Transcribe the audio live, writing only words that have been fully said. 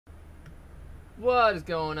What is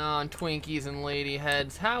going on, Twinkies and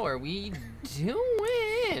Ladyheads? How are we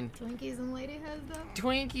doing? Twinkies and Ladyheads, though?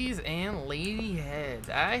 Twinkies and Ladyheads.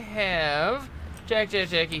 I have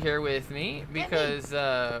Jackie here with me because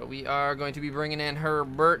we are going to be bringing in her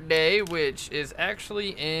birthday, which is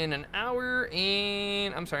actually in an hour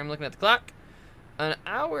and... I'm sorry, I'm looking at the clock. An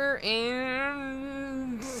hour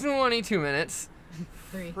and 22 minutes.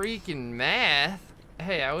 Freaking math.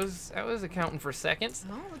 Hey, I was accounting for seconds.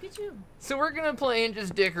 Oh, look at you. So we're gonna play and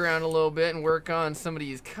just dick around a little bit and work on some of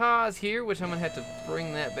these cars here, which I'm gonna have to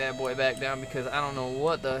bring that bad boy back down because I don't know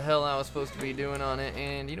what the hell I was supposed to be doing on it.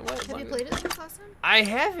 And you know what? Have you played it since last time? I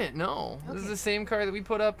haven't, no. Okay. This is the same car that we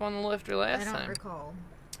put up on the lifter last time. I don't recall.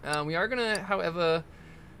 We are gonna, however,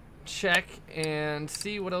 check and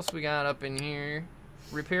see what else we got up in here.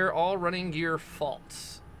 Repair all running gear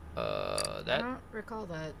faults. I don't recall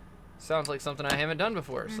that. Sounds like something I haven't done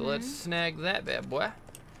before, so let's snag that bad boy.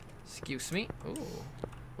 Excuse me.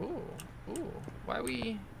 Ooh, ooh, ooh. Why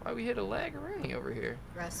we hit a lag-a-rooney over here?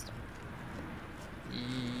 Rest.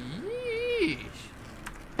 Yeesh.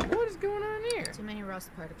 What is going on here? Too many rust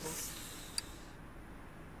particles.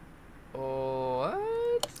 What?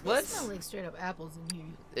 It smells like straight up apples in here.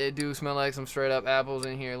 It do smell like some straight up apples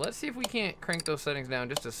in here. Let's see if we can't crank those settings down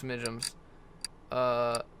just a smidgems.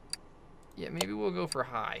 Yeah, maybe we'll go for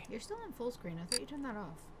high. You're still on full screen. I thought you turned that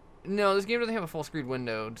off. No, this game doesn't have a full screen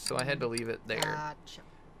window, so I had to leave it there. Gotcha.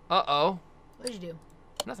 Uh-oh. What did you do?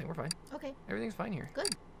 Nothing, we're fine. Okay. Everything's fine here.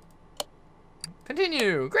 Good.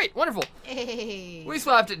 Continue. Great, wonderful. Hey. We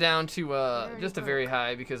swapped it down to just a very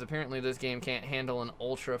high because apparently this game can't handle an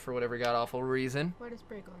ultra for whatever god-awful reason. What is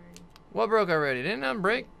break already? What broke already? Didn't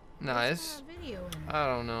unbreak? Nice. Video in. I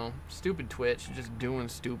don't know. Stupid Twitch, just doing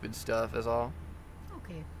stupid stuff is all.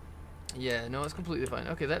 Okay. Yeah, no, it's completely fine.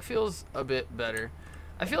 Okay, that feels a bit better.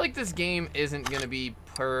 I feel like this game isn't gonna be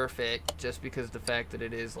perfect just because the fact that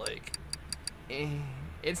it is like,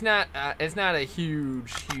 it's not a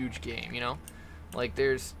huge game, you know. Like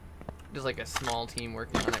there's just like a small team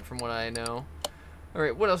working on it from what I know. All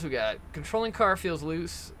right, what else we got? Controlling car feels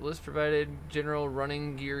loose. List provided general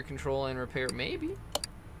running gear control and repair maybe.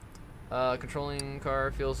 Controlling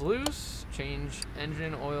car feels loose. Change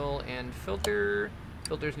engine oil and filter.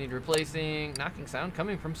 Filters need replacing. Knocking sound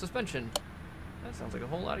coming from suspension. That sounds like a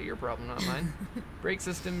whole lot of your problem, not mine. Brake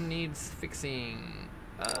system needs fixing.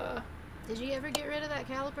 Did you ever get rid of that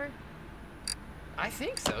caliper? I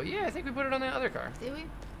think so. Yeah, I think we put it on that other car. Did we?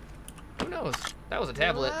 Who knows? That was a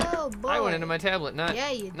tablet. Oh, boy. I went into my tablet, not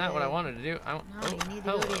what I wanted to do. No, you need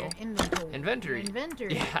to go to your inventory. Inventory.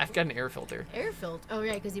 Inventory. Yeah, I've got an air filter. Air filter. Oh,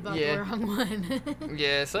 right, because you bought the wrong one.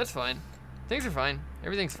 Yeah, so that's fine. Things are fine.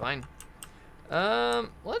 Everything's fine.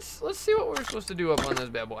 Let's see what we're supposed to do up on this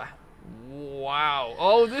bad boy. Wow.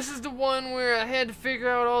 Oh, this is the one where I had to figure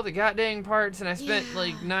out all the goddamn parts, and I spent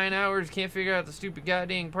like 9 hours, can't figure out the stupid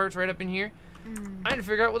goddamn parts right up in here. I had to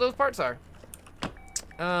figure out what those parts are.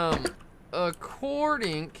 Can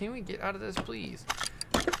we get out of this, please?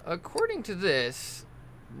 According to this,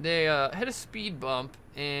 they had a speed bump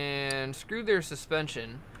and screwed their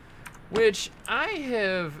suspension, which I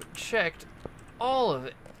have checked all of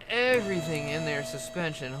it. Everything in their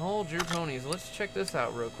suspension. Hold your ponies. Let's check this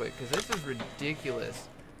out real quick because this is ridiculous.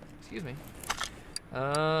 Excuse me.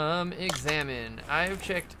 Examine. I've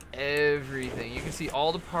checked everything. You can see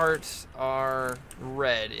all the parts are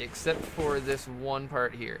red except for this one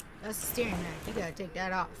part here. That's the steering rack. You gotta take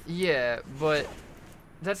that off. Yeah, but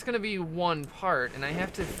that's gonna be one part, and I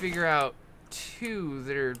have to figure out two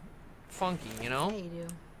that are funky, you know? Yeah, you do.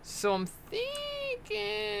 So I'm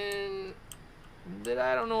thinking that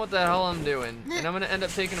I don't know what the hell I'm doing, and I'm gonna end up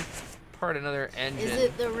taking apart another engine. Is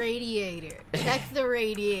it the radiator? Check the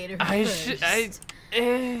radiator first.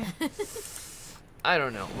 I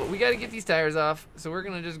don't know, but we gotta get these tires off, so we're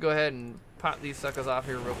gonna just go ahead and pop these suckers off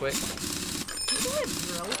here real quick. Is it a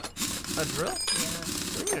drill? A drill? Yeah.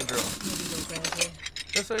 What do you mean a drill? Maybe go crazy.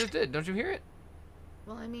 That's what I just did. Don't you hear it?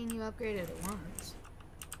 Well, I mean, you upgraded it once.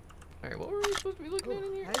 Alright, what were we supposed to be looking at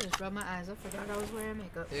in here? I just rubbed my eyes. I forgot I was wearing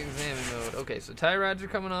makeup. Examine mode. Okay, so tie rods are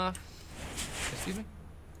coming off. Excuse me?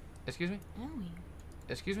 Excuse me? Owie.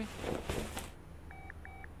 Excuse me?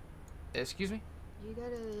 Excuse me? You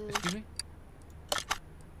gotta... Excuse me?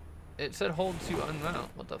 It said hold to unmount.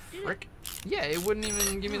 What the frick? Yeah, it wouldn't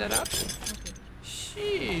even give me that option. Okay.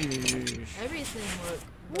 Sheesh. Everything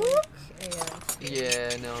looked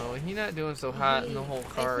Yeah, no, he's not doing so hot in the whole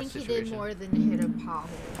car I think situation. he did more than hit a pothole.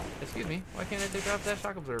 Excuse me, why can't I take off that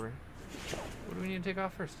shock absorber? What do we need to take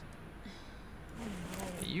off first?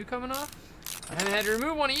 You coming off? I haven't had to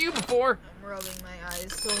remove one of you before. I'm rubbing my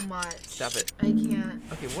eyes so much. Stop it. I can't.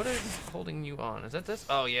 Okay, what is holding you on? Is that this?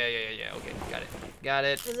 Oh, yeah. Okay, got it. Got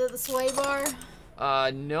it. Is it the sway bar?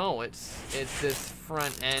 No, it's this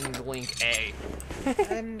front end link A.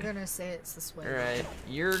 I'm gonna say it's the sway bar. Alright,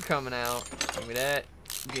 you're coming out. Give me that.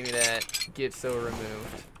 Give me that. Get so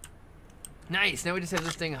removed. Nice, now we just have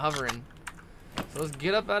this thing hovering. So let's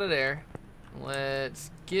get up out of there.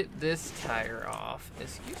 Let's get this tire off.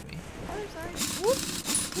 Excuse me. Oh, sorry. Whoop,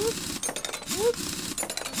 whoop,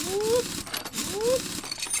 whoop, whoop.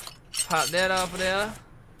 Pop that off of there.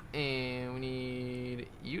 And we need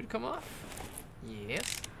you to come off.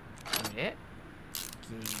 Yes. Give me that.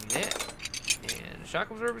 Give me that. And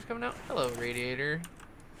shock absorber's coming out. Hello, radiator.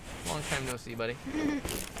 Long time no see, buddy.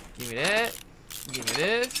 Give me that. Give me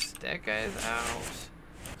this. That guy's out.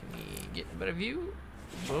 Can we get a better view?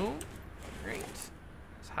 Boom. Great.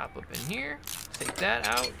 Let's hop up in here. Take that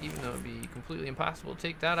out, even though it'd be completely impossible to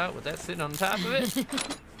take that out with that sitting on top of it.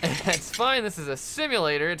 That's fine. This is a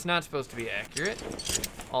simulator. It's not supposed to be accurate.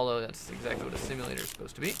 Although that's exactly what a simulator is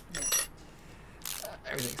supposed to be.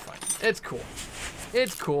 Everything's fine. It's cool.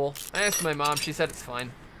 It's cool. I asked my mom. She said it's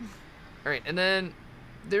fine. All right, and then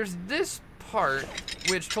there's this part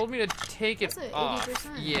which told me to take it off.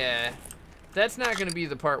 80%. Yeah, that's not going to be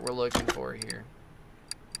the part we're looking for here.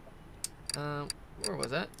 Where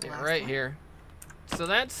was that? Yeah, right here. So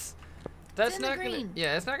that's not gonna.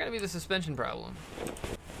 Yeah, it's not gonna be the suspension problem.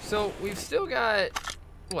 So we've still got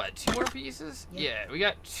what? 2 more pieces? Yep. Yeah, we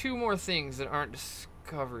got 2 more things that aren't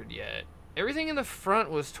discovered yet. Everything in the front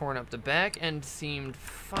was torn up. The back end seemed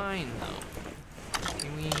fine though.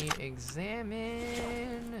 Can we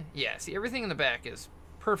examine? Yeah, see, everything in the back is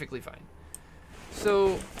perfectly fine.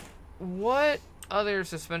 So what other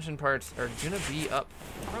suspension parts are gonna be up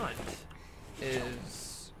front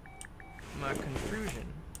is my confusion.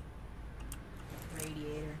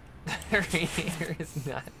 Radiator. Radiator is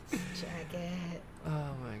not. Check it.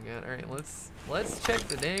 Oh my god. Alright, let's check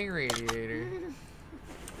the dang radiator.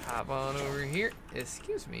 Hop on over here.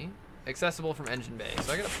 Excuse me. Accessible from engine bay.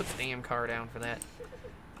 So I gotta put the damn car down for that.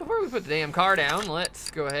 Before we put the damn car down,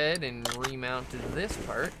 let's go ahead and remount this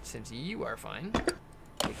part since you are fine.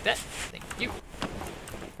 Take that. Thank you.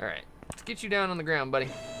 Alright. Let's get you down on the ground, buddy.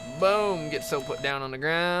 Boom. Get so put down on the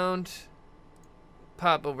ground.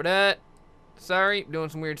 Pop over that. Sorry, doing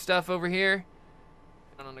some weird stuff over here.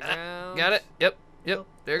 Down on the ground. Got it. Yep. Oh.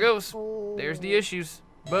 There goes. There's the issues.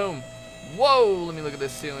 Boom. Whoa. Let me look at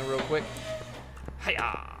this ceiling real quick.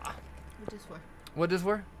 Hiya. What this for? What this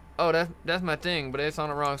for? Oh, that's my thing, but it's on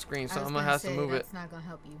the wrong screen, so I'm gonna have to move it. That's not gonna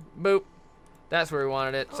help you. Boop. That's where we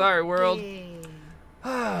wanted it. Sorry, world. Okay.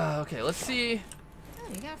 Okay, let's see. Oh,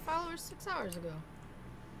 you got followers 6 hours ago.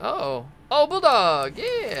 Oh, Bulldog.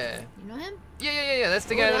 Yeah. You know him? Yeah. That's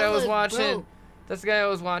the guy that I was watching. Broke. That's the guy I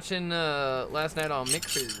was watching last night on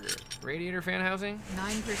Mixer. Radiator fan housing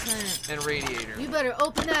 9%. and radiator. You better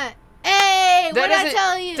open that. Hey, what I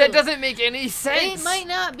tell you? That doesn't make any sense. It might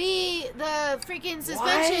not be the freaking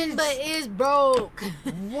suspension, but it's broke.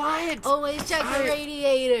 What? Always check the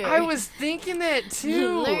radiator. I was thinking that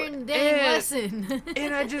too. Learn dang lesson.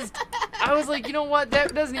 And I was like, you know what?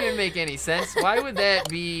 That doesn't even make any sense. Why would that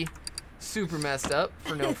be super messed up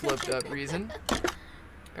for no flipped up reason?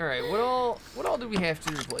 All right, what all do we have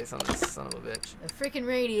to replace on this son of a bitch? A freaking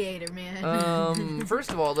radiator, man. First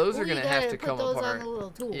of all, those are gonna have to come those apart. on the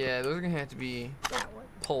little tool. Yeah, those are gonna have to be That one.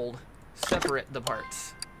 pulled. Separate the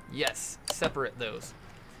parts. Yes, separate those.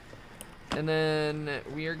 And then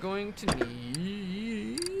we are going to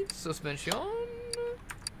need suspension.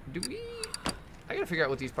 Do we? I gotta figure out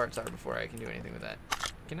what these parts are before I can do anything with that.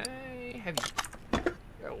 Can I have you?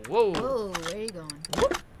 Oh, whoa. Whoa, where are you going?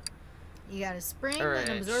 Whoop. You got a spring, All right,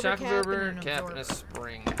 an absorber shock cap, absorber, and an cap, absorber. and a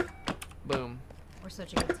spring. Boom. We're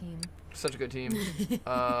such a good team. Such a good team.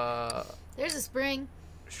 There's a spring.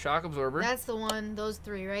 Shock absorber. That's the one. Those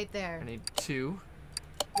 3 right there. I need 2.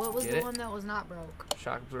 What was Get the it? one that was not broke?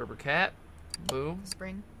 Shock absorber cap. Boom.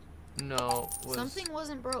 Spring. No. Something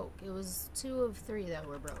wasn't broke. It was 2 of 3 that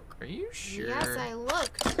were broke. Are you sure? Yes, I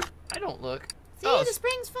looked. I don't look. See, Oh, the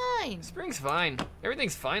spring's fine. Spring's fine.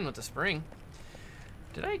 Everything's fine with the spring.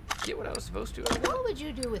 Did I get what I was supposed to? What would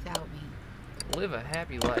you do without me? Live a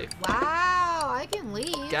happy life. Wow, I can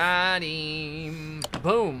leave. Got him.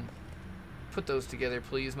 Boom. Put those together,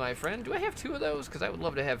 please, my friend. Do I have 2 of those? Because I would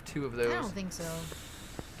love to have 2 of those. I don't think so.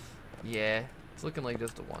 Yeah, it's looking like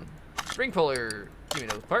just the one. Spring puller. Give me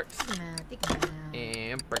those parts. Take 'em out, take 'em out.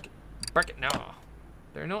 And break it. Break it now.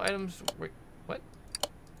 There are no items. Wait, what?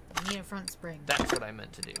 You need a front spring. That's what I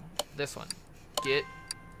meant to do. This one. Get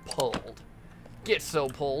pulled. Get so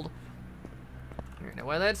pulled. Alright, now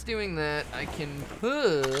while that's doing that, I can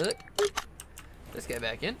put this guy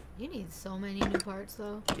back in. You need so many new parts,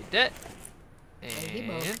 though. Get that. He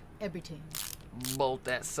broke And everything. bolt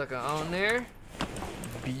that sucker on there.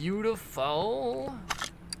 Beautiful.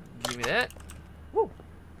 Give me that. Woo.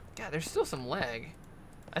 God, there's still some lag.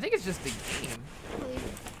 I think it's just the game.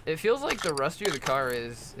 It feels like the rustier the car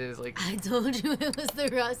is like... I told you it was the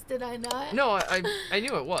rust, did I not? No, I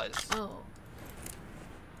knew it was. Oh.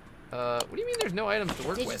 What do you mean there's no items to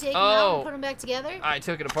work Did you with? take them out and put them back together? I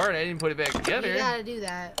took it apart. I didn't put it back together. You gotta do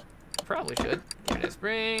that. Probably should. Give me that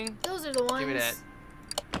spring. Those are the ones. Give me that.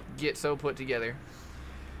 Get so put together.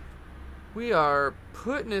 We are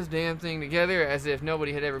putting this damn thing together as if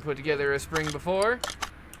nobody had ever put together a spring before.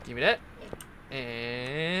 Give me that.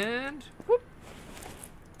 And whoop.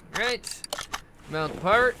 Right. Mount the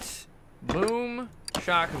part. Boom.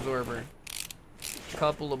 Shock absorber.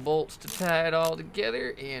 Couple of bolts to tie it all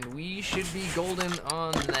together, and we should be golden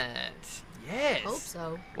on that. Yes. Hope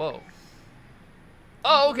so. Whoa.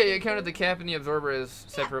 Oh, okay. I counted the cap and the absorber as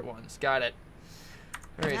separate ones. Got it.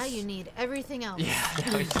 All right. Now you need everything else.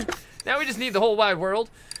 Yeah. Now we just need the whole wide world.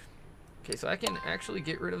 Okay, so I can actually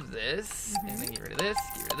get rid of this, and then get rid of this,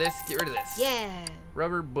 get rid of this, get rid of this. Yeah.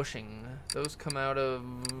 Rubber bushing. Those come out of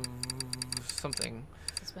something.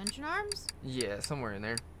 Suspension arms? Yeah, somewhere in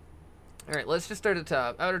there. All right, let's just start at the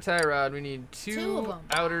top. Outer tie rod. We need Two of two them.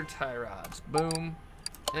 outer tie rods. Boom,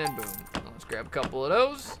 and boom. Let's grab a couple of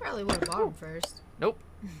those. I probably would have bought them first. Nope.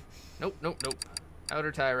 Nope, nope, nope.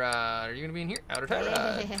 Outer tie rod. Are you gonna be in here? Outer tie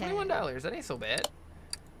rod. $21. That ain't so bad.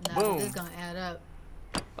 No, Boom. this is gonna add up.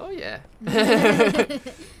 Oh yeah.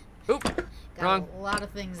 Oop. Got Wrong. a lot of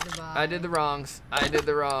things to buy. I did the wrongs. I did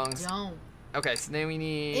the wrongs. Don't. Okay, so then we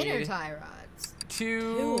need Inner tie rods.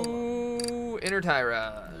 two inner tie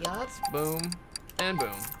rods. Yup. Boom and boom.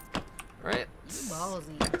 All right. You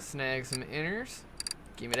ballsy. Snag some inners.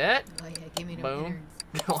 Give me that. Oh yeah, give me the Boom.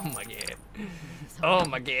 Oh my god. Oh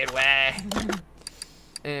my god. Why?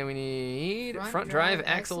 And we need front drive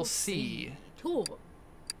axle C. Two.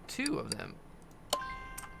 Two of them.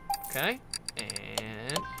 Okay.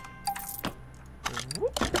 And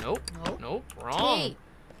whoop. Nope. Nope. Nope. Wrong. Hey.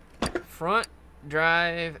 Front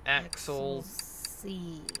drive axle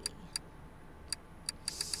C.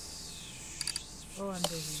 Oh, I'm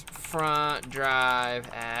busy. front drive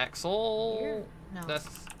axle. Here? No. That's.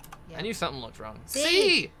 Yep. I knew something looked wrong.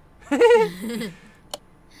 C.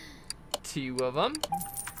 Two of them.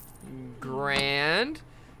 Grand.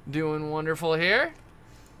 Doing wonderful here.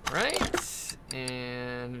 Right.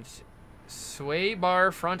 And sway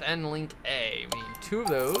bar front end link A. We need two of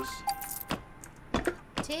those.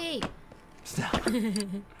 T. Stop.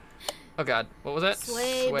 Oh god. What was that?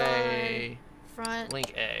 Sway bar front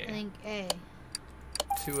link A. link A.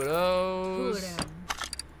 Two of those. Two of them.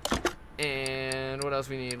 And what else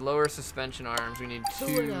we need? Lower suspension arms. We need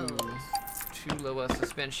Two of those. two lower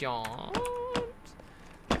suspension.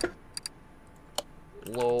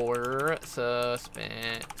 Lower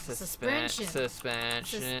suspension.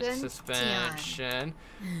 Wow.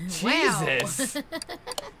 Jesus.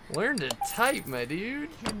 Learn to type, my dude.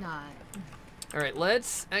 Cannot. All right,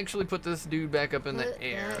 let's actually put this dude back up in Put the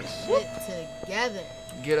air. that shit together.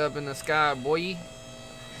 Get up in the sky, boy.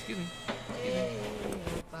 Excuse me. Hey,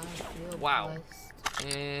 I feel Wow.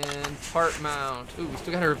 blessed. And part mount. Ooh, we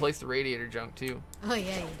still gotta replace the radiator junk too. Oh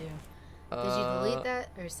yeah, you do. Did you delete that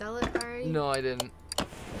or sell it already? No, I didn't. It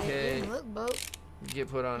Okay. didn't look boat Get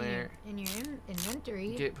put on there. in your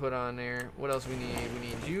inventory. Get put on there. What else we need? We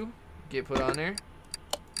need you. Get put on there.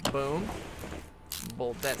 Boom.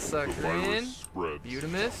 Bolt that sucker in.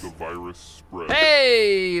 Beautimous. The virus spreads.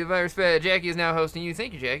 Hey! The virus spread. Jackie is now hosting you.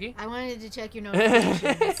 Thank you, Jackie. I wanted to check your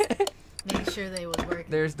notifications. Make sure they was working.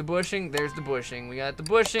 There's the bushing. There's the bushing. We got the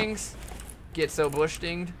bushings. Get so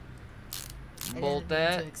bush-dinged. Bolt I didn't mean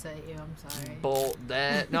that. to excite you. I'm sorry. Bolt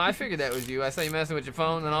that. No, I figured that was you. I saw you messing with your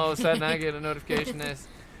phone, and all of a sudden I get a notification. That's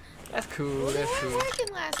cool. Well, they That's weren't cool.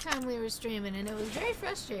 working last time we were streaming, and it was very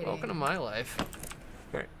frustrating. Welcome to my life.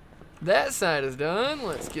 Alright. That side is done.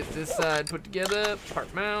 Let's get this side put together.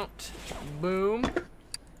 Part mount. Boom.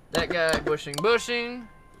 That guy bushing.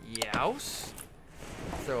 Youse.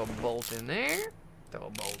 Throw a bolt in there. Throw a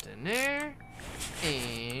bolt in there.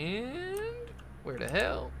 And where the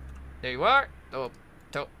hell? There you are.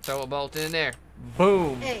 Throw a bolt in there.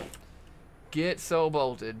 Boom. Hey. Get so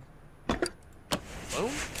bolted.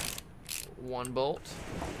 Boom. One bolt.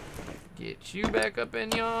 Get you back up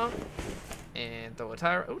in y'all. And throw a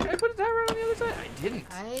tire. Oh, did I put a tire on the other side? I didn't.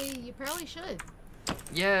 You probably should.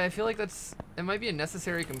 Yeah, I feel like it might be a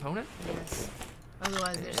necessary component. Yes.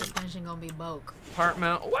 Otherwise, their suspension gonna be broke. Part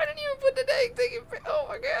mount. Why didn't you put the dang thing in? Oh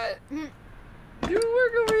my god. Do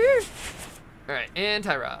work over here. All right, and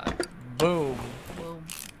tie rod. Boom. Boom.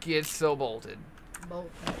 Gets so bolted.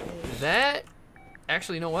 Bolt. That,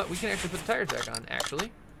 actually, you know what? We can actually put the tires back on.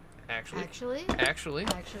 Actually, can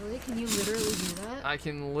you literally do that? I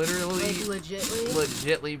can literally, like,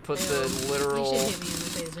 legitly put the literal, you should hit me in the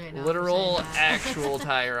face right now literal actual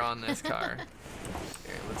tire on this car.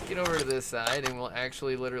 Here, let's get over to this side, and we'll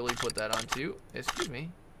actually literally put that on too. Excuse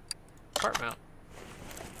me. Part mount.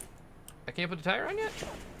 I can't put the tire on yet?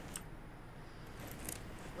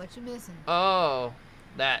 What you missing? Oh,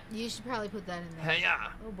 that. You should probably put that in there.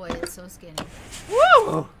 Hey-ya. Oh boy, it's so skinny.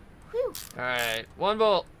 Woo! Whew. Alright, 1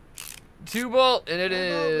 bolt, 2 bolt, and it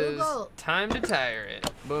is bolt. time to tire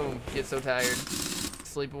it. Boom, get so tired.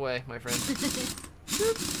 Sleep away, my friend.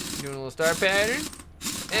 Doing a little star pattern,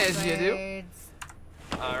 as you do.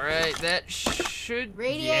 Alright, that should...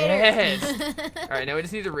 Radiator! Yes! Alright, now we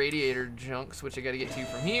just need the radiator junks, which I gotta get to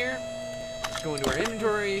from here. Let's go into our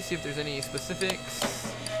inventory, see if there's any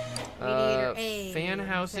specifics. Radiator A. Fan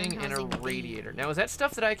housing and a radiator. Now, is that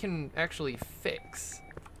stuff that I can actually fix?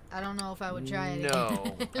 I don't know if I would try it.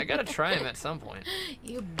 No. I gotta try them at some point.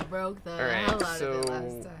 You broke the Alright, hell out so... of it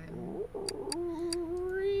last time.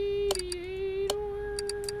 Radiator...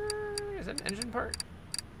 Is that an engine part?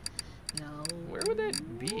 No. Where would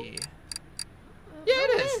that be? Yeah,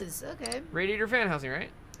 it is. Okay. Radiator fan housing, right?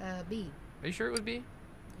 B. Are you sure it was B?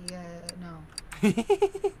 Yeah, no.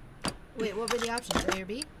 Wait, what were the options? A or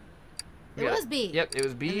B? It was B. Yep, it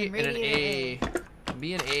was B and an A.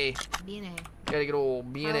 B and A. B and A. Gotta get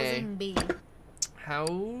old B and A. Housing B.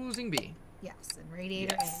 Housing B. Yes, and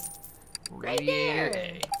radiator A. Radiator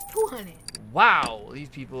A. 200. Wow, these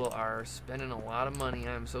people are spending a lot of money.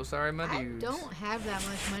 I'm so sorry, my dudes. I don't have that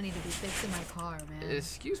much money to be fixing my car, man.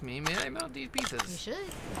 Excuse me, may I mount these pieces? You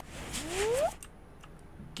should.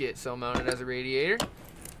 Get so mounted as a radiator.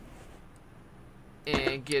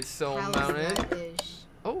 And get so How's mounted. that-ish?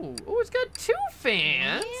 Oh, it's got 2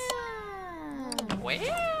 fans. Yeah. Wow.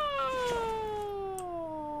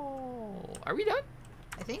 Are we done?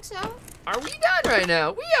 I think so. Are we done right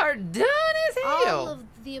now? We are done as hell. All of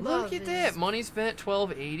the above. Look at that. Money spent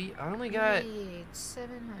 $12.80. I only got... Wait,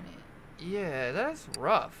 700. Yeah, that's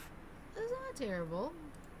rough. That's not terrible.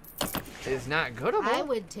 It's not goodable. I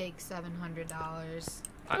would take $700.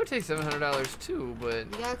 I would take $700 too, but...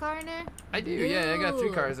 You got a car in there? I do, yeah. I got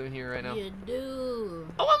 3 cars in here right now. You do.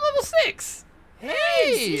 Oh, I'm level 6! Hey!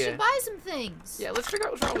 Nice. You should buy some things. Yeah, let's figure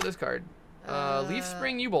out what's wrong with this card. Leaf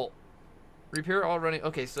spring U-bolt. Repair all running.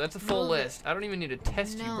 Okay, so that's a full list. I don't even need to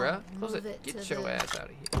test you, bruh. Close it. Get your ass out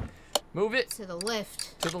of here. Move it. To the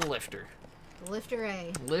lift. To the lifter. The lifter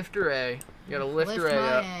A. Lifter A. You gotta lift your A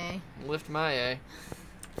up. Lift my A.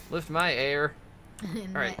 Lift my air.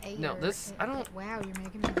 Alright, no, this, I don't... Wow, you're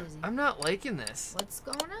making me dizzy. I'm not liking this. What's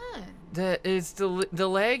going on? It's the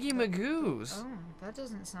laggy magoos. Oh, that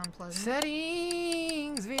doesn't sound pleasant.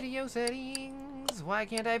 Settings, video settings. Why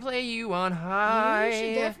can't I play you on high? You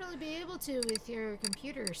should definitely be able to with your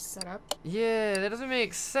computer setup. Yeah, that doesn't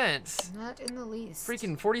make sense. Not in the least.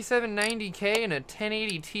 Freaking 4790K and a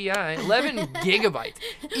 1080 Ti. 11 gigabytes.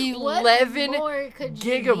 11 what more could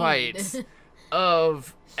you gigabytes need?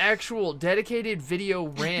 of actual dedicated video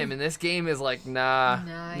RAM, and this game is like, nah,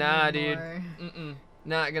 dude.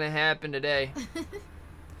 Not gonna happen today.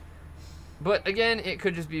 But again, it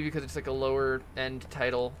could just be because it's like a lower end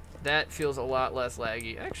title. That feels a lot less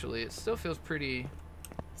laggy. Actually, it still feels pretty...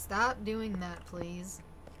 Stop doing that, please.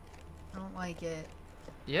 I don't like it.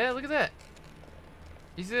 Yeah, look at that.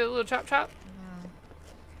 You see that little chop chop? No.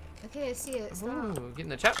 Okay, I see it. Stop. Ooh, getting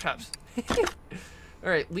the chop chops.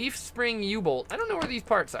 Alright, leaf spring U-bolt. I don't know where these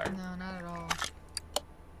parts are. No, not at all.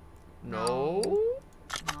 No.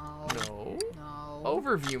 No. No. No.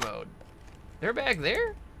 Overview mode. They're back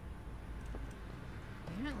there?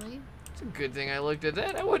 Apparently. It's a good thing I looked at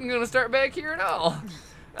that. I wasn't going to start back here at all.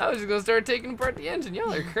 I was just going to start taking apart the engine.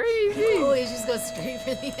 Y'all are crazy. You always just go straight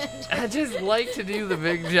for the engine. I just like to do the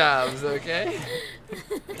big jobs, okay?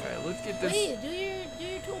 Alright, let's get this. Wait, do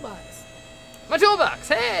your toolbox. My toolbox!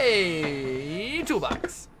 Hey!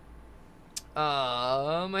 Toolbox.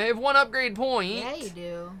 I have 1 upgrade point. Yeah, you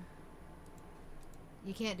do.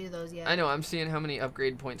 You can't do those yet. I know, I'm seeing how many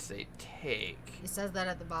upgrade points they take. It says that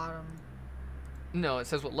at the bottom. No, it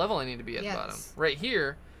says what level I need to be at the bottom. Right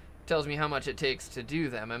here tells me how much it takes to do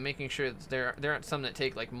them. I'm making sure that there aren't some that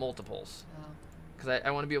take like multiples. Oh. Because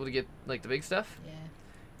I want to be able to get like the big stuff.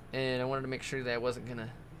 Yeah. And I wanted to make sure that I wasn't going to...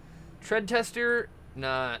 Tread tester,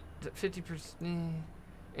 not 50%.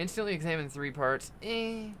 Instantly examine 3 parts. 5%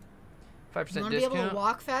 You want to discount. be able to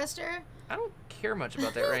walk faster? I don't care much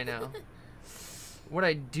about that right now. What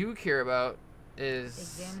I do care about is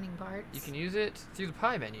examining parts. you can use it through the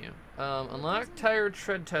pie menu. Unlock tire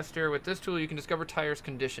tread tester. With this tool, you can discover tires'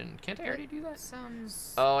 condition. Can't I already do that?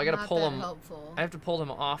 Sounds. Oh, I gotta not pull that them. helpful. I have to pull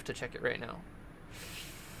them off to check it right now.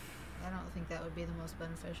 I don't think that would be the most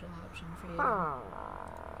beneficial option for you.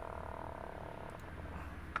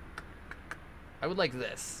 I would like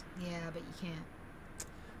this. Yeah, but you can't.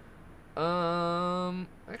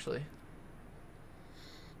 Actually,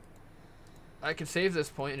 I can save this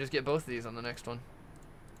point and just get both of these on the next one.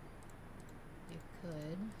 You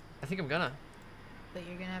could. I think I'm gonna. But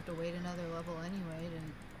you're gonna have to wait another level anyway to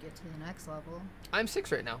get to the next level. I'm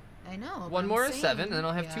 6 right now. I know. One more is 7, saying, and then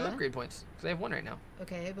I'll have yeah. 2 upgrade points. Because I have 1 right now.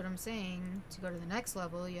 Okay, but I'm saying to go to the next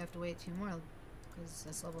level, you have to wait 2 more, because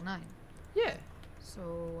that's level 9. Yeah. So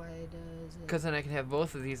why does it... Because then I can have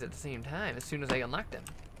both of these at the same time as soon as I unlock them.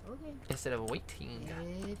 Okay. Instead of waiting.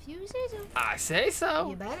 If you say so. I say so.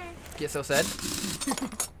 You better. Get so said.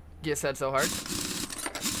 Get said so hard. You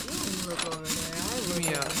don't look over there.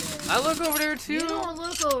 I look over there too. You don't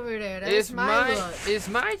look over there. That's It's my look. It's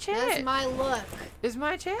my chat. That's my look. It's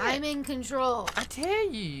my chat. I'm in control. I tell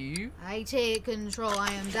you. I take control.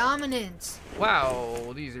 I am dominant.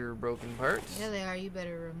 Wow, these are broken parts. Yeah, they are. You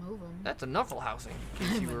better remove them. That's a knuckle housing, in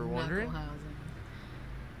case you were wondering. Knuckle-housing.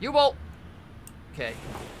 U-bolt. Okay.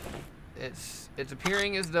 It's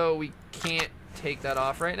appearing as though we can't take that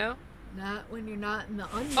off right now. Not when you're not in the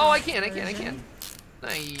unlocked Oh, I can. version.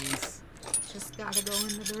 Nice. Just gotta go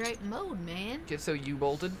into the right mode, man. Get so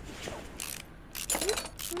U-bolted.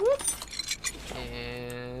 Whoop.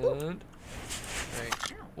 And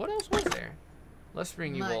right. What else was there? Left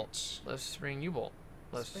spring U-bolt. Much. Left spring U-bolt.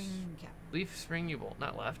 Left Spring cap. leaf spring U-bolt.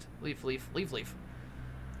 Not left. Leaf. Was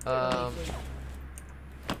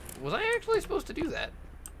I actually supposed to do that?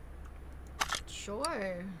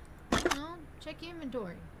 Sure. No, check your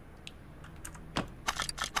inventory.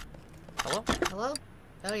 Hello? Hello?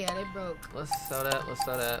 Oh yeah, they broke. Let's sell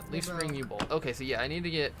that. They Leaf spring broke. U-bolt. Okay, so yeah, I need to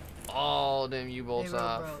get all them U-bolts They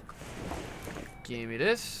off. broke. Give me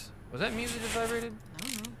this. Was that music that vibrated? I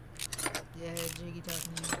don't know. Yeah, Jiggy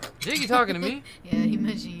talking to you. Jiggy talking to me? Yeah, he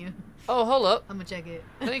mentioned you. Oh, hold up. I'm gonna check it.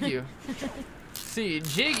 Thank you. See,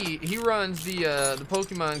 Jiggy, he runs the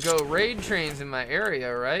Pokemon Go raid trains in my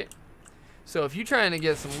area, right? So if you're trying to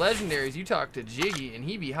get some legendaries, you talk to Jiggy, and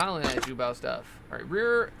he be hollering at you about stuff. All right,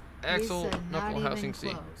 rear axle knuckle housing C.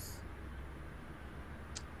 Close.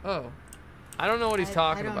 Oh, I don't know what he's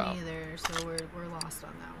talking about. I don't either, so we're lost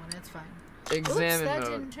on that one. It's fine. Examine Oops, that mode.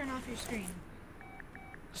 didn't turn off your screen.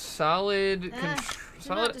 Solid, Do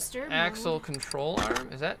solid not disturb axle mode. control arm.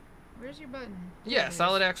 Is that? Where's your button? There Yeah, it is.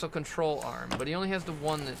 solid axle control arm. But he only has the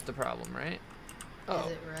one that's the problem, right? Oh,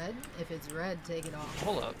 Is it red? If it's red, take it off.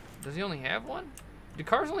 hold up. Does he only have one? Do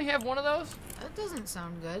cars only have one of those? That doesn't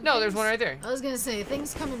sound good. No, there's one right there. I was gonna say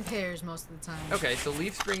things come in pairs most of the time. Okay, so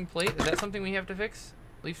leaf spring plate. Is that something we have to fix?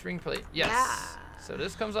 Leaf spring plate. Yes. Yeah. So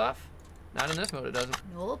this comes off. Not in this mode, it doesn't.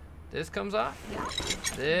 Nope. This comes off. Yeah.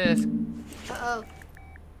 This Uh-oh.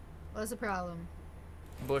 What's the problem?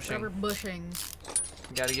 bushing. Rubber bushing.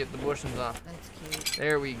 Gotta get the bushings off. That's cute.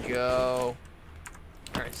 There we go.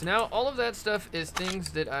 Alright, so now all of that stuff is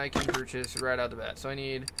things that I can purchase right out the bat. So I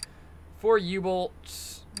need 4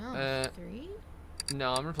 U-bolts. No, 3?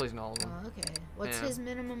 No, I'm replacing all of them. Oh, okay. What's Yeah. his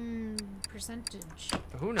minimum percentage?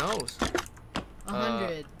 Who knows?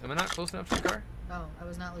 100. Am I not close enough to the car? Oh, I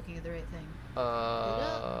was not looking at the right thing. It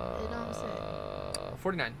don't say.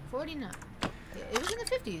 49. 49. It was in the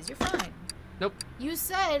 50s. You're fine. Nope. You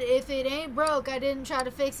said if it ain't broke, I didn't try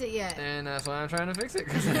to fix it yet. And that's why I'm trying to fix it,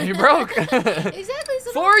 because it broke. Exactly.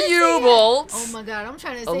 So 4 don't fix it yet. U-bolts. Oh my god, I'm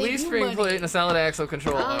trying to A save leaf you spring money. plate and a solid axle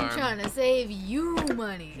control I'm arm. trying to save you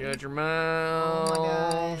money. Shut your mouth. Oh my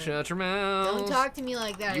God. Shut your mouth. Don't talk to me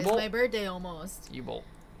like that. It's U-bolt? my birthday almost. U-bolt.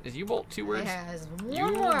 Is U-bolt 2 words? It has one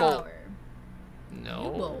U-bolt. more hour. No.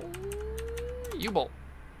 U-bolt. U-bolt.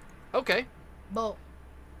 Okay. Bolt.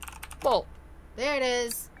 Bolt. There it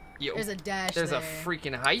is. Yo. There's a dash There's there. a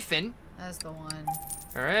freaking hyphen. That's the one.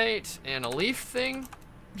 All right, and a leaf thing.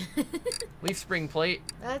 Leaf spring plate.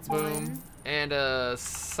 That's Boom. one. And a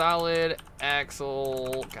solid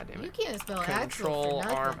axle. God damn You it. can't spell axle Control for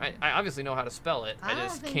arm. nothing. I obviously know how to spell it. I don't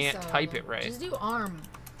just think can't so. type it right. Just do arm.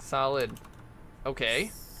 Solid.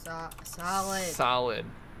 Okay. Solid. Solid.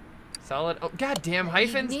 Solid. Oh, goddamn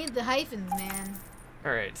hyphens. You need the hyphens, man.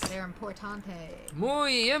 All right. They're importante.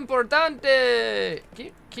 Muy importante.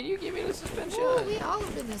 Can you give me the suspension? Ooh, we all have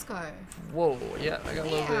been in this car. Whoa. Yeah, I got a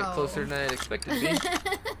little bit Wow. closer than I expected to be.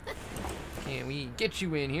 Can we get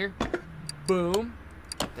you in here? Boom.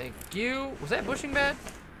 Thank you. Was that bushing bad?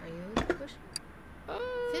 Are you pushing?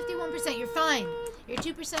 51%. You're fine. You're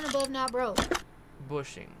 2% above not broke.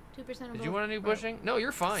 Bushing. 2% above. Did you want a new bushing? No,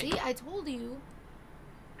 you're fine. See, I told you.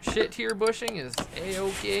 Shit tier bushing is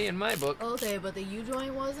A-OK in my book. Okay, but the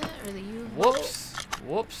U-joint wasn't? Or the U... Whoops.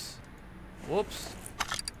 Whoops. Whoops.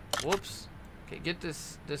 Whoops. Okay, get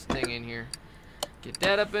this thing in here. Get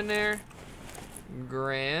that up in there.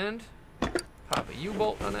 Grand. Pop a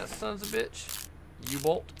U-bolt on that son's a bitch.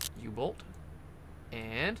 U-bolt. U-bolt.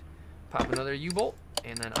 And pop another U-bolt.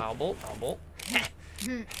 And then I'll bolt.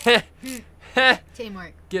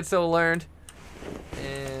 Teamwork. Get so learned.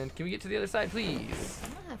 And can we get to the other side, please?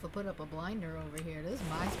 I'm gonna have to put up a blinder over here. This is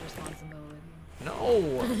my responsibility.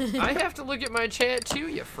 No. I have to look at my chat too,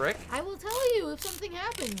 you frick. I will tell you if something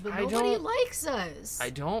happens, but nobody likes us. I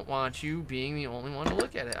don't want you being the only one to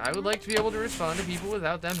look at it. I would like to be able to respond to people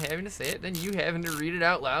without them having to say it, then you having to read it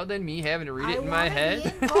out loud, then me having to read it in my head.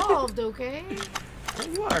 Be involved, okay? Well,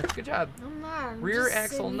 you are. Good job. I'm not. I'm Rear just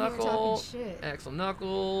axle sitting here knuckle, talking shit. axle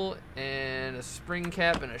knuckle, and a spring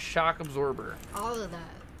cap and a shock absorber. All of that.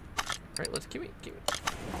 All right, let's give me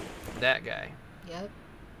that guy. Yep.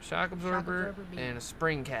 Shock absorber B. and a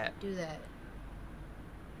spring cap. Do that.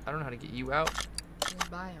 I don't know how to get you out. Just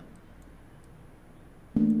buy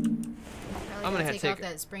them. I'm gonna have to take off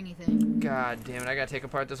that springy thing. God damn it! I gotta take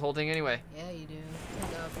apart this whole thing anyway. Yeah, you do.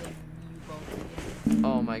 Take off them U-bolts again.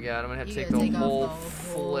 Oh my god! I'm gonna have to take the whole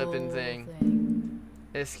flipping thing.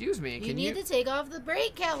 Excuse me. You need to take off the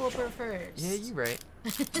brake caliper first. Yeah, you right.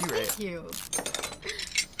 You right. Thank you.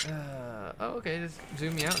 Oh, okay. Just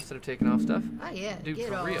zoom me out instead of taking off stuff. Oh yeah. Dude, get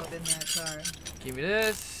for all real. up in that car. Give me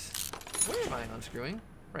this. Where am I unscrewing?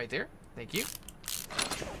 Right there. Thank you.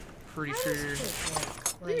 Pretty sure.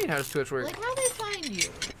 What do you mean, how does Twitch work? Like how they find you?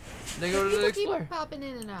 They go to the Explorer. Keep popping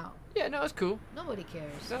in and out. Yeah, no, it's cool. Nobody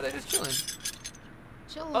cares. No, they're just chilling.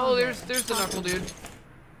 Chill. Oh, there's the knuckle, dude.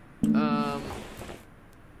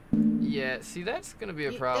 Yeah. See, that's gonna be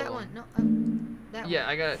a problem. That one. No. That Yeah, one.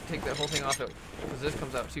 I gotta take that whole thing off because this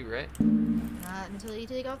comes out too, right? Not until you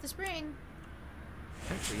take off the spring.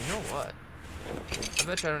 Actually, you know what? I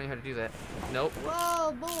bet you I don't know how to do that. Nope.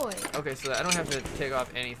 Whoa, boy. Okay, so I don't have to take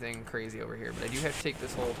off anything crazy over here, but I do have to take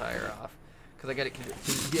this whole tire off because I gotta get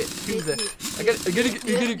to the. I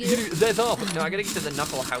gotta. That's all. No, I gotta get to the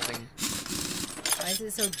knuckle housing. Why is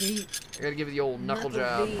it so deep? I gotta give it the old knuckle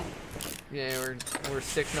job. Deep. Yeah, we're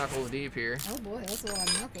 6 knuckles deep here. Oh boy, that's a lot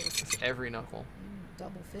of knuckles. That's every knuckle.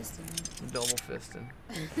 Double fisting. Double fisting.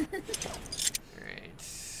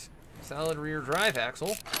 Alright. Solid rear drive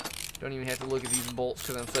axle. Don't even have to look at these bolts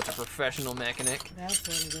because I'm such a professional mechanic. That's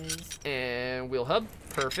what it is. And wheel hub.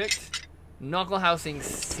 Perfect. Knuckle housing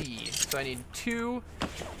C. So I need two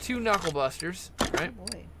knuckle busters. Right? Oh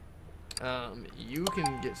boy. You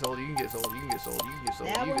can get sold, you can get sold, you can get sold, you can get sold,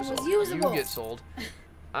 That you one get was sold, usable. you get sold.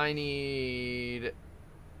 I need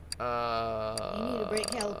You need a brake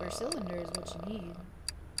caliper cylinder is what you need.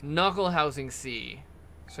 knuckle housing C.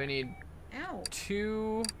 So I need Ow.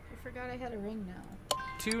 2 I forgot I had a ring now.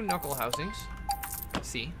 2 knuckle housings.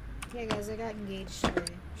 C. Yeah guys, I got engaged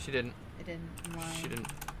today. She didn't. I didn't. I'm lying. She didn't.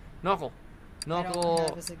 Knuckle. I don't Knuckle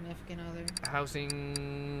have a significant other. housing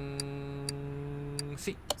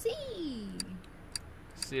C. See.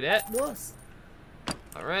 See that? Wuss.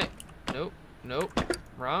 Alright. Nope. Nope.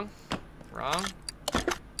 Wrong. Wrong.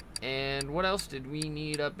 And what else did we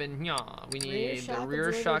need up in here? We need the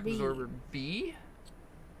rear shock absorber B.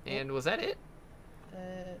 And was that it?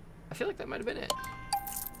 I feel like that might have been it.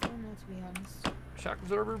 I don't know, to be honest. Shock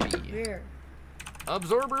absorber B. Rear.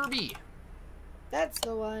 Absorber B. That's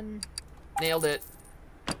the one. Nailed it.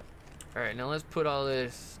 Alright, now let's put all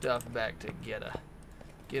this stuff back together.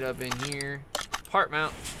 Get up in here. Part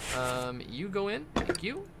mount. You go in. Thank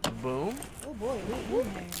you. Boom. Oh boy, wait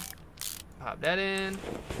in there. Pop that in.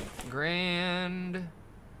 Grand.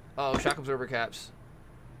 Oh, shock absorber caps.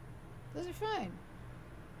 Those are fine.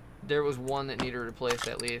 There was one that needed replaced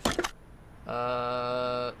at least.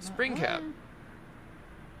 Spring cap.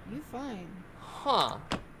 You fine. Huh.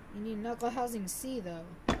 You need knuckle housing C though.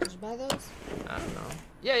 Did you buy those? I don't know.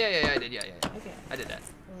 Yeah, I did. Yeah. Okay. I did that.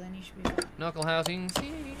 Well then you should be fine. Knuckle housing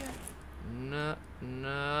C.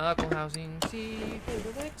 Knuckle housing C. Hey,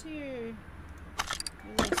 go back to your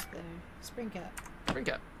list there. Spring cap. Spring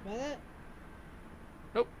cap. Buy that?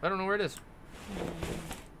 Nope, I don't know where it is.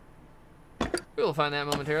 We'll find that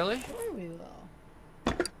momentarily. Sure we will.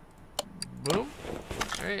 Boom.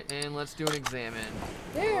 Alright, and let's do an examine.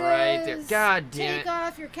 There right it there. is. God damn Take it.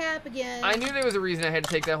 off your cap again. I knew there was a reason I had to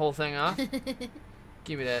take that whole thing off.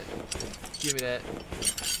 Give me that. Give me that.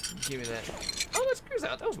 Give me that. Oh, that screws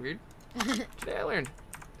out. That was weird. Today I learned.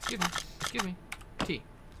 Excuse me. Excuse me. T.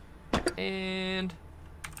 And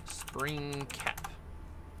spring cap.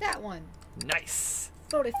 That one. Nice.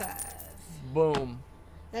 45. Boom.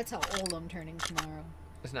 That's how old I'm turning tomorrow.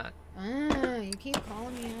 It's not. Ah, you keep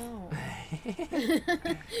calling me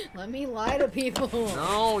out. Let me lie to people.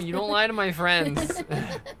 No, you don't lie to my friends.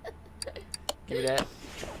 Give me that.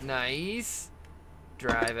 Nice.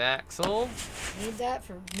 Drive axle. Need that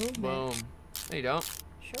for movement. Boom. No, you don't.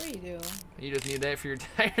 Sure you do. You just need that for your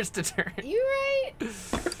tires to turn. You right?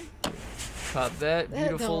 Pop that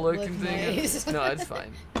beautiful don't looking look thing. nice. No, it's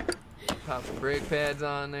fine. Pop the brake pads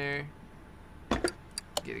on there.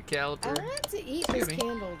 Get a caliper. I want to eat this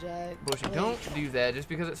candle, Jack. Bush, Like, don't do that. Just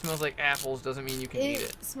because it smells like apples doesn't mean you can eat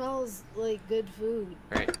it. It smells like good food.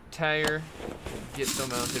 Alright, tire. Get so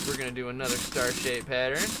mounted. We're going to do another star-shaped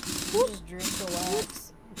pattern. Just drink the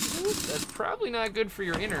wax. That's probably not good for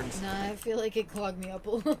your innards. Nah, I feel like it clogged me up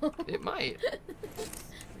a little. It might.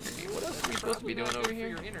 What else are we supposed to be doing over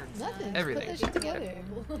here? Nothing. Everything. Put that shit together.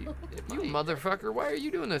 You motherfucker, why are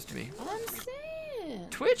you doing this to me? I'm saying.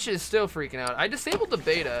 Twitch is still freaking out. I disabled the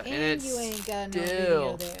beta, and it's you ain't got no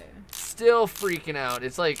video there. still freaking out.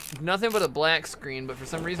 It's like nothing but a black screen, but for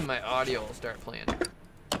some reason my audio will start playing.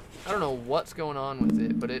 I don't know what's going on with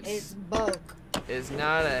it, but it's bug. It's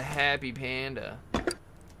not a happy panda.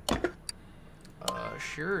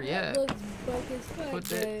 Sure, yeah. Looks bug as fuck, Put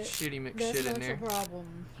that shitty McShit in there. That's not the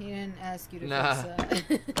problem. He didn't ask you to Nah. fix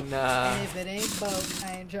that. Nah. And if it ain't broke,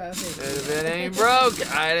 I ain't trying to fix it. If it ain't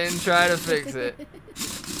broke, I didn't try to fix it.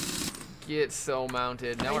 Get so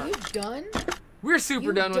mounted. Now Are you done? we're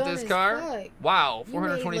super done with this car. Fuck. Wow, You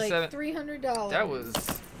made, $427. like, $300. That was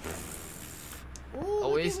Ooh, a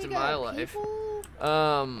waste of my life.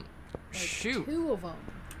 Like Shoot. 2 of them.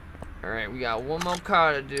 Alright, we got one more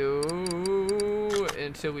car to do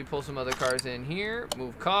until we pull some other cars in here.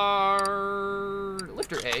 Move car.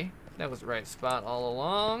 Lifter A. That was the right spot all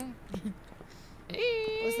along.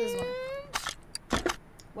 What's this one?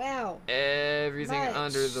 Wow. Everything Much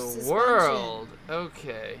under the suspension. world.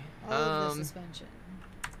 Okay. All of the suspension.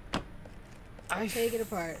 Take it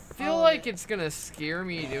apart. I feel like it's gonna scare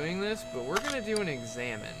me doing this, but we're gonna do an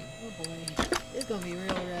examine. Oh boy. It's gonna be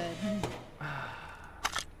real red.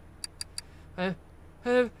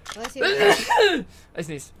 Bless you. I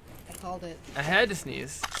sneezed. I called it. I had to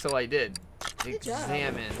sneeze, so I did. Good job.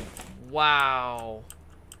 Examine. Wow.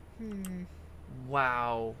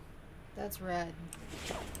 Wow. That's red.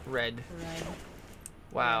 Red. Red.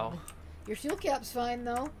 Wow. Red. Your fuel cap's fine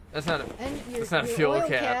though. That's not a. And your, That's not a your fuel oil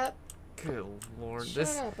cap. Good lord. Shut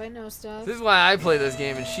This. up, I know stuff. This is why I play this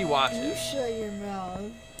game and she You watches. shut your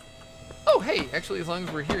mouth. Oh hey, actually, as long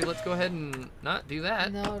as we're here, let's go ahead and not do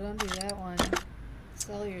that. No, don't do that one.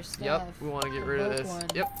 Sell your stuff. Yep, we want to get rid of this. One.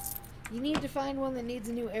 Yep. You need to find one that needs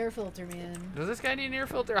a new air filter, man. Does this guy need an air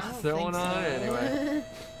filter? I I'll don't throw think one on so. anyway.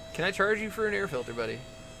 Can I charge you for an air filter, buddy?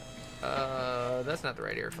 That's not the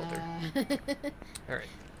right air filter. Alright.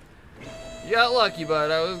 You got lucky, bud.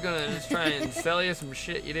 I was gonna just try and sell you some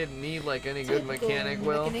shit you didn't need, like any good mechanic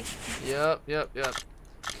will. Yep.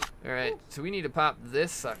 Alright, so we need to pop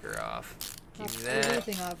this sucker off. Give me that.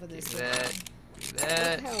 Everything off of this. Give me that. Give me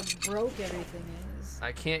that. Look how broke everything is.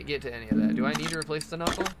 I can't get to any of that. Do I need to replace the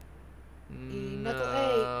knuckle? Knuckle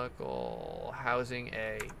A. Knuckle. Housing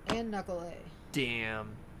A. And knuckle A. Damn.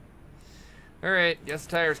 Alright, guess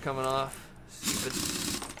the tire's coming off. Stupid.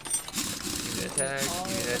 Give me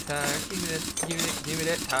that tire. Give me that tire. Give me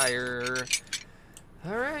that tire.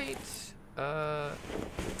 Alright.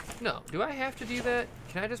 No. Do I have to do that?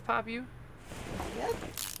 Can I just pop you? Yep.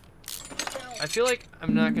 I feel like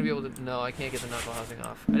I'm not gonna be able to. No, I can't get the knuckle housing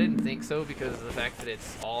off. I didn't think so because of the fact that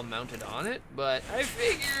it's all mounted on it, but I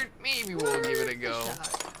figured maybe we'll give it a go.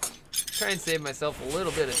 Try and save myself a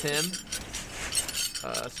little bit of Tim.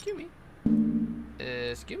 Excuse me.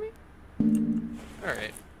 Excuse me. All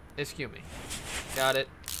right. Excuse me. Got it.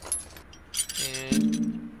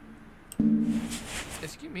 And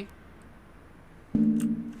excuse me.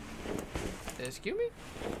 Excuse me.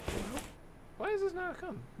 Why does this not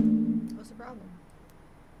come? What's the problem?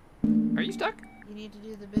 Are you stuck? You need to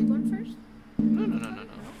do the big one first? No.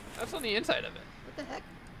 That's on the inside of it. What the heck?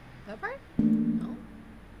 That part? No.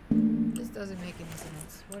 This doesn't make any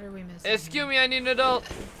sense. What are we missing? Excuse me, I need an adult.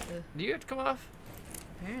 Do you have to come off?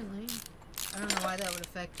 Apparently. I don't know why that would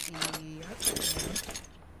affect the outside.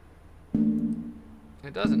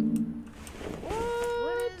 It doesn't.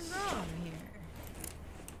 What is wrong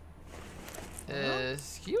here?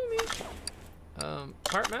 Excuse me.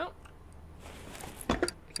 Part mount?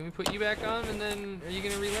 Can we put you back on and then are you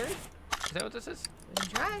gonna relearn? Is that what this is? We can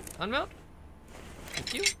try. Unmount?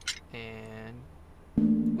 Thank you. And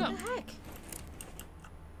no. What the heck?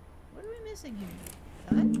 What are we missing here?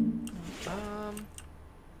 That? No.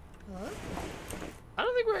 Hello? I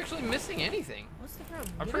don't think we're actually missing anything. What's the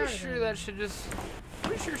problem? I'm pretty sure that should just.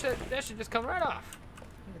 Pretty sure that should just come right off.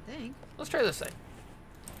 You would think. Let's try this side.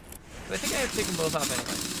 I think I have taken both off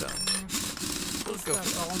anyway, so let's go.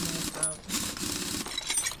 All messed up.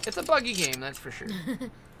 It's a buggy game, that's for sure. We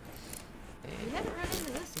haven't run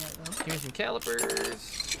into this yet, though. Give me some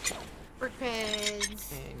calipers. Brick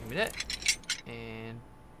pads. And give me that. And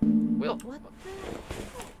wheel. What the?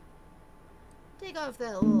 Take off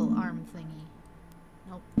that little arm thingy.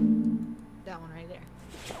 Nope. That one right there.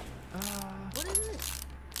 What is it?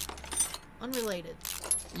 Unrelated.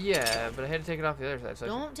 Yeah, but I had to take it off the other side. So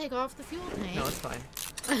Don't take off the fuel tank. No, it's fine.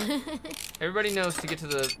 Everybody knows to get to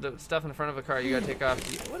the stuff in the front of a car, you gotta take off.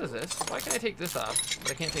 What is this? Why can I take this off,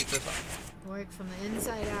 but I can't take this off? Work from the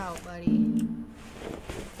inside out, buddy.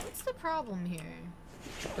 What's the problem here?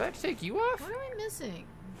 Do I have to take you off? What am I missing?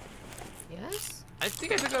 Yes? I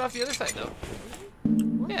think I took it off the other side, though.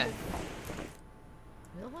 What? Yeah.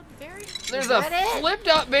 Wheel hub bearing? There's a flipped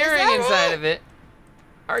up bearing inside of it.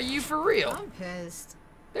 Are you for real? I'm pissed.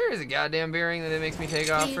 There is a goddamn bearing that it makes me take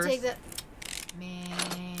off Can you first. take that? Man.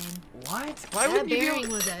 What? Why would you? That bearing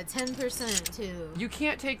was at 10% too. You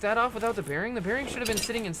can't take that off without the bearing. The bearing should have been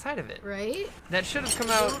sitting inside of it. Right? That should have come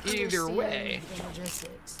I out don't either understand way. the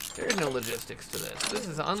logistics. There's no logistics to this. This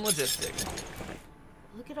is unlogistic.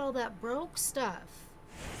 Look at all that broke stuff.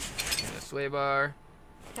 And a sway bar.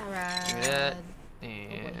 Give me that. Tie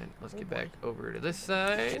And let's get back over to this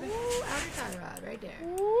side. Ooh, outer tie rod right there.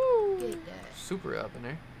 Ooh. Get that. Super up in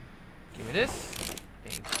there. Give me this.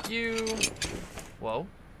 Thank you. Whoa.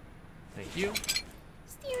 Thank you.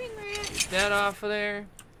 Steering rack. Get that off of there.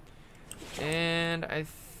 And I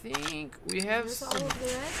think we have Is this all some of the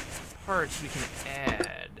red? parts we can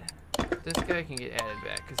add. This guy can get added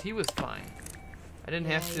back because he was fine. I didn't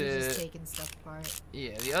have he was just to. taking stuff apart.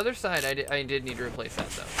 Yeah, the other side I did need to replace that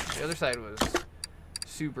though. The other side was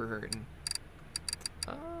super hurting.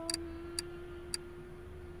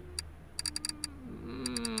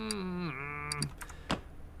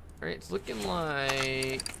 Alright, it's looking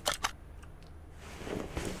like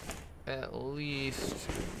at least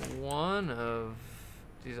one of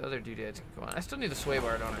these other doodads can go on. I still need the sway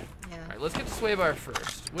bar, don't I? Yeah. Alright, let's get the sway bar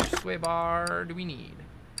first. Which sway bar do we need?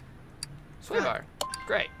 Sway bar.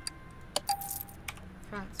 Great.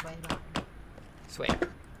 Front sway bar. Sway.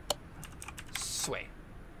 Sway.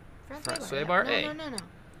 Front sway bar No, A. no.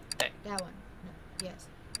 A. That one. No. Yes.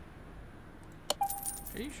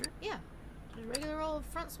 Are you sure? Yeah. Just a regular old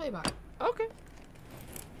front sway bar. Okay.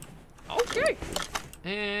 Okay.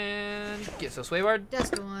 And get so sway bar. That's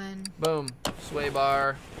the one. Boom. Sway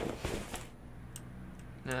bar.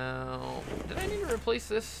 Now, did I need to replace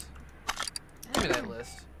this? Give me that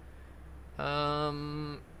list.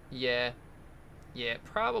 Yeah. Yeah,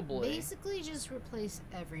 probably. Basically, just replace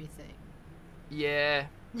everything. Yeah.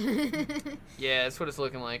 Yeah, that's what it's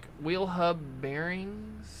looking like. Wheel hub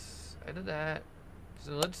bearings. I did that.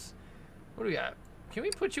 So let's. What do we got? Can we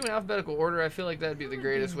put you in alphabetical order? I feel like that'd be the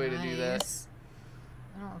greatest way to do that.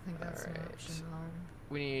 I don't think that's an option though.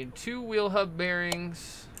 We need 2 wheel hub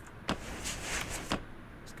bearings.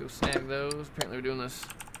 Let's go snag those. Apparently we're doing this.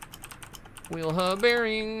 Wheel hub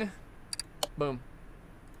bearing. Boom.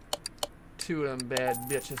 2 of them bad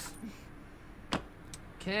bitches.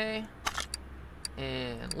 Okay.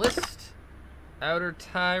 And list. Outer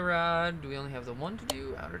tie rod. Do we only have the one to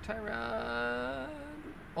do? Outer tie rod.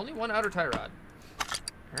 Only one outer tie rod.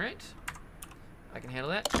 Alright. I can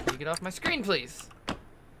handle that. Can you get off my screen, please?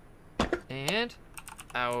 And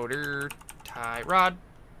outer tie rod.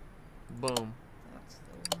 Boom.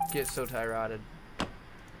 Get so tie rodded.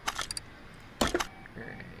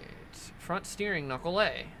 Alright. Front steering knuckle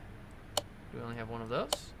A. Do we only have one of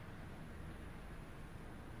those?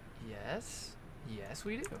 Yes. Yes,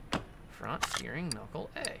 we do. Front steering knuckle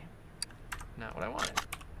A. Not what I wanted.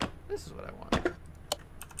 This is what I wanted.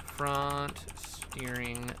 Front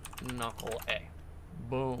steering knuckle A.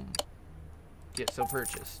 Boom. Get so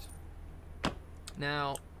purchased.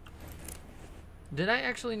 Now, did I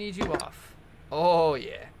actually need you off? Oh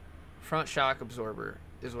yeah. Front shock absorber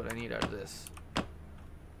is what I need out of this.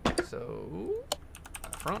 So,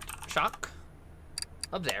 front shock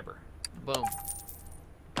absorber. Boom.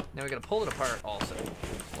 Now we gotta pull it apart also.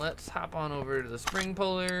 So let's hop on over to the spring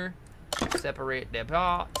puller. Separate the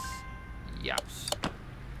parts. Yops.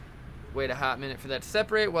 Wait a hot minute for that to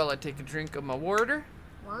separate while I take a drink of my water.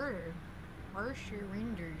 Water. Where's your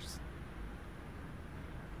renders?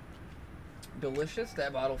 Delicious.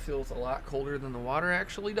 That bottle feels a lot colder than the water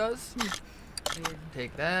actually does. Weird.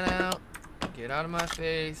 Take that out. Get out of my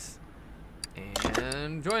face.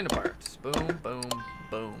 And join the parts. Boom, boom,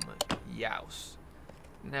 boom. Youse.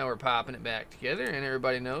 Now we're popping it back together, and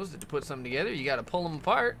everybody knows that to put something together, you got to pull them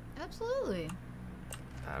apart. Absolutely.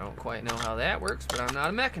 I don't quite know how that works, but I'm not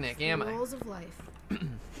a mechanic, am I? Rules of life.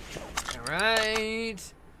 All right.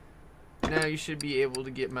 Now you should be able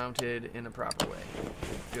to get mounted in a proper way.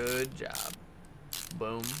 Good job.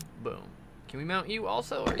 Boom, boom. Can we mount you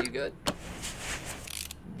also? Are you good?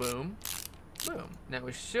 Boom, boom. Now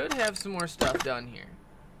we should have some more stuff done here.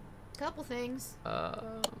 Couple things.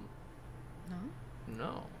 No?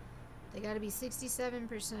 No. They gotta be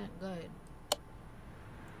 67% good.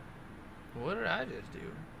 What did I just do?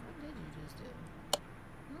 What did you just do?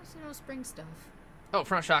 I don't see no spring stuff. Oh,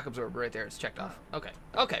 front shock absorber right there. It's checked off. Okay.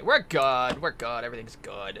 Okay, we're good. We're good. Everything's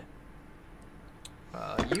good.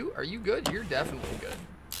 Are you good? You're definitely good.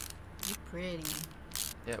 You're pretty.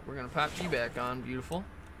 Yeah, we're gonna pop you back on. Beautiful.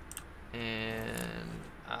 And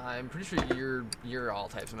I'm pretty sure you're all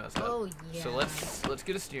types of messed up. Oh yeah. So let's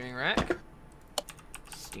get a steering rack.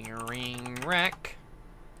 Steering rack.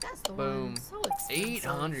 That's the Boom. one. So expensive.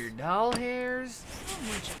 $800. So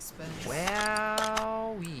much expense.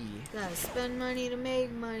 Wowee. Gotta spend money to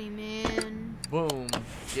make money, man. Boom.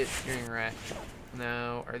 Get steering rack.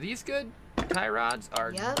 Now, are these good? Tie rods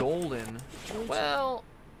are golden. Gucci. Well,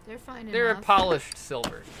 they're fine they're enough. a polished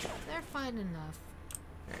silver. They're fine enough.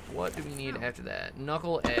 Alright, what do we need after that?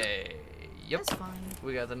 Knuckle A. Yep. That's fine.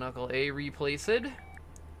 We got the knuckle A replaced.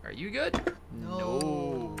 Are you good?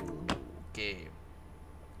 No. Okay.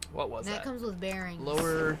 What was that? That comes with bearings.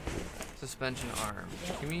 Lower suspension arm.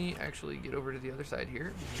 Yep. Can we actually get over to the other side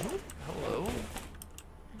here? Hello.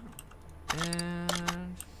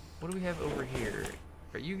 And what do we have over here?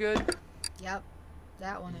 Are you good? Yep.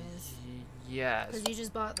 That one is. Yes. Because you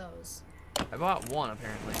just bought those. I bought one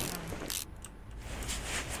apparently.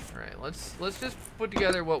 Alright, let's just put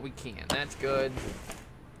together what we can. That's good.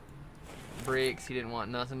 Brakes, he didn't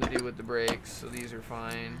want nothing to do with the brakes, so these are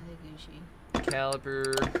fine.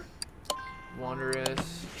 Caliper,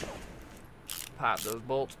 wondrous. Pop those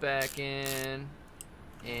bolts back in.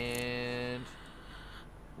 And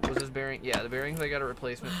what was this bearing? Yeah, the bearings I got a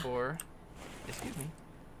replacement for. Excuse me.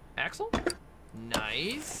 Axle?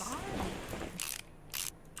 Nice.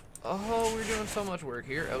 Oh, we're doing so much work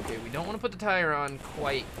here. Okay, we don't want to put the tire on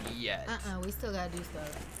quite yet. We still gotta do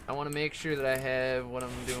stuff. I want to make sure that I have what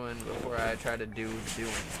I'm doing before I try to do the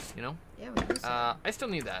doings, you know? Yeah, we do stuff. I still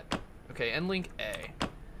need that. Okay, end link A.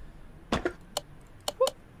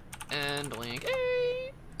 Whoop. End link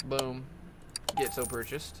A. Boom. Get so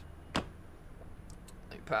purchased.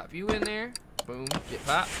 Like pop you in there. Boom. Get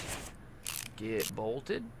popped. Get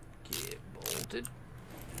bolted. Get bolted.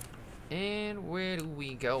 And where do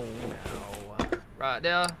we go now? Right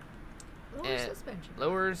there. Lower suspension.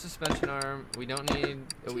 Lower suspension arm. We don't need.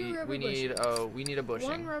 We need a bushing.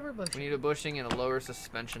 One rubber bushing. We need a bushing and a lower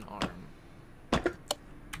suspension arm.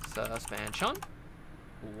 Suspension.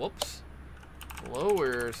 Whoops.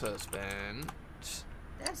 Lower suspend.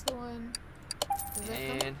 That's the one. Does that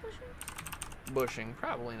come with bushing? Bushing,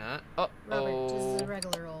 probably not. Oh, rubber, just a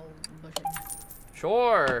regular old bushing.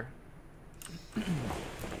 Sure.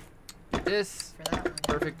 This. For that one.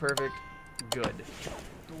 Perfect, perfect. Good.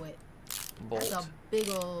 Do it. Bolt. That's a big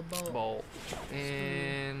old bolt. Bolt.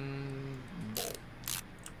 And bolt.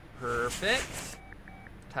 Perfect.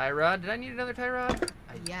 Tie rod. Did I need another tie rod?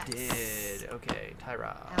 I did. Okay, tie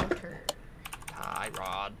rod. Outer. Tie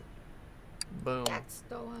rod. Boom. That's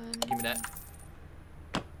the one. Give me that.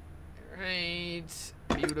 Alright.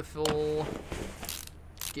 Beautiful.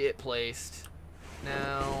 Get placed.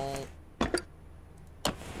 Now.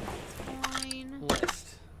 Fine.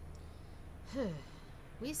 List.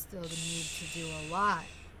 We still need to do a lot.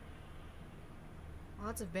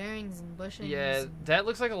 Lots of bearings and bushings. Yeah, that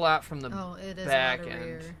looks like a lot from the it is back a lot of end.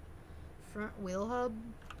 rear. Front wheel hub.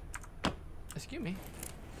 Excuse me.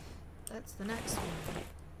 That's the next one.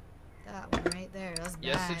 That one right there. That's bad.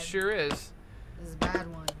 Yes, it sure is. This is a bad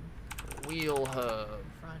one. Wheel hub.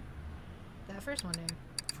 Front. That first one there.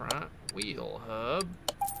 Front wheel hub.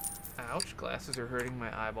 Ouch, glasses are hurting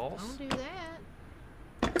my eyeballs. Don't do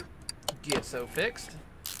that. Get so fixed.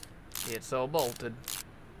 Get so bolted.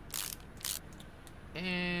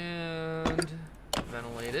 And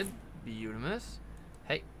ventilated. Beautimous.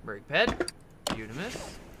 Hey, brake pad.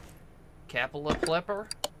 Beautimous. Capilla plepper.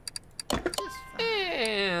 Just fine.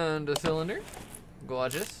 And a cylinder.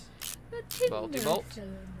 Gorgeous. Bolty bolt.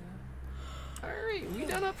 Alright, we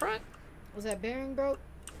done up front? Was that bearing broke?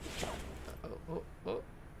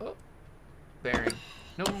 Oh. Bearing.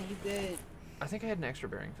 Nope. Yeah, you good. I think I had an extra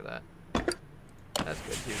bearing for that. That's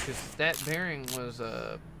good too, because that bearing was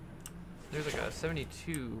there's like a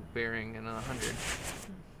 72 bearing and a 100.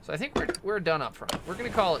 So I think we're done up front. We're gonna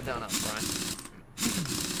call it done up front.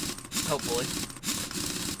 Hopefully.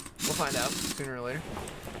 We'll find out sooner or later.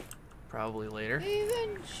 Probably later.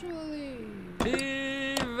 Eventually.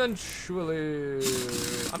 Eventually.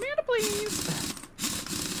 Amanda, please.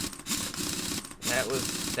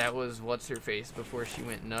 That was what's her face before she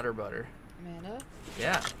went nutter butter. Amanda?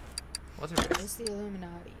 Yeah. What's her face? It's the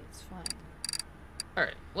Illuminati. It's fine.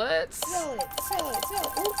 Alright, let's... Sell it.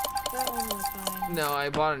 Oop, that one was fine. No, I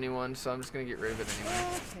bought a new one, so I'm just going to get rid of it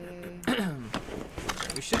anyway. Okay.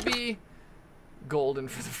 We should be golden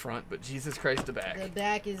for the front, but Jesus Christ, the back. The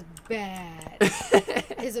back is bad.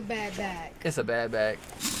 It's a bad back. It's a bad back.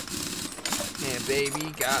 And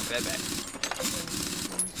baby got bad back.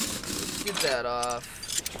 Let's get that off.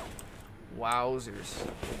 Wowzers.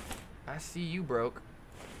 I see you broke.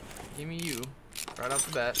 Give me you. Right off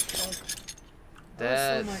the bat.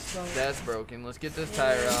 That's broken. Let's get this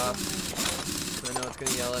tire off. 'Cause I know it's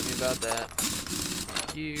gonna yell at me about that.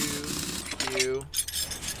 You.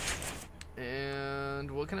 And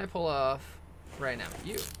what can I pull off right now?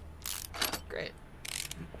 You. Great.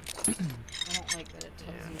 I don't like that it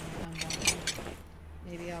tells you when I'm walking.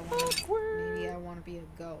 Maybe I want to be a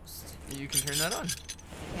ghost. You can turn that on.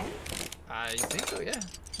 Yeah? I think so, yeah.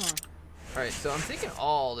 Huh. Alright, so I'm thinking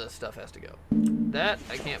all this stuff has to go. That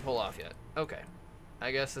I can't pull off yet. Okay.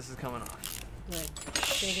 I guess this is coming off. Good.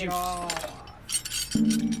 Take it all off.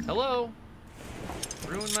 Hello?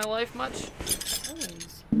 Ruined my life much?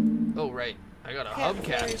 Always. Oh, right. I got a Cap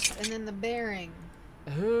hubcap. first, and then the bearing.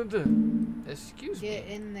 Excuse me. Get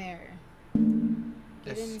in there.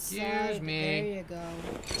 Get Excuse inside. me. There you go.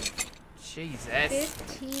 Jesus.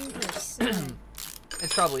 15%.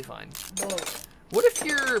 It's probably fine. Whoa. What if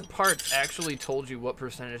your parts actually told you what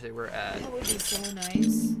percentage they were at? That would be so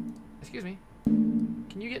nice. Excuse me.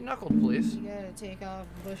 Can you get knuckled, please? You gotta take off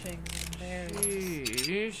bushing and bearings.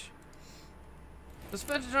 Sheesh. The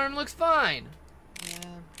suspension arm looks fine.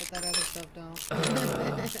 Yeah, but that other stuff don't.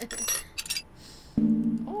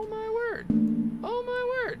 Oh my word. Oh my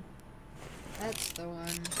word. That's the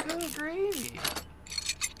one. Good gravy.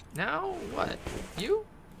 Now what? You?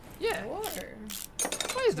 Yeah. Water.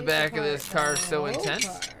 Why is the back of this car so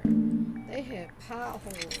intense? They hit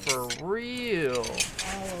potholes. For real.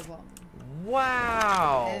 All of them.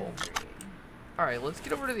 Wow. Every. Alright, let's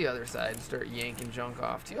get over to the other side and start yanking junk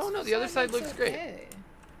off too. Oh no, the other side looks great. Okay.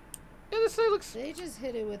 The other side looks... They just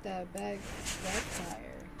hit it with that back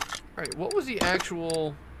tire. Alright, what was the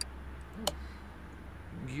actual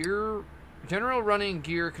gear, general running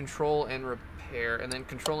gear control and repair, and then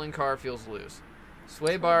controlling car feels loose.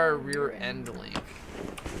 Sway bar rear end link.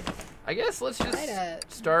 I guess let's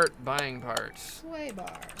just start buying parts. Sway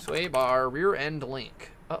bar. Sway bar rear end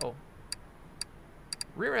link. Uh-oh.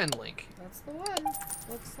 Rear end link. That's the one.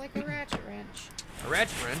 Looks like a ratchet wrench. A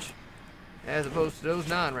ratchet wrench, as opposed to those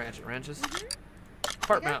non-ratchet wrenches.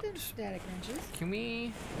 Part mount. Static wrenches. Can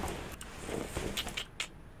we...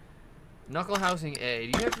 Knuckle housing A.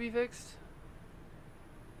 Do you have to be fixed?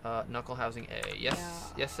 Knuckle housing A. Yes.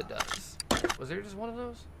 Yeah. Yes, it does. Was there just one of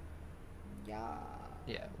those? Yeah.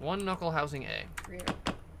 Yeah. One knuckle housing A. Rear.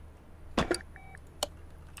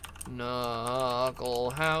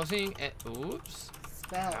 Knuckle housing A. Oops.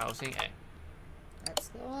 Spell. Housing A. That's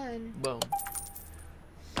the one. Boom.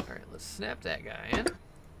 Alright, let's snap that guy in.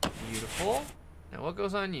 Beautiful. Now what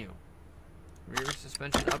goes on you? Rear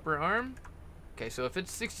suspension upper arm. Okay, so if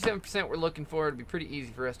it's 67% we're looking for, it'd be pretty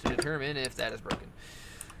easy for us to determine if that is broken.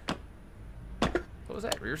 What was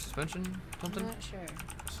that? Rear suspension? Something? I'm not sure.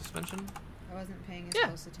 Suspension? I wasn't paying as Yeah,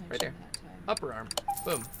 close attention right there. that time. Upper arm.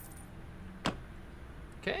 Boom.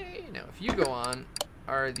 Okay, now if you go on,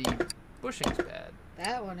 are the bushings bad?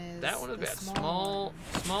 That one is. That one is the bad. Small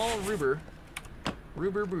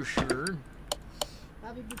Rubber busher.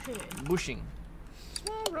 Bobby Boucher. Bushing.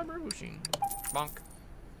 Small rubber bushing. Bonk.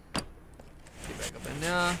 Get back up in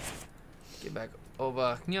there. Get back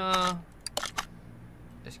over here.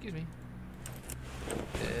 Excuse me.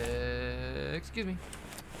 Excuse me.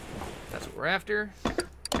 That's what we're after.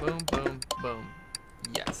 Boom, boom, boom.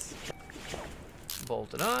 Yes.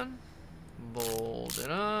 Bolt it on. Bolt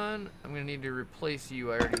it on. I'm gonna need to replace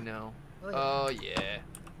you. I already know. Oh yeah.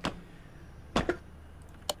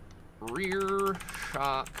 Rear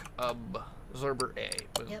shock absorber A.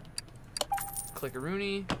 Boom. Yep.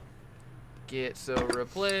 Click-a-rooney. Get so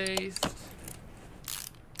replaced.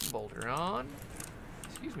 Bolt her on.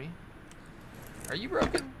 Excuse me. Are you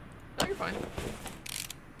broken? No, you're fine.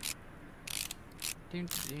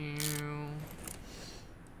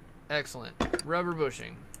 Excellent. Rubber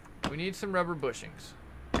bushing. We need some rubber bushings.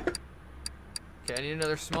 Okay, I need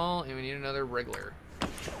another small and we need another regular.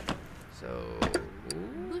 So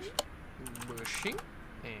bushing.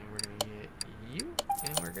 And we're gonna get you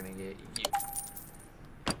And we're gonna get you.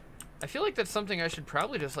 I feel like that's something I should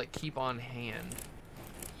probably just like keep on hand.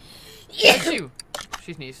 Yeah. That's you.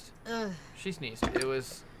 She sneezed. Ugh. She sneezed. It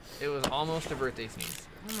was almost a birthday sneeze.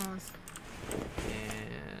 Almost.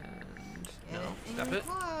 And no, Get stop in it.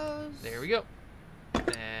 close. There we go.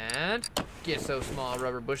 And get so small,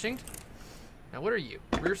 rubber bushing. Now what are you?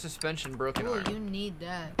 Rear suspension broken Oh, arm. you need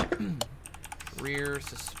that. Rear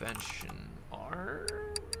suspension arm.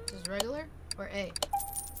 Just regular or A?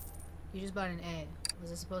 You just bought an A.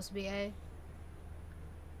 Was it supposed to be A?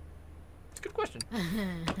 It's a good question.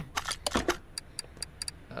 Rear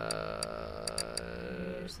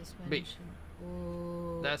suspension. B.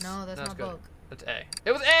 Ooh. That's no, that's not good. bulk. That's A.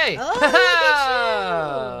 It was A. Oh, look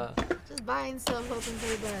at you. Just buying stuff, hoping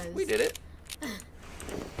for the best. We did it.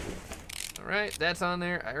 All right, that's on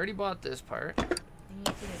there. I already bought this part.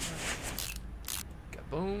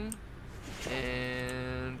 Kaboom.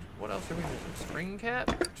 And what else are we missing? Spring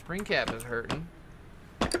cap. Spring cap is hurting.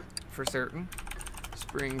 For certain.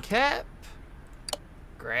 Spring cap.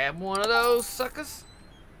 Grab one of those suckers.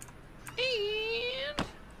 And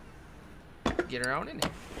get her on in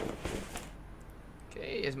there.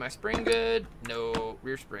 Okay, is my spring good? No,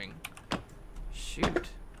 rear spring. Shoot.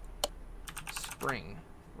 Spring.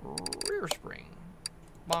 Rear spring.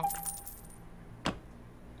 Bonk.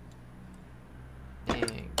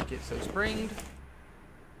 And get so springed.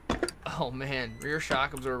 Oh man, rear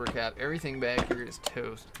shock absorber cap. Everything back here is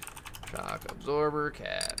toast. Shock absorber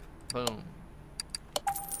cap. Boom.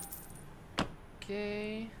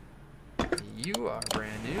 Okay. You are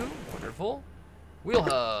brand new. Wonderful. Wheel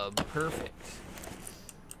hub. Perfect.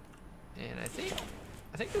 And I think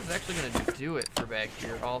this is actually going to do it for back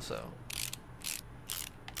here also.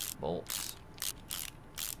 Bolts.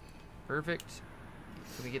 Perfect.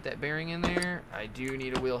 Can we get that bearing in there? I do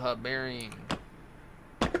need a wheel hub bearing.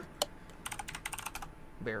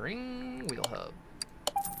 Bearing, wheel hub.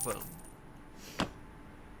 Boom.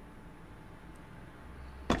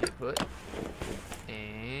 Get put.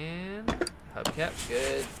 And hubcap's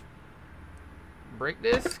good. Brake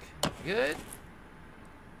disc, good.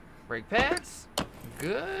 Brake pads,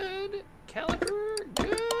 good. Caliper,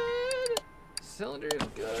 good. Cylinders,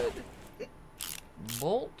 good.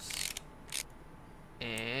 Bolts.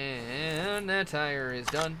 And that tire is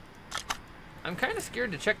done. I'm kind of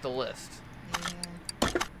scared to check the list. Yeah.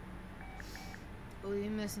 Oh, you're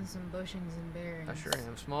missing some bushings and bearings. I sure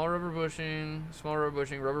am. Small rubber bushing, rubber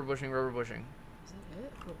bushing, rubber bushing. Is that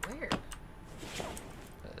it? But where?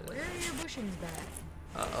 Where are your bushings back?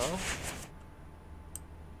 Uh-oh.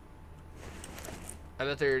 I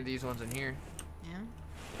bet there are these ones in here. Yeah?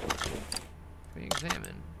 Let me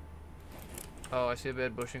examine. Oh, I see a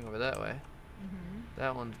bad bushing over that way. Mm-hmm.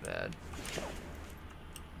 That one's bad.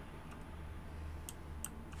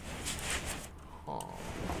 Oh.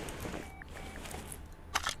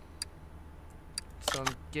 So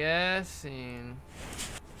I'm guessing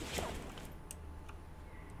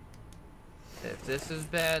if this is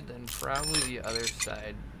bad, then probably the other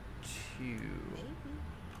side too. Maybe.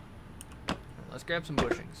 Let's grab some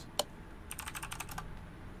bushings.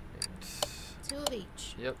 Two of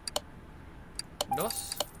each. Yep.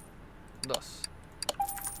 Dos. Dos.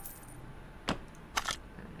 And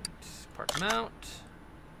park mount.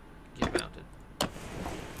 Get mounted.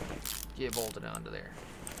 Get bolted onto there.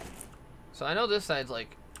 So I know this side's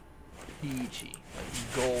like peachy.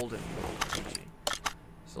 Like golden peachy.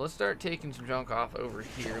 So let's start taking some junk off over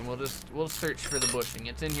here and we'll search for the bushing.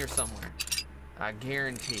 It's in here somewhere. I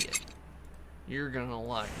guarantee it. You're gonna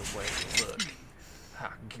like the way it looks. I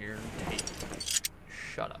guarantee it.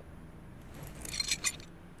 Shut up.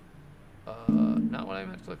 Not what I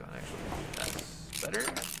meant to click on actually. That's better.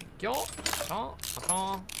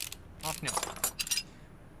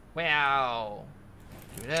 Wow.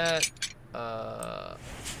 Do that.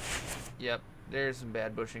 Yep. There's some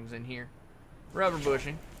bad bushings in here. Rubber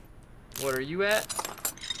bushing. What are you at?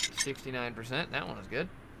 69%. That one is good.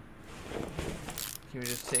 Can we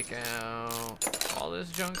just take out all this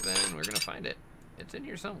junk then? We're gonna find it. It's in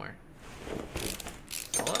here somewhere.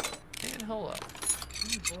 Hold up and hold up.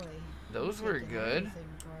 Oh boy. Those were good.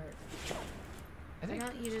 I Why think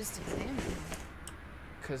don't you just examine them?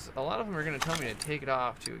 because a lot of them are gonna tell me to take it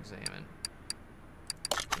off to examine.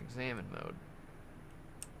 Examine mode.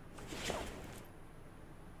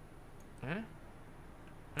 Huh?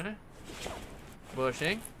 Huh?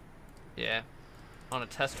 Bushing? Yeah. On a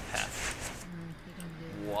test path. You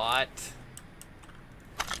can do What?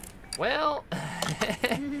 Well,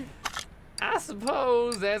 I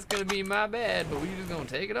suppose that's gonna be my bad, but we just gonna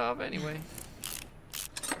take it off anyway.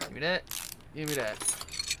 Give me that. Give me that.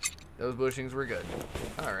 Those bushings were good.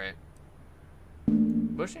 Alright.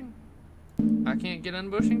 Bushing? I can't get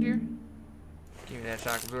unbushing here? Give me that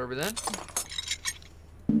shock absorber then.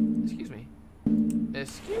 Excuse me.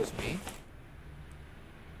 Excuse me.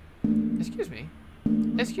 Excuse me.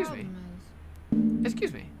 Excuse me.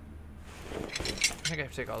 Excuse me. I think I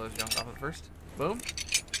have to take all those junk off of first. Boom.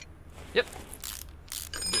 Yep.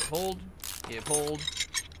 Get hold. Get hold.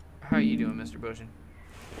 How are you doing, Mr. Bushing?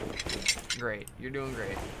 Great. You're doing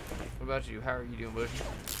great. What about you? How are you doing, Bushing?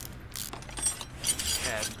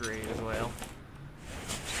 That's great as well.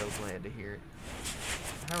 I'm so glad to hear it.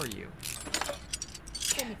 How are you?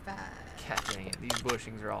 25. God dang it. These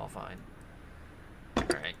bushings are all fine.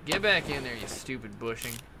 Alright. Get back in there, you stupid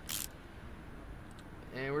bushing.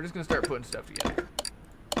 And we're just going to start putting stuff together.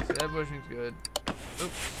 So that bushing's good.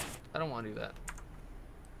 Oops. I don't want to do that.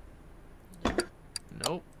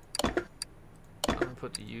 Nope. I'm going to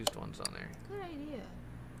put the used ones on there. Good idea.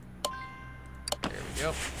 There we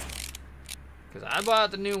go. Because I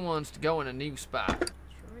bought the new ones to go in a new spot.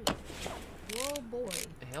 Right. Whoa, boy.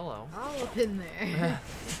 Hello. All up in there.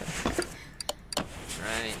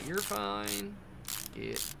 Right, you're fine.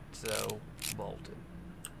 Get so bolted.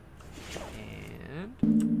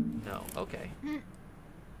 And no, okay.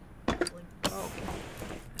 Okay.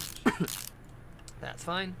 That's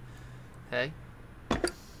fine. Hey.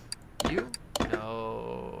 You?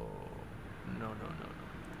 No. No, no, no, no.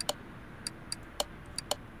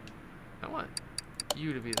 I want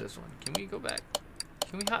you to be this one. Can we go back?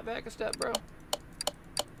 Can we hop back a step, bro?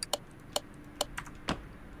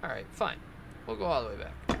 Alright, fine. We'll go all the way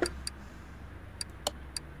back.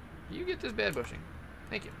 You get this bad bushing.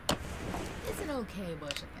 Thank you. It's an okay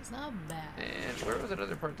bushing. It's not bad. And where was that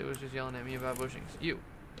other part that was just yelling at me about bushings? You.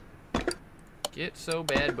 Get so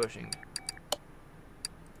bad bushing.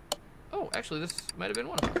 Oh, actually, this might have been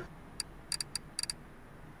one of them.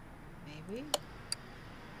 Maybe.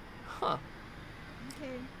 Huh.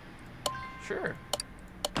 Okay. Sure.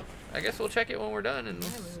 I guess we'll check it when we're done, and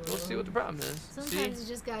we'll see what the problem is. Sometimes you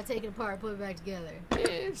just gotta take it apart, put it back together.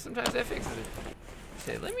 Yeah, sometimes that fixes it.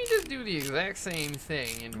 Say, let me just do the exact same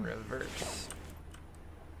thing in reverse.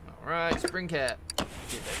 Alright, spring cap. Get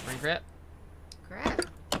that spring cap. Crap.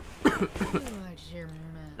 Too much your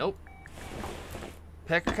man. Nope.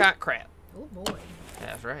 Peckercock crap. Oh boy.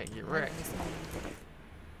 That's right, get wrecked.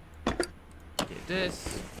 Get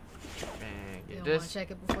this. And You get don't this. want to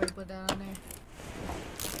check it before you put that on there?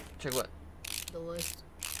 Check what? The list.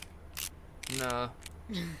 Nah.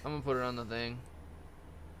 I'm gonna put it on the thing.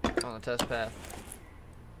 On the test path.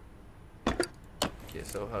 Get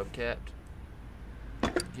so hubcapped.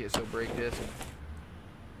 Get so brake disc.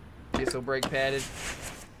 Get so brake padded.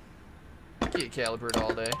 Get calipered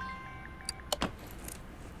all day.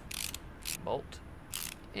 Bolt.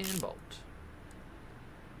 And bolt.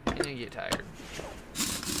 And get tired.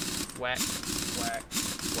 Whack. Whack.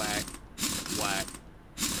 Whack. Whack.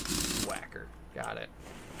 Whacker. Got it.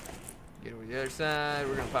 Get over to the other side.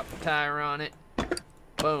 We're gonna pop the tire on it.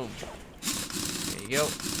 Boom. There you go.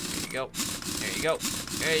 There you go. There you go.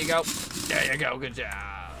 There you go. There you go. Good job.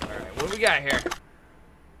 Alright, what do we got here?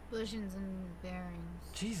 Bushings and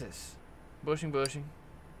bearings. Jesus. Bushing, bushing.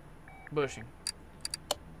 Bushing.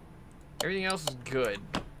 Everything else is good.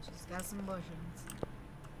 Just got some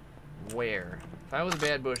bushings. Where? If I was a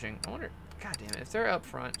bad bushing, I wonder. God damn it. If they're up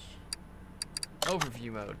front.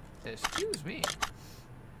 Overview mode. Excuse me. It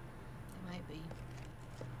might be.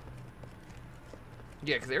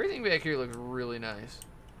 Yeah, because everything back here looks really nice.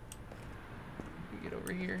 We get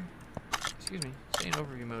over here. Excuse me. Stay in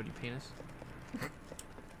overview mode, you penis.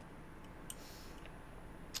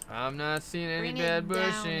 I'm not seeing any bad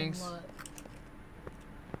bushings.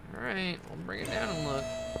 Alright, we'll bring it down and look.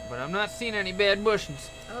 But I'm not seeing any bad bushings.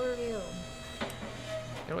 Overview.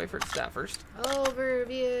 Gotta wait for it to stop first.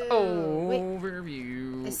 Overview.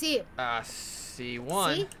 Overview. I see it. I see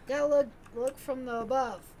one. See? Gotta look from the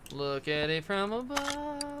above. Look at it from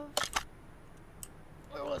above.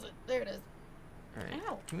 Where was it? There it is. Alright.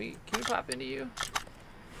 Ow. Can we pop into you?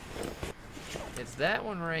 It's that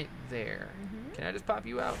one right there. Can I just pop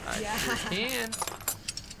you out? I sure can.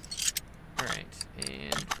 Alright.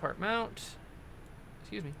 And part mount.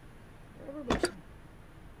 Excuse me. Rubber bushing.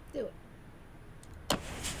 Do it.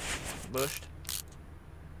 Bushed.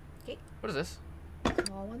 Okay. What is this?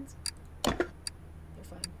 Small ones. They're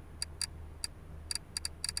fine.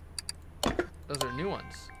 Those are new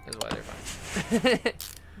ones. Is why they're fine.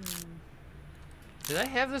 Did I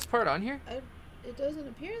have this part on here? It doesn't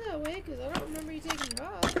appear that way because I don't remember you taking it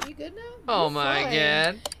off. Are you good now? Oh my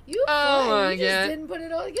god. You Oh fine. my You just god. didn't put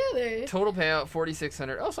it all together. Total payout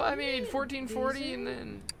 4,600. Also, I made 1,440 and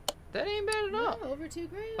then that ain't bad at all. No, over $2,000.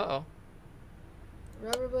 Uh oh.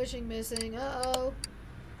 Rubber bushing missing. Uh oh.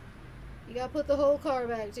 You gotta put the whole car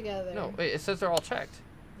back together. No, wait, it says they're all checked.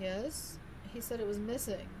 Yes. He said it was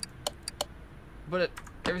missing. But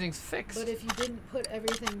everything's fixed. But if you didn't put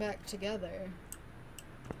everything back together,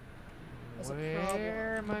 that's a problem.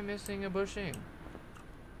 Where am I missing a bushing?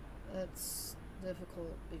 That's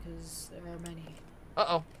difficult because there are many.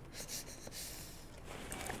 Uh-oh.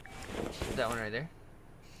 That one right there.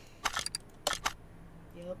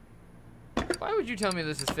 Yep. Why would you tell me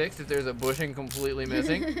this is fixed if there's a bushing completely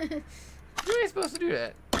missing? How am I supposed to do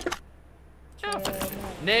that? I'll finish it.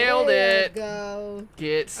 Nailed it! Go.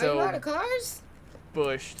 Get so Are you out of cars?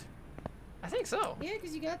 bushed. I think so. Yeah,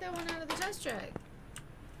 because you got that one out of the test track.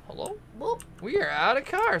 Hello? Whoop. We are out of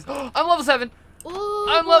cars. I'm level 7. Ooh,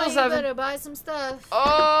 I'm boy, level you 7. better buy some stuff.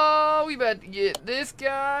 Oh, we better get this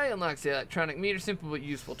guy. Unlocks the electronic meter. Simple but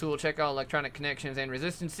useful tool. Check all electronic connections and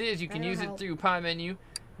resistances. You can use it through Pi menu.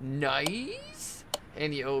 Nice.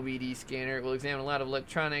 And the OBD scanner. It will examine a lot of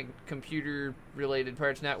electronic computer related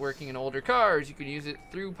parts not working in older cars. You can use it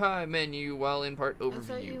through Pi menu while in part overview. I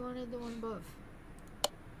thought you wanted the one above.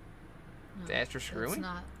 No, That's for screwing? That's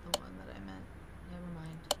not the one that I meant. Never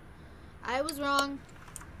mind. I was wrong.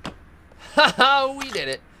 Haha, we did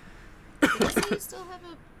it. Did I say you still have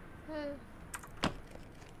a...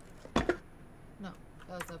 No,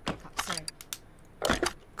 that was up. Sorry.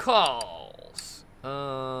 Alright, calls.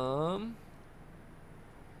 Oh,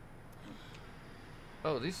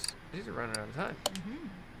 these are running out of time.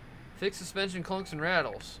 Fix suspension clunks and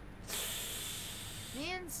rattles.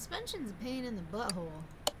 Man, suspension's a pain in the butthole.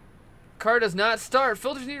 Car does not start.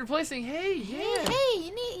 Filters need replacing. Hey, yeah.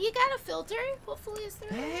 Hey, you got a filter? Hopefully it's the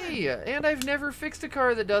right one. Hey, and I've never fixed a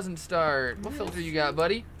car that doesn't start. What filter you got,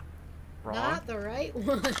 buddy? Wrong. Not the right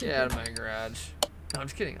one. Get out of my garage. No, I'm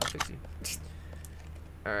just kidding. I'll fix you.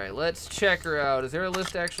 Alright, let's check her out. Is there a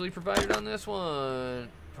list actually provided on this one?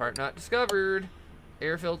 Part not discovered.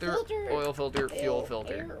 Air filter, oil filter, fuel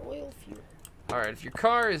filter. Air, oil, fuel. Alright, if your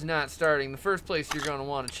car is not starting, the first place you're going to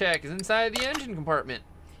want to check is inside the engine compartment.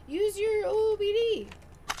 Use your OBD.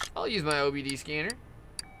 I'll use my OBD scanner.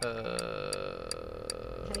 How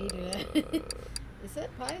do you do that? Is that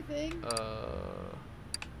Pi thing?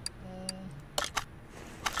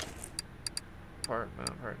 Part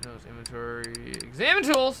knows inventory. Examine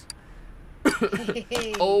tools.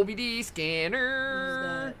 Hey. OBD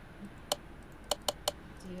scanner.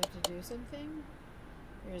 Do you have to do something?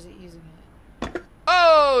 Or is it using it?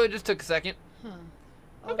 Oh, it just took a second. Huh.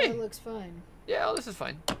 Oh, Okay. that looks fine. Yeah, oh, this is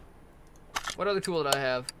fine. What other tool did I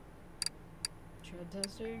have? Tread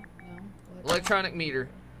tester? No. Electronic meter.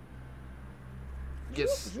 Get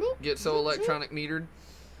so electronic metered.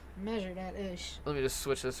 Measure that ish. Let me just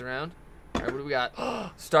switch this around. All right, what do we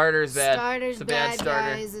got? Starter is bad. Starter's It's a bad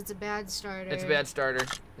starter. guys. It's a bad starter. It's a bad starter.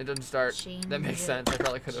 It doesn't start. Change That makes it. sense. I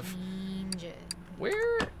probably could have. Change it.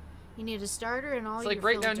 Where? You need a starter and all It's your like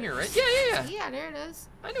right down filters. here, right? Yeah, yeah, yeah. Yeah, there it is.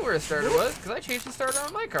 I knew where a starter was because I changed the starter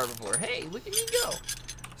on my car before. Hey, look at me go.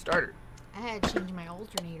 Starter. I had to change my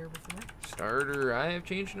alternator before. Starter. I have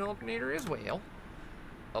changed an alternator as well.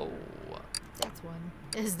 Oh. That's one.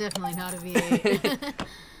 It's definitely not a V8.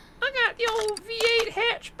 I got the old V8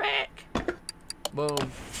 hatchback.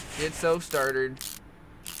 Boom. It's so started.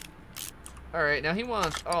 Alright, now he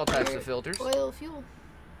wants all types of filters. Oil, fuel.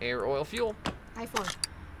 Air, oil, fuel. I4.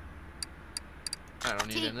 I don't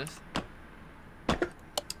need in this.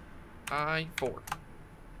 I4.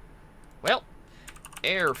 Well,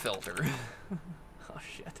 air filter. Oh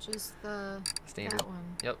shit. Just the Standard. that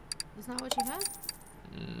one. Yep. That's not what you had?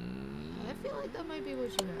 I feel like that might be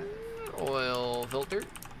what you have. Oil filter.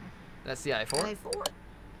 That's the I4. I4.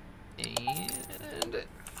 And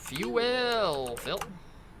fuel fill.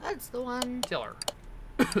 That's the one. Tiller.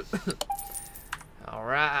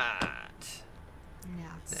 Alright.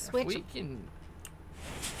 Now If switch. we can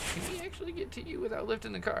we actually get to you without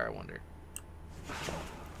lifting the car, I wonder?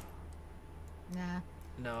 Nah.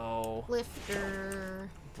 No. Lifter.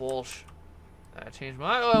 Bullsh. I changed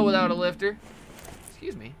my oil without a lifter.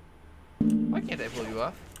 Excuse me. Why can't I pull you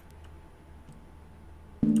off?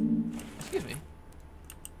 Excuse me.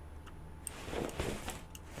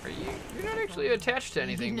 Are you're not actually attached to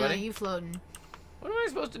anything, no, buddy. you floating. What am I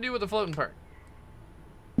supposed to do with the floating part?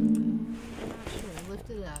 I'm not sure. Lift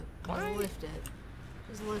it up. Why? Lift it.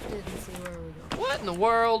 Just lift it and see where we go. What in the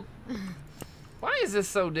world? Why is this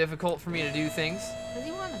so difficult for me to do things? Because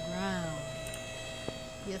you on the ground.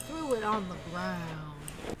 You threw it on the ground.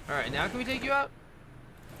 Alright, now can we take you out?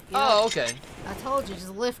 Yep. Oh, okay. I told you, just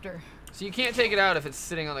lift her. So you can't take it out if it's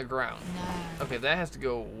sitting on the ground. Nah. Okay, that has to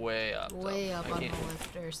go way up. Way though. up I on the can't.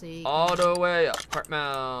 lifter, so you All the way up. Part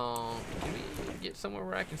mount. Can we get somewhere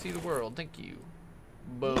where I can see the world? Thank you.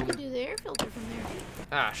 Boom. You can do the air filter from there.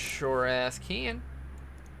 Ah, sure ass can.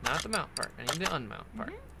 Not the mount part. I need the unmount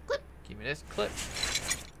part. Clip. Give me this clip.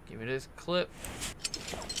 Give me this clip.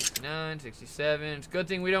 69, 67. It's a good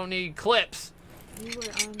thing we don't need clips. You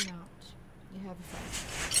were on mount. You have a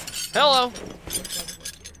phone. Hello.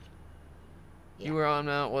 Yeah. You were on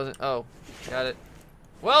mount, wasn't? Oh, got it.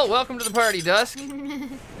 Well, welcome to the party, Dusk.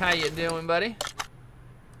 How you doing, buddy?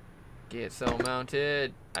 Get so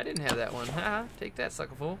mounted. I didn't have that one. Haha. Take that,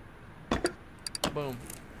 sucker fool. Boom.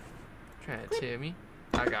 Trying to tell me.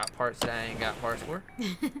 I got parts that I ain't got parts for.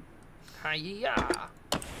 Hiya.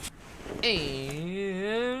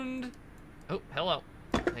 And oh, hello.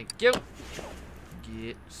 Thank you.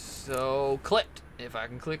 Get so clipped. If I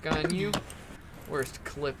can click on you. Worst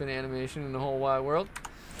clipping animation in the whole wide world.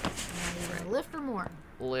 Right. Lift or more?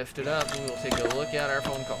 Lift it up and we'll take a look at our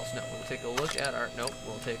phone calls. No, we'll take a look at our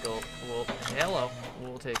We'll take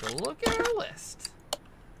a look at our list.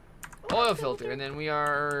 Oil filter, and then we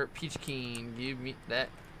are peach keen. Give me that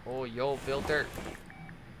oil filter.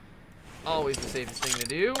 Always the safest thing to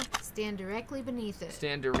do. Stand directly beneath it.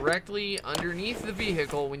 Stand directly underneath the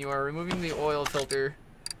vehicle when you are removing the oil filter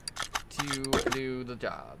to do the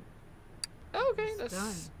job. Okay, that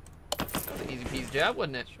was an easy peasy job,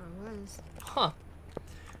 wasn't it? Sure was. Huh.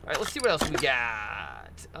 Alright, let's see what else we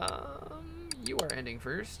got. You are ending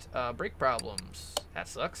first. Brake problems. That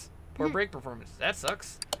sucks. Poor brake performance. That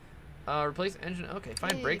sucks. Replace engine. Okay,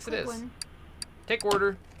 fine. Hey, Brakes it is. one. Take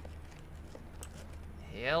order.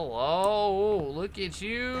 Hello. Look at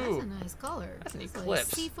you. That's a nice color. That's an It's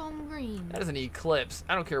eclipse. Like seafoam green. That is an eclipse.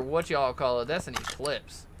 I don't care what y'all call it. That's an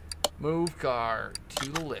eclipse. Move car to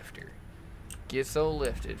the lifter. Get so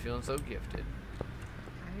lifted. Feeling so gifted.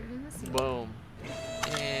 Higher than the ceiling. Boom.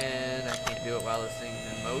 And I can't do it while this thing's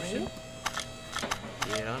in motion.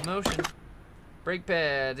 Get on motion. Brake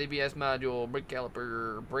pads, ABS module, brake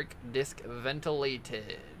caliper, brake disc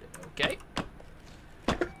ventilated. Okay.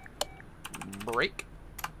 Brake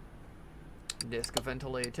disc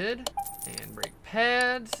ventilated and brake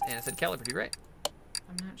pads. And it said caliper too, right?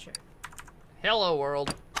 I'm not sure. Hello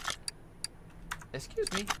world.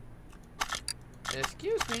 Excuse me.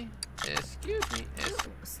 Excuse me. Excuse me.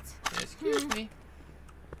 Excuse me.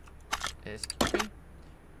 Excuse me.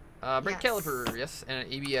 Brake caliper, yes, and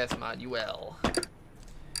an ABS module.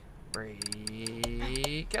 Brake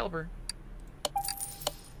caliper.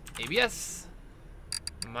 ABS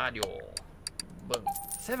module. Boom.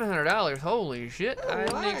 $700. Holy shit! I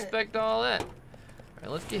didn't expect all that. All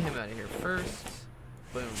right, let's get him out of here first.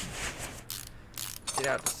 Boom. Get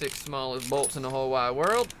out the 6 smallest bolts in the whole wide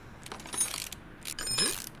world.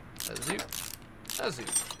 A zoop. A zoop.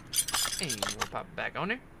 And we'll pop it back on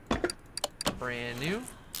there. Brand new.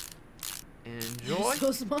 Enjoy.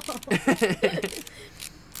 So small.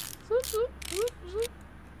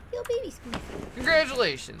 Yo, baby squeeze.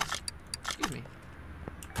 Congratulations. Excuse me.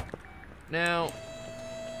 Now,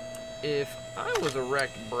 if I was a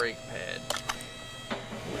wrecked brake pad,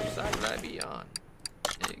 which side would I be on?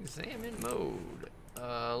 Examine mode.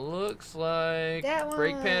 Looks like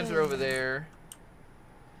brake pads are over there.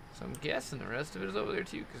 So I'm guessing the rest of it is over there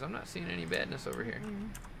too, because I'm not seeing any badness over here.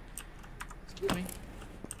 Excuse me.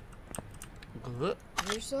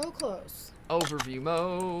 You're so close. Overview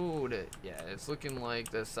mode. Yeah, it's looking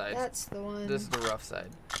like this side. That's the one. This is the rough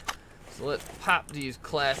side. So let's pop these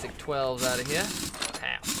classic 12s out of here.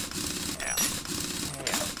 Ow. Ow.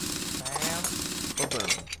 Ow. Ow.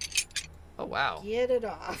 Boom. Oh, wow. Get it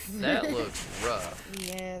off. That looks rough.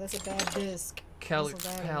 Yeah, that's a bad disc.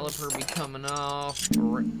 Caliper be coming off.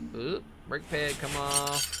 Brake pad come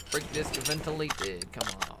off. Brake disc ventilated come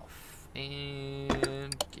off.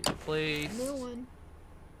 And get replaced. New one.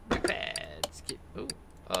 Brake pads.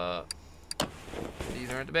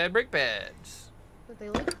 These aren't the bad brake pads. But they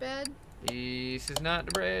look bad. This is not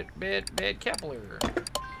the bad capillary.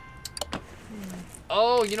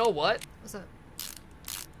 Oh, you know what? What's up?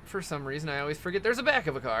 For some reason, I always forget there's a back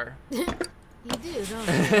of a car. You do, don't you?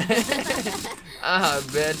 I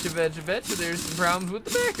betcha there's some problems with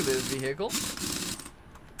the back of this vehicle.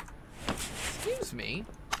 Excuse me.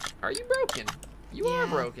 Are you broken? You are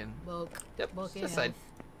broken. Bulk. Yep. Bulk This side.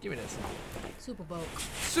 Give me this. Super bulk.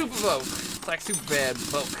 Super bulk. It's like super bad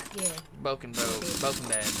bulk. Yeah. Broken bad.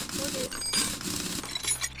 Okay.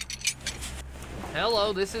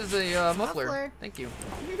 Hello, this is a muffler. Muffler. Thank you.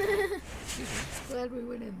 Excuse me. Glad we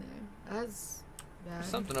went in there. That's bad. There's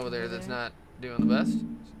something over there that's not doing the best.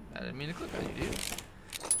 I didn't mean to click on you, dude.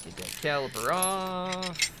 Get that caliper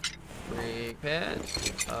off. Brake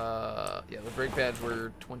pads. Yeah, the brake pads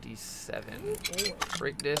were 27.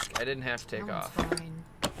 Brake disc, I didn't have to take That off. one's fine.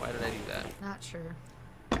 Why did I do that? Not sure.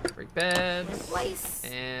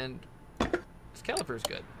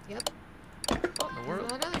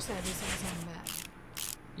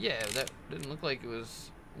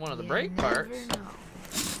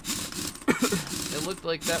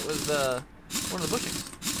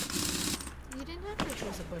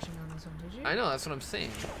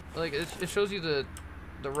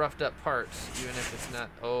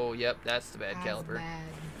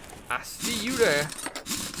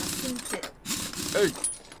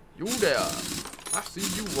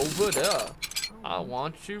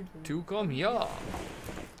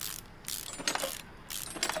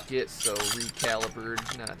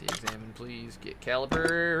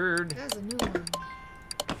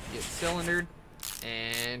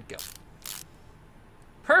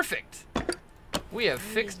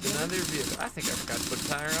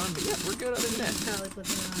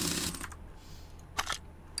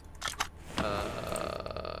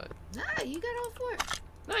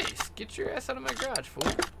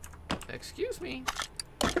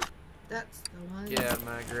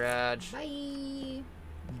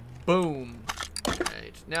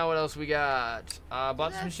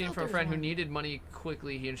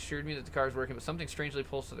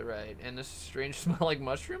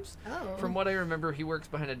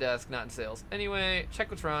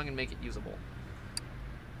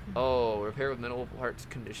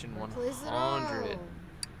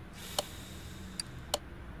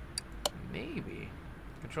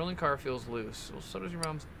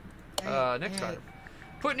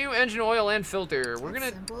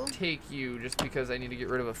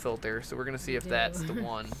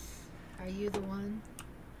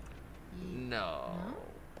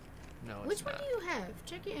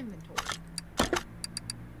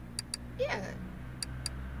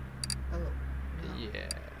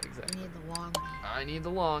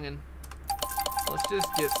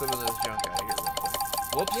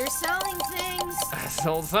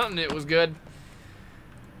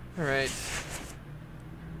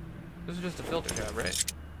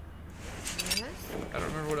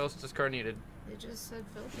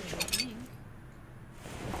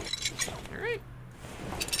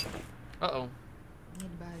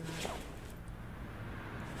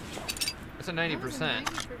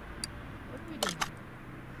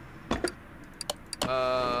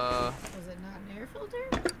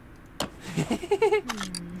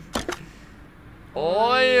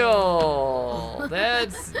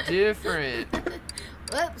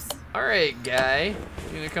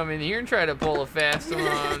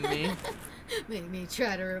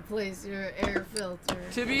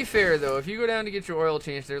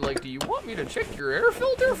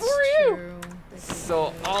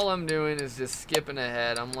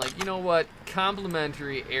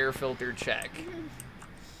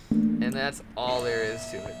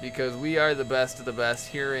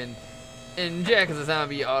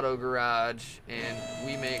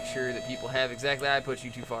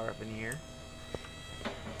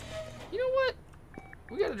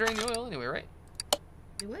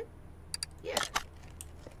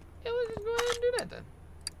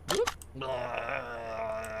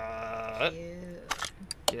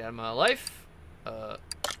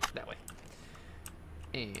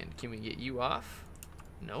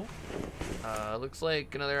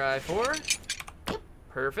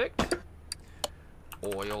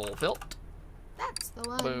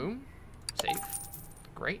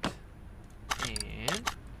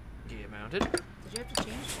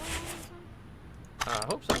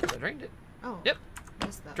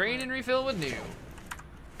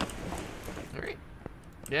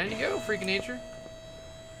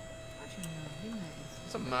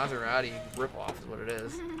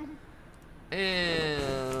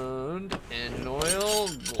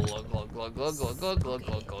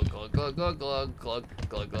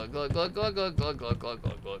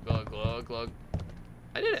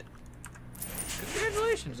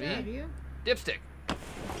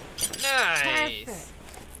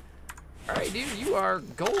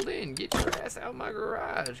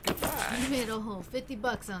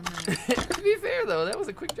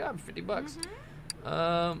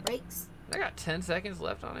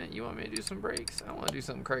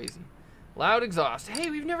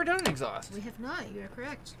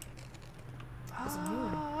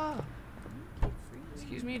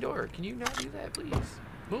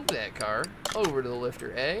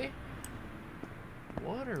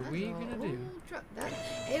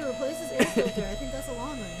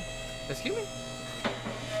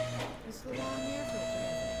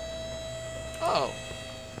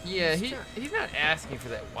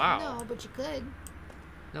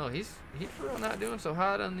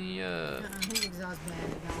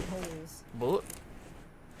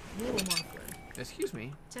 Middle muffler. Excuse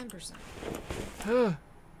me. 10%. 10%.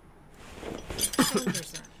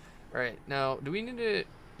 10%. Alright, now, do we need to...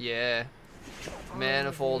 Yeah.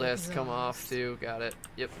 Manifold has to come off, too. Got it.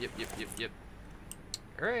 Yep.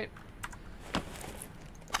 Alright.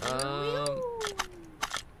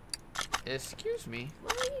 Excuse me.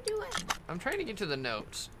 What are you doing? I'm trying to get to the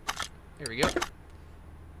notes. Here we go.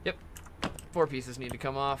 Yep. 4 pieces need to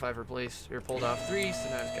come off. I've replaced, or pulled off 3, so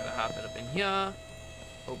now I just gotta hop it up in here.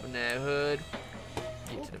 Open that hood.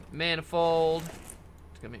 Get to the manifold.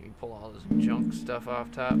 It's gonna make me pull all this junk stuff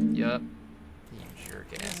off top. Yup. You jerk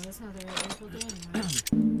ass. Yeah, that's not the right way to do anyway.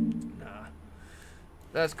 Nah.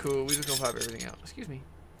 That's cool. We just gonna pop everything out. Excuse me.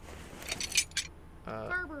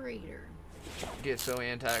 Carburetor. Get so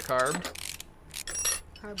anti-carb.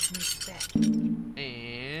 Carbs make fat.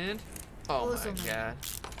 And... Oh Awesome. my god.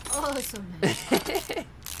 Awesome.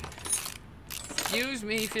 Excuse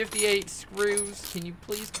me, 58 screws. Can you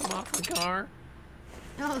please come off the car?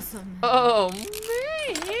 Awesome. Oh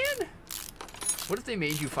man! What if they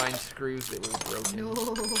made you find screws that were broken? No.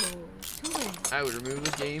 Too late. I would remove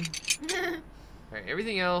this game. Alright,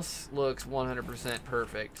 everything else looks 100%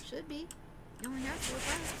 perfect. Should be. You only have 4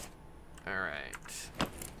 parts. Alright.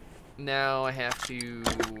 Now I have to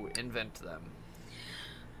invent them.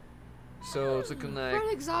 So it's looking like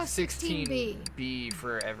Front exhaust 16B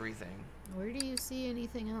for everything. Where do you see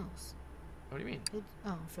anything else? What do you mean?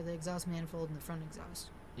 Oh, for the exhaust manifold and the front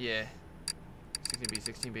exhaust. Yeah.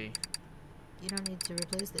 16B. You don't need to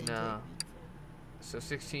replace the intake No. manifold. So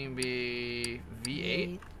 16B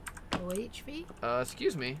V8. OHV?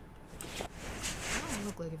 Excuse me. That don't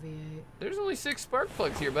look like a V8. There's only 6 spark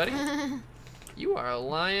plugs here, buddy. You are a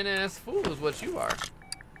lying ass fool is what you are.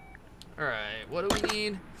 Alright, what do we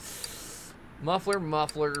need?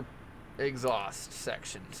 Muffler, exhaust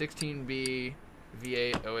section. 16B,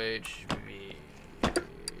 V8, OHV.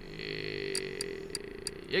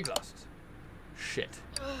 Exhaust. Shit.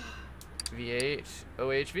 V8,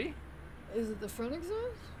 OHV? Is it the front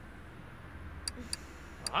exhaust?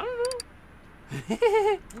 I don't know.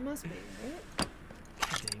 It must be, right?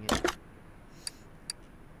 God dang it.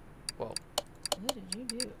 Well. What did you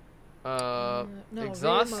do? No,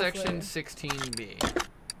 Exhaust rear section muffler. 16B.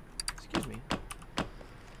 Excuse me.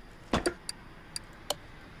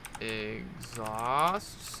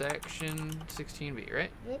 Exhaust section 16B,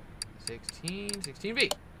 right? Yep.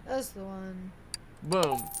 16B. That's the one.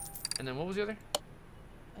 Boom. And then what was the other?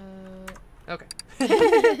 Okay.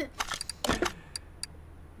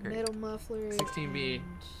 Middle muffler. 16B. and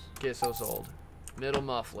Get so sold. Middle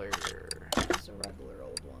muffler. It's a regular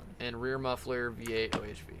old one. And rear muffler V8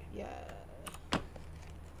 OHV. Yeah.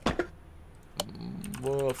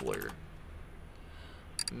 Muffler.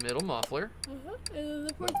 Middle muffler. And then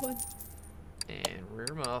the fourth one. And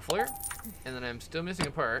rear muffler. And then I'm still missing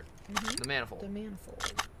a part. The manifold. The manifold.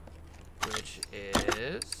 Which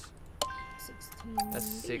is 16. that's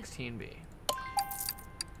 16B.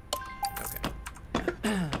 Okay.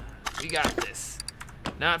 We got this.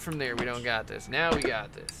 Not from there, we don't got this. Now we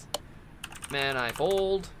got this.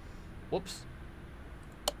 Manifold. Whoops.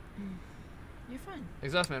 You're fine.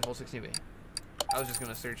 Exhaust manifold 16B. I was just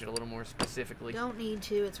gonna search it a little more specifically. Don't need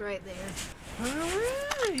to, it's right there.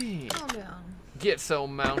 Alright. Calm down. Get so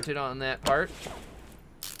mounted on that part.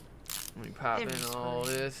 Let me pop in Every all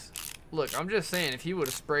spray. this. Look, I'm just saying, if he would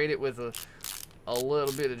have sprayed it with a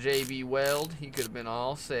little bit of JB Weld, he could have been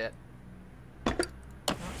all set.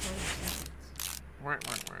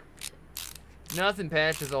 Nothing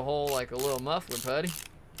patches a hole like a little muffler, buddy.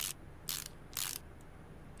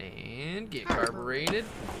 And get carbureted.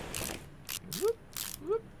 Whoop,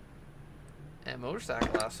 whoop. That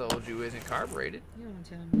motorcycle I sold you isn't carbureted. You don't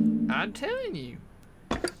tell me. I'm telling you.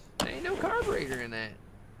 There ain't no carburetor in that.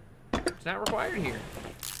 It's not required here.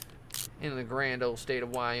 In the grand old state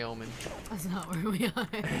of Wyoming. That's not where we are.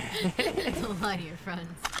 Don't lie to your friends.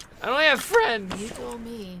 I don't have friends! You told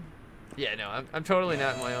me. Yeah, no, I'm totally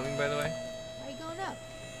not in Wyoming, by the way. Why are you going up?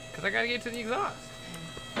 Because I gotta get to the exhaust.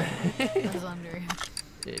 I was under.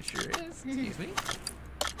 It sure is. Excuse me.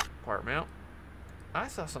 Part mount. I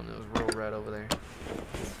saw something that was real red over there.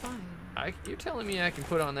 It's fine. You're telling me I can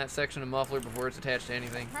put on that section of muffler before it's attached to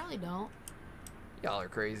anything? Probably don't. Y'all are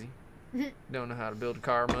crazy. Don't know how to build a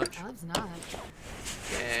car much. That's not.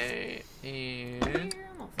 Okay, and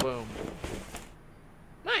boom.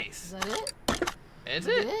 Nice. Is that it? That's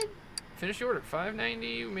You it. Good? Finish the order. $5.90.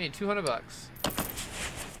 We made $200.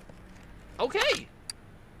 Okay.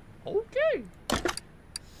 Okay.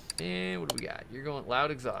 And what do we got? You're going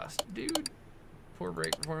loud exhaust, dude. Poor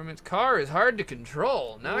brake performance. Car is hard to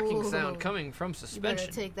control. Knocking Ooh. sound coming from You better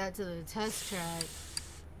suspension. take that to the test track.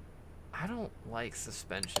 I don't like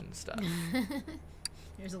suspension stuff.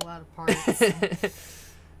 There's a lot of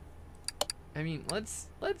parts. I mean, let's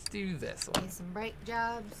do this one. Need some brake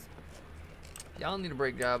jobs. Y'all need a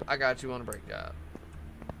brake job. I got you on a brake job.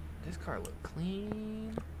 This car look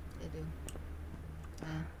clean. They do.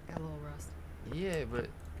 Got a little rust. Yeah, but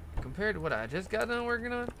compared to what I just got done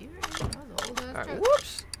working on. You're right. That was an old ass Alright, truck.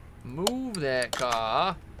 whoops. Move that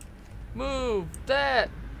car. Move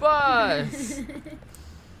that bus.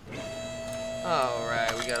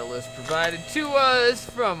 Alright, we got a list provided to us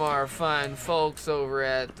from our fine folks over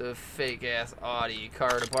at the fake ass Audi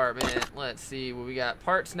car department. Let's see what we got.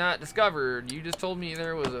 Parts not discovered. You just told me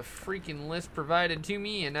there was a freaking list provided to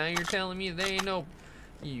me, and now you're telling me they ain't no.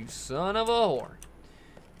 You son of a whore.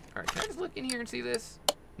 Alright, can I just look in here and see this?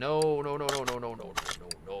 No. We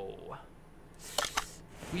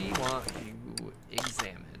want to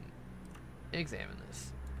examine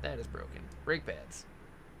this. That is broken. Brake pads.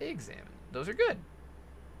 Examine. Those are good.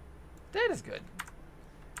 That is good.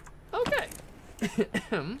 Okay.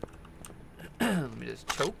 Let me just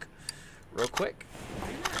choke real quick.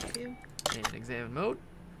 And examine mode.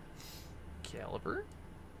 Caliper.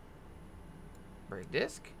 Brake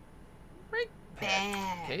disc. Brake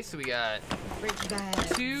pad. Okay, so we got Brake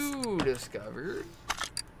pads. 2 discovered.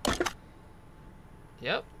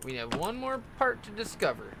 Yep, we have one more part to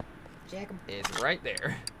discover. Jack 'em. It's right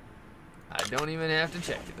there. I don't even have to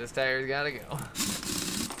check it. This tire's gotta go.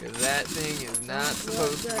 Because that thing is not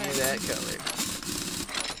supposed to be that color.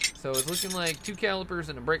 So it's looking like 2 calipers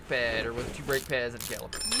and a brake pad, or with 2 brake pads and a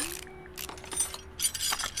caliper.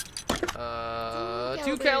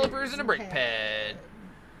 2 calipers and a brake pad.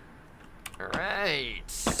 Alright.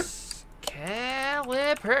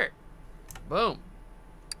 Caliper. Boom.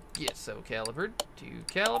 Yes, so calipered. 2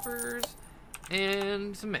 calipers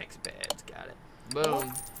and some max pads. Got it.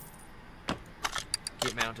 Boom.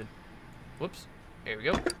 Get mounted. Whoops. There we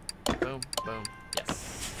go. Boom, boom.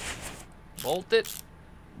 Yes. Bolt it.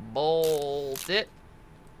 Bolt it.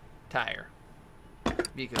 Tire.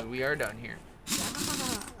 Because we are done here.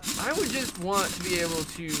 I would just want to be able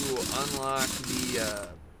to unlock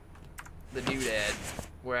the doodad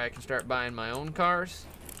where I can start buying my own cars.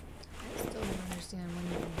 I still don't understand when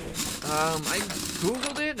you can do it. I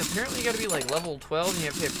googled it, and apparently you gotta be like level 12 and you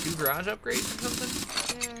have to have 2 garage upgrades or something.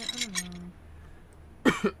 Yeah, I don't know.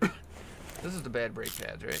 This is the bad brake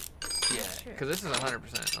pads, right? Yeah, Sure. because this is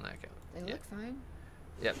 100% on that count. They look fine.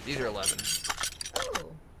 Yep, these are 11.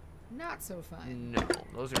 Oh, not so fine. No,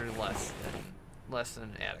 those are less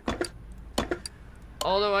than adequate.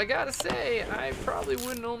 Although I gotta say, I probably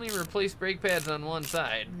wouldn't only replace brake pads on one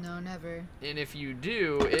side. No, never. And if you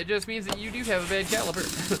do, it just means that you do have a bad caliper.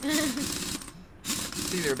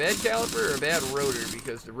 It's either a bad caliper or a bad rotor,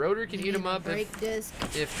 because the rotor can eat them up. Brake disc.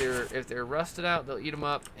 If they're rusted out, they'll eat them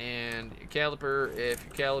up, and your caliper, if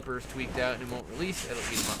your caliper is tweaked out and it won't release, it'll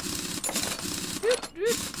eat them up.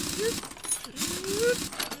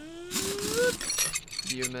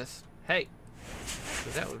 You miss. Hey,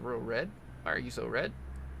 because that was real red. Why are you so red?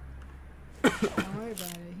 Don't worry about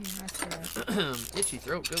it. He messed it up. Itchy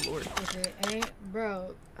throat. Good lord. If it ain't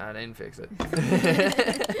broke. I didn't fix it.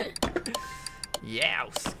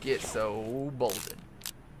 Youse. Get so bolted.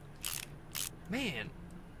 Man,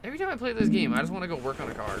 every time I play this game, I just want to go work on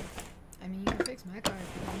a car. I mean, you can fix my car if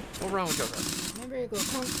you want. What's wrong with your car? Remember it goes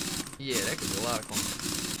clunk. Yeah, that could be a lot of clunk.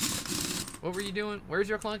 What were you doing? Where's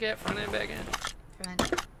your clunk at? Front end, back end?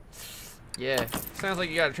 Front. Yeah, sounds like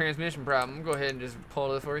you got a transmission problem. I'm gonna go ahead and just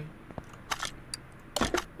pull this for you.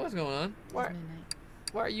 What's going on? It's midnight.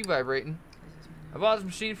 Why are you vibrating? I bought this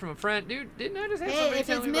machine from a friend. Dude, didn't I just have Hey, somebody if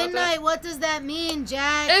tell it's me about midnight, that? what does that mean,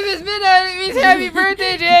 Jack? If it's midnight, it means happy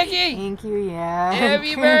birthday, Jackie! Thank you, yeah.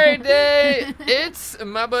 Happy birthday! It's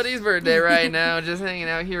my buddy's birthday right now. Just hanging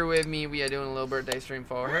out here with me. We are doing a little birthday stream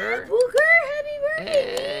for her. Booker, happy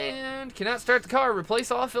birthday! And cannot start the car.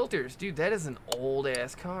 Replace all filters. Dude, that is an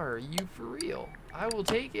old-ass car. Are you for real? I will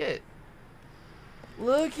take it.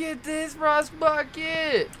 Look at this rust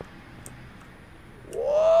bucket.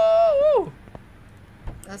 Whoa!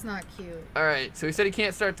 That's not cute. Alright, so he said he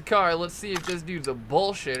can't start the car. Let's see if this dude's a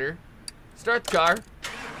bullshitter. Start the car.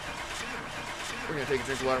 We're gonna take a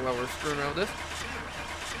drink of water while we're screwing around with this.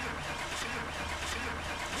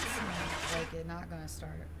 That sounds like it's not gonna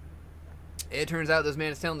start. It turns out this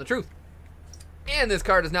man is telling the truth. And this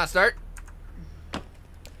car does not start.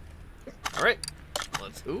 Alright.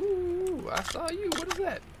 Let's. Ooh, I saw you. What is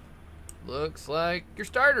that? Looks like your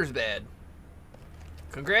starter's bad.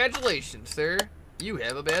 Congratulations, sir. You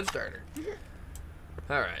have a bad starter.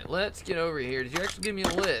 Alright, let's get over here. Did you actually give me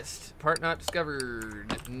a list? Part not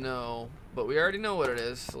discovered. No. But we already know what it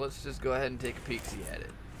is, so let's just go ahead and take a peek-see at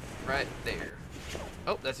it. right there.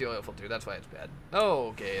 Oh, that's the oil filter. That's why it's bad. Oh,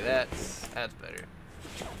 okay, that's better.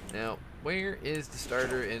 Now, where is the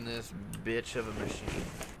starter in this bitch of a machine?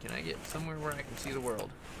 Can I get somewhere where I can see the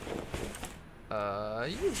world?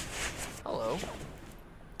 You. Hello.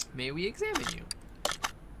 May we examine you?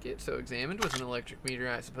 Get so examined with an electric meter,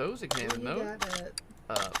 I suppose. Examine mode.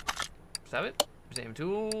 Stop it. Examine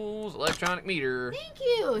tools. Electronic meter. Thank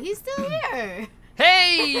you. He's still here.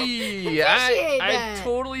 Hey! I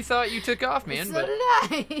totally thought you took off, man. So but did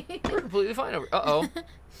I. we're completely fine over. Uh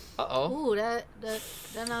oh. Ooh, that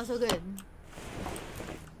not so good.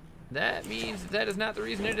 That means that is not the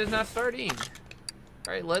reason it is not starting.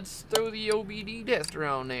 All right, let's throw the OBD tester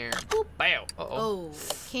on there. Boop, bow. Oh,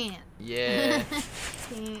 can't. Yeah.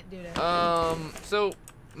 Can't do that. So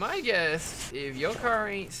my guess, if your car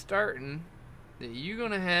ain't starting, that you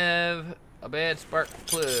gonna have a bad spark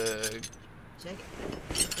plug. Check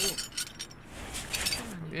it. Ooh.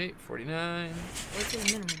 48, 49. What's his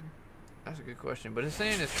minimum? That's a good question, but it's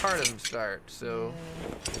saying his car doesn't start, so.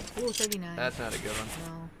 Ooh, 39. That's not a good one.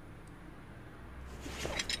 No.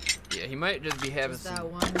 Yeah, he might just be having Just that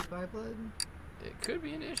one spark plug? It could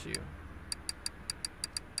be an issue.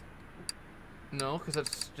 No, because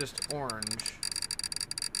that's just orange.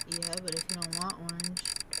 Yeah, but if you don't want orange,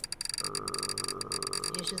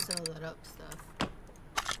 you should sell that up stuff.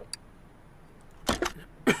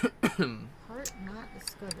 Part not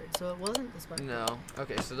discovered. So it wasn't the spark plug. No.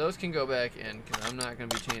 Okay, so those can go back in, because I'm not going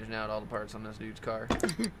to be changing out all the parts on this dude's car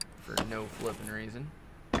for no flipping reason.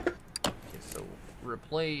 Okay, so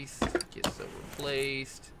replaced. Get so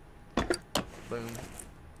replaced. Boom.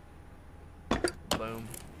 Boom.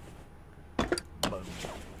 Boom.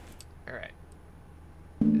 Alright.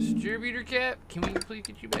 Distributor cap, can we please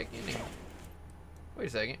get you back in here? Wait a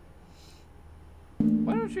second.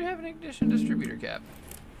 Why don't you have an ignition distributor cap?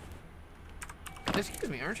 Excuse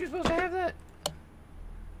me, aren't you supposed to have that?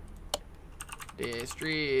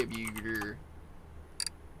 Distributor.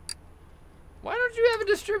 Why don't you have a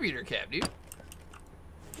distributor cap, dude?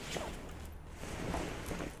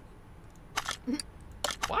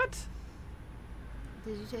 What?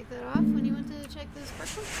 Did you take that off when you went to check the spark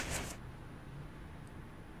plug?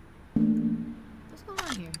 What's going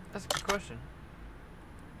on here? That's a good question.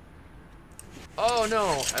 Oh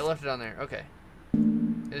no, I left it on there. Okay.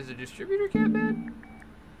 Is the distributor cap bad? No,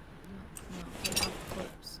 take off the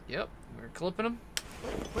clips. Yep, we're clipping them.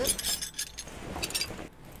 Clip.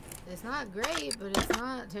 It's not great, but it's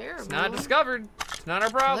not terrible. It's not discovered. It's not our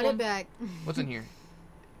problem. Put it back. What's in here?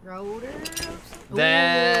 Rotor?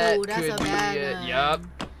 That Ooh, that's could a be bad it. one. Yup.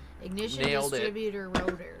 Ignition Nailed distributor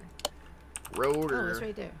rotor. Rotor. Oh, it's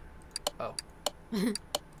right there. Oh.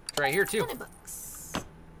 It's right here too. $20.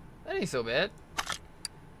 That ain't so bad.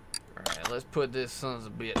 Alright, let's put this son of a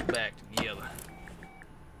bitch back together.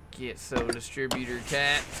 Get so distributor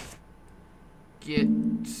cat. Get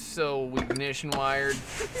so ignition wired.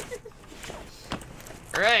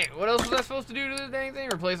 Alright, what else was I supposed to do to this dang thing?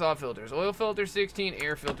 Replace all filters. Oil filter 16,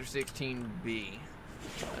 air filter 16B.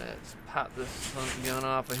 Let's pop this son of a gun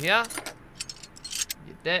off of here.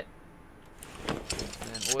 Get that. And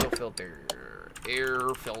then oil filter. Air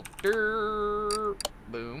filter.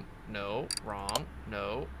 Boom. No. Wrong.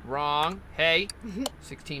 No. Wrong. Hey.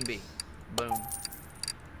 16B. Boom.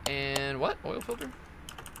 And what? Oil filter?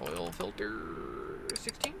 Oil filter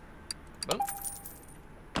 16. Boom.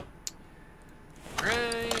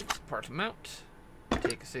 Alright. Parts mount.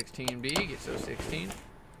 Take a 16B. Get so 16.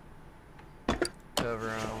 Cover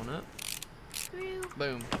on up.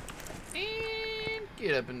 Boom. And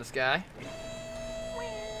get up in the sky.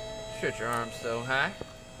 Stretch your arms so high.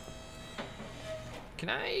 Can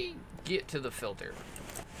I get to the filter?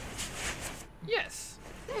 Yes.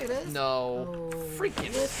 There it is. No. Oh,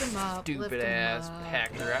 Freaking lift them up, stupid lift 'em ass up.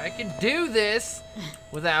 hacker. I can do this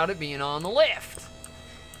without it being on the lift.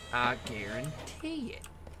 I guarantee it.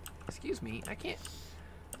 Excuse me. I can't.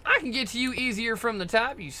 I can get to you easier from the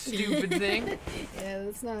top, you stupid thing. Yeah,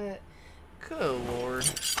 that's not. Good lord.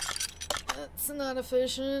 That's not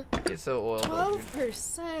efficient. Get so oil filtered.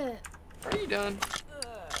 12%. Are you done?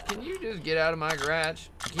 Can you just get out of my garage?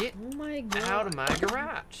 Get Oh my god. out of my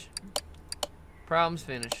garage. Problem's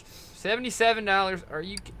finished. $77. Are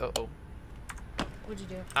you? Uh-oh. What'd you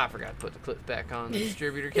do? I forgot to put the clips back on the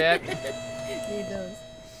distributor cap. He does.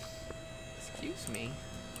 Excuse me.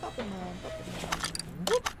 Pop them on. Pop them on.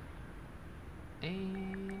 Whoop.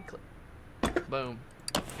 And clip. Boom.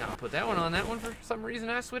 Now I'll put that one on. That one for some reason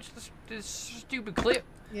I switched this stupid clip.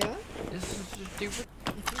 Yeah? This is just stupid.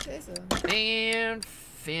 If you say so. And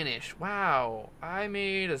finish. Wow. I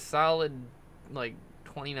made a solid like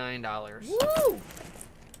 $29. Woo!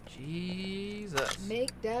 Jesus.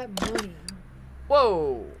 Make that money.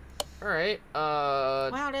 Whoa. All right.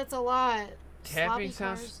 Wow, that's a lot. Tapping Sloppy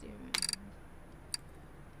sounds. cars,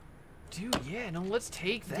 Dude, yeah, no, let's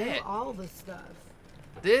take do that. all the stuff.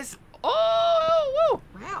 This. Oh, whoa.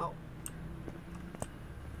 Wow.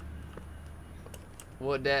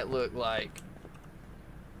 What'd that look like?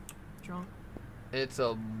 Drunk. It's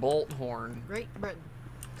a bolt horn. Great Britain.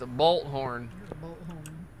 It's a bolt horn. Here's a bolt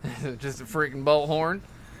home. Just a freaking bolt horn.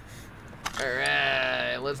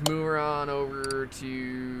 Alright, let's move her on over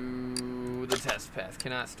to the test path.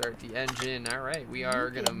 Cannot start the engine. Alright, we are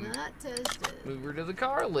gonna not test it. move her to the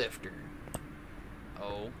car lifter.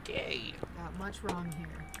 Okay. Got much wrong here.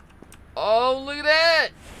 Oh, look at that!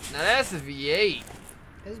 Now that's a V8.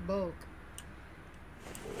 It's broke.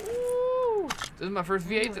 Ooh. This is my first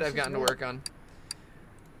V8 that I've gotten to red. work on.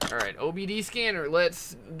 Alright, OBD scanner.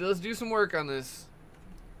 Let's do some work on this.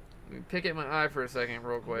 Let me pick at my eye for a second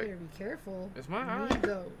real You quick. better be careful. It's my You eye. need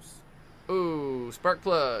those. Ooh, spark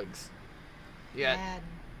plugs. You got Bad.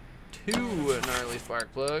 2 gnarly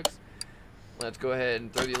spark plugs. Let's go ahead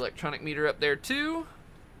and throw the electronic meter up there too.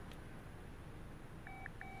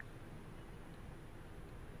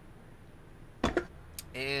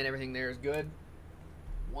 And everything there is good.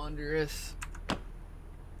 Wondrous.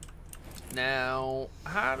 Now,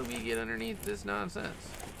 how do we get underneath this nonsense?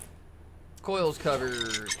 Coils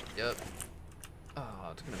covered. Yep. Oh,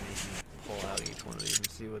 it's gonna make me pull out each one of these and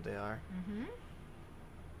see what they are. Mm-hmm.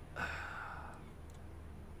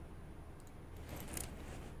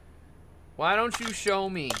 Why don't you show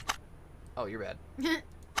me? Oh, you're bad.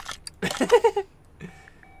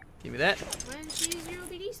 Give me that. Why didn't you use your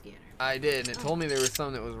OBD scanner? I did, and it told me there was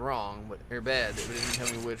some that was wrong, but or bad, but it didn't tell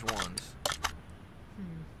me which ones.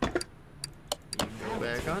 You can go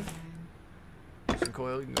back on. Some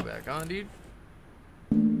coil, you can go back on, dude.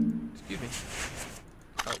 Excuse me.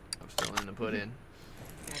 Oh, I'm still in the put in.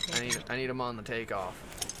 I need them on the takeoff.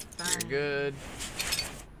 Fine. You're good.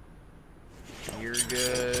 You're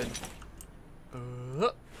good.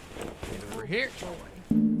 Get over here.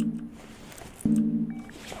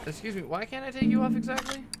 Excuse me, why can't I take you off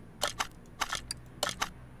exactly?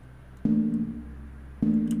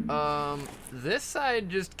 This side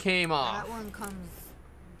just came off. That one comes,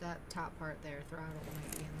 that top part there, throttle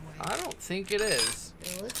might be in the way. I don't think it is.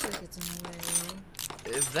 It looks like it's in the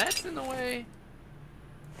way. If that's in the way,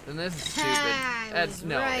 then this is stupid. I That's was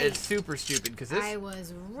no, right. it's super stupid because this. I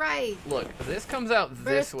was right. Look, this comes out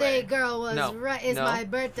this way. Birthday girl was No, right. It's no. my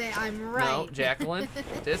birthday. I'm right. No, Jacqueline,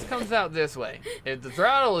 this comes out this way. If the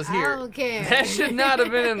throttle is here, I don't care. that should not have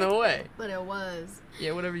been in the way. But it was.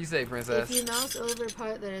 Yeah, whatever you say, princess. If you mouse over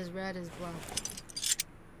part that is red is black.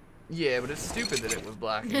 Yeah, but it's stupid that it was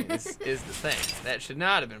blocking. is the thing. That should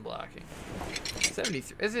not have been blocking.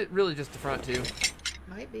 73. Is it really just the front two?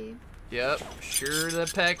 Might be. Yep, sure the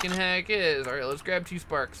peckin' heck is. All right, let's grab 2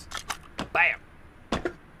 sparks. Bam.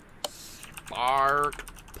 Spark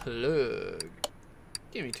plug.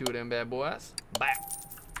 Give me 2 of them bad boys. Bam.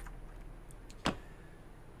 All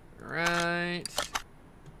right.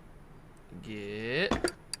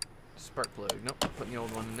 Get spark plug. Nope, putting the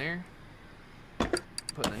old one in there.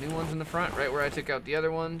 Putting the new ones in the front, right where I took out the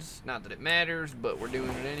other ones. Not that it matters, but we're doing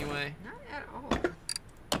it anyway. Not at all.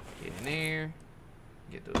 Get in there.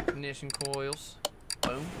 Get those ignition coils.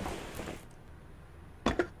 Boom.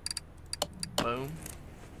 Boom.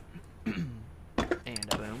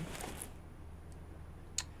 And a boom.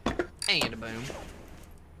 And a boom.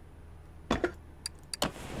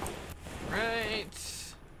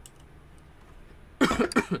 Right.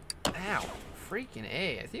 Ow. Freaking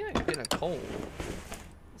A. I think I'm getting a cold.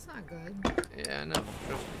 It's not good. Yeah, I know.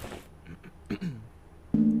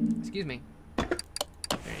 Excuse me. There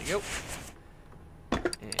you go.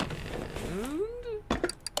 And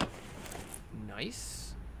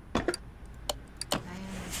nice.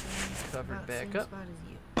 Covered About back same up. spot as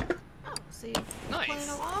you. Oh, so you're Nice. playing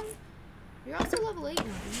along? You're also level 8 now, do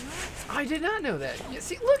you know that? I did not know that. Yeah,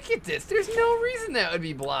 see, look at this. There's no reason that would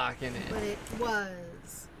be blocking it. But it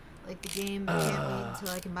was. Like the game can't wait until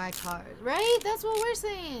I can buy cars. Right? That's what we're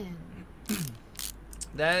saying.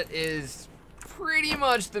 That is pretty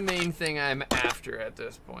much the main thing I'm after at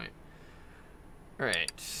this point.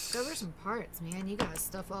 Alright. Discover some parts, man. You got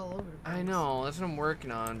stuff all over the place. I know, that's what I'm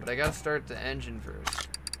working on, but I gotta start the engine first.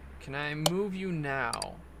 Can I move you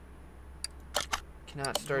now?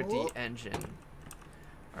 Cannot start Nope. the engine.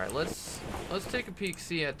 Alright, let's take a peek,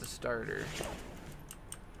 see at the starter.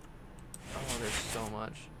 Oh, there's so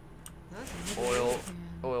much. That's another Oil, pan.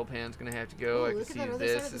 oil pan's gonna have to go. Ooh, I can look at see that other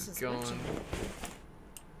this side of is the going. suspension.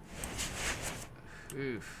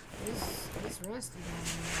 Oof. This rusty down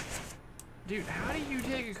Dude, how do you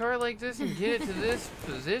take a car like this and get it to this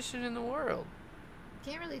position in the world?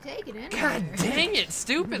 Can't really take it anywhere. God dang it,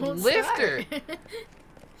 stupid Won't lifter! start.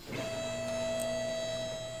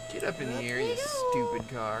 Get up in the air, you stupid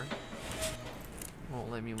car.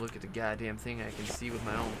 Won't let me look at the goddamn thing I can see with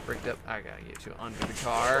my own fricked up. I gotta get you under the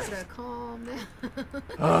car. Gotta calm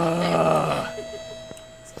down.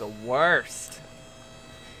 It's the worst.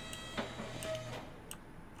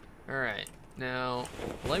 Alright, now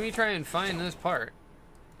let me try and find this part.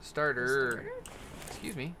 Starter.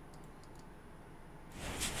 Excuse me.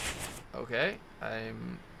 Okay,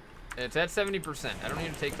 it's at 70%. I don't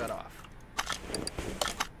need to take that off.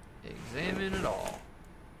 Examine it all.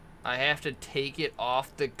 I have to take it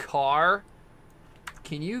off the car?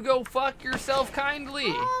 Can you go fuck yourself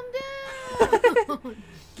kindly? Calm down.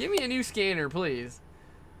 Give me a new scanner, please.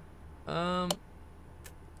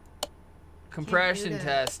 Compression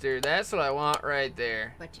tester. That's what I want right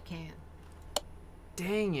there. But you can't.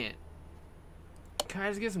 Dang it. Can I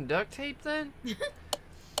just get some duct tape then?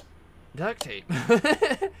 Duct tape.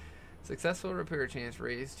 Successful repair chance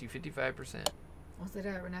raised to 55%. What's it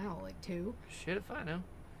at right now? Like 2? Shit if I know.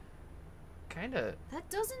 Kinda. That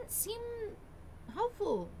doesn't seem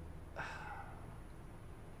helpful.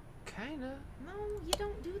 Kinda. No, you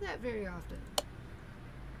don't do that very often.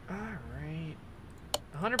 Alright.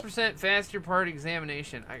 100% faster part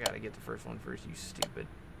examination. I gotta get the first one first, you stupid.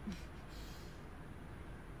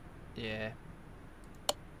 Yeah.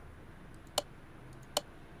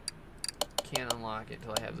 Can't unlock it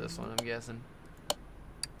till I have this one, I'm guessing.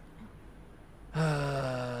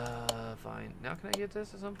 Fine. Now can I get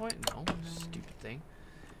this at some point? No. Stupid thing.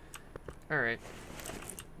 Alright.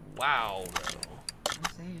 Wow, though.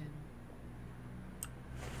 I'm saying.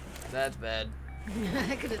 That's bad.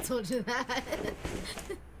 I could have told you that.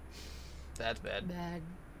 That's bad. Bad.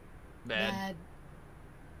 Bad.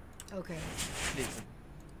 Okay. Decent.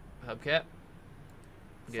 Hubcap.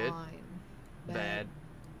 Good. Fine. Bad.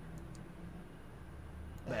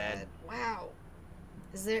 Bad. Wow.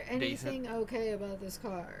 Is there anything okay about this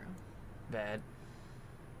car? Bad.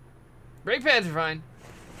 Brake pads are fine.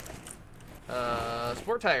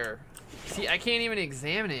 Sport tire. See, I can't even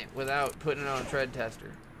examine it without putting it on a tread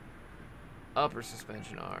tester. Upper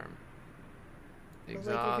suspension arm. Exhaust.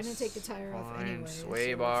 But, like, you're gonna take the tire off fine. anyway.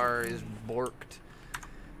 Sway so bar is borked.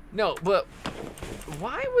 No, but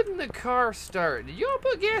why wouldn't the car start? Did y'all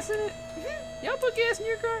put gas in it? Y'all put gas in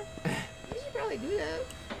your car? You should probably do that.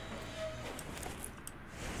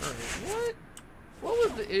 Alright, what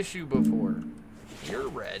was the issue before? You're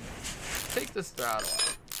red. Take this throttle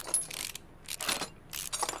off.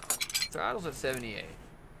 Throttle's at 78.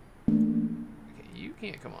 Okay, you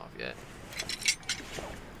can't come off yet.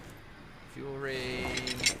 Fuel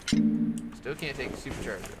range. Still can't take the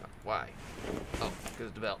supercharger off. Why? Oh, because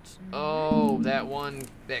of the belts. Oh, that one,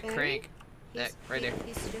 that Battery? crank. That right there.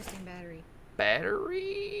 He's suggesting battery.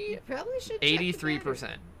 Battery? You probably should check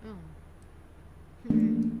 83%. Oh.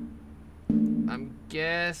 I'm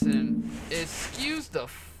guessing. Excuse the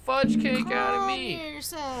fudge cake out of me. Calm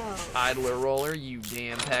yourself. Idler roller, you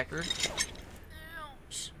damn pecker.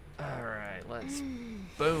 Alright, let's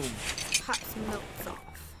boom. Pop some melts off.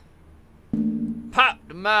 Pop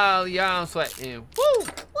the mile, yeah, I'm sweating. Woo!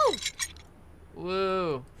 Woo!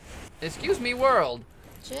 Woo. Excuse me, world.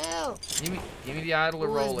 Chill. Give me the idler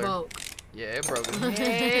roller. Broke. Yeah, it broke as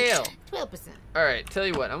hell. 12%. Alright, tell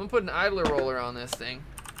you what, I'm gonna put an idler roller on this thing.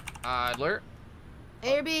 Idler.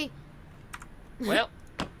 A or B? Well,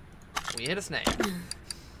 we hit a snag.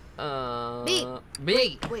 B.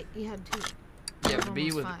 B. Wait, you had 2. Yeah, but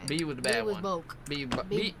B was the bad was one. Boke. B's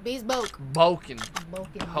Boke. Boken.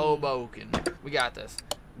 Boken. Hoboken. We got this.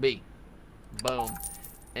 B. Boom.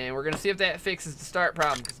 And we're gonna see if that fixes the start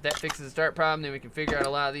problem. Because if that fixes the start problem, then we can figure out a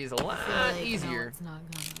lot of these a lot easier. No, it's not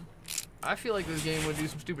gonna. I feel like this game would do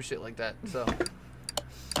some stupid shit like that. So,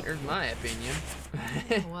 there's my opinion.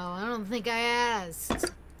 Well, I don't think I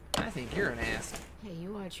asked. I think you're an ass. Hey,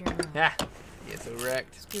 you watch your mouth. Ah, get so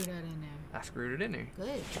wrecked. Screw that in there. I screwed it in there.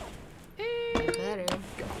 Good. And Better.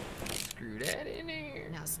 go. Screw that in there.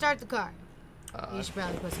 Now start the car. You Uh, should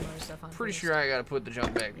probably put some other stuff on. pretty first. sure I gotta put the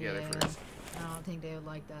junk back together Yeah. first. I don't think they would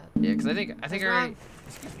like that. Yeah, because I think I What's already. wrong?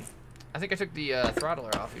 Excuse me. I think I took the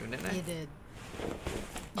throttler off you, didn't I? You did.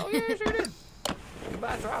 Oh yeah, I sure did.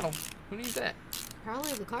 Goodbye throttle. Who needs that?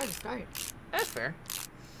 Probably the car to start. That's fair.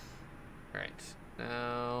 All right.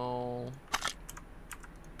 Now,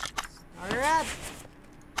 Start her up.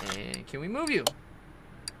 and can we move you?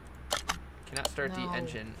 Cannot start No. the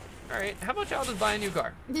engine. All right. How about y'all just buy a new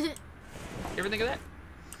car? You ever think of that?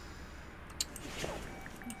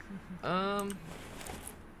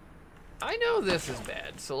 I know this is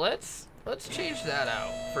bad, so let's let's change that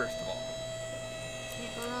out first of all.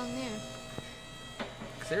 Can't go wrong there.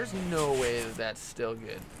 'Cause there's no way that that's still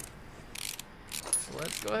good. So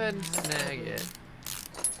let's go ahead and snag it.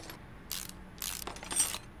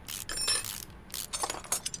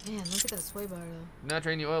 Man, look at that sway bar though. Not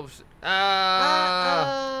draining the oil.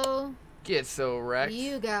 Uh-oh. Get so wrecked.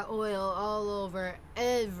 You got oil all over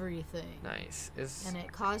everything. Nice. And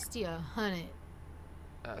it cost you $100.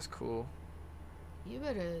 That's cool. You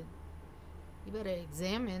better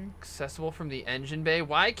examine. Accessible from the engine bay.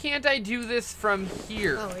 Why can't I do this from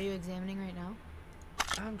here? Oh, are you examining right now?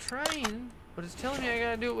 I'm trying, but it's telling me I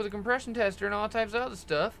gotta do it with a compression tester and all types of other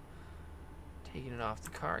stuff. Taking it off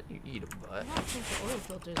the car, you eat a butt. I don't think the oil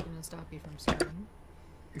filter is gonna stop you from starting.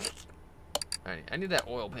 Alright, I need that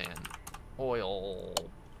oil pan. Oil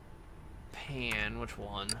pan, which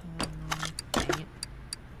one?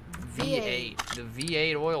 V8. The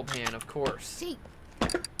V8 oil pan, of course. See.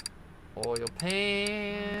 Oil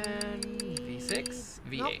pan. V6.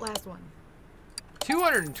 V8. Nope, last one.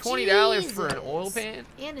 $220 for an oil pan?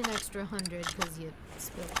 And an extra 100 because you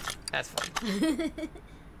spilled it. That's fine.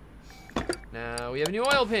 Now we have a new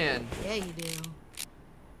oil pan. Yeah, you do.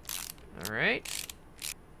 Alright.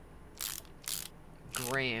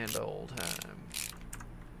 Grand old time.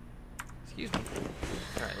 Excuse me.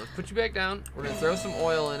 Alright, let's put you back down. We're going to throw some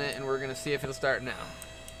oil in it and we're going to see if it'll start now.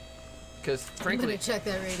 Because frankly... I'm going to check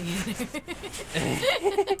that radiator.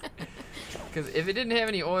 Because if it didn't have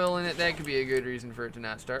any oil in it, that could be a good reason for it to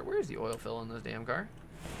not start. Where's the oil fill in this damn car?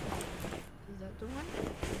 Is that the one?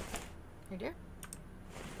 Right there?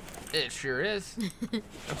 It sure is.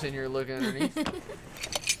 I'm sitting here looking underneath.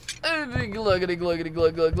 Gluggity gluggity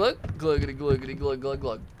glug glug glug. Gluggity gluggity glug glug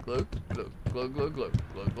glug. Glug glug glug glug glug.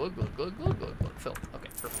 Glug glug glug glug glug glug glug. Fill. Okay,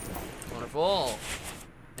 perfect. Wonderful.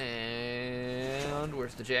 And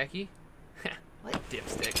where's the Jackie? What?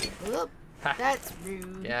 Dipstick. Whoop. That's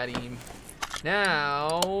rude. Got him.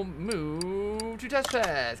 Now move to test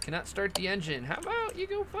pass. Cannot start the engine. How about you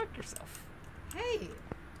go fuck yourself? Hey.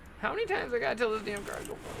 How many times I gotta tell this damn car to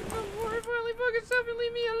go fuck yourself before it finally fucking stuff and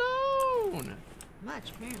leave me alone?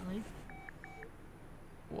 Much, apparently.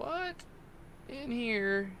 What in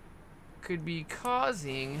here could be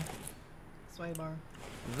causing Sway bar.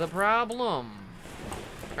 the problem?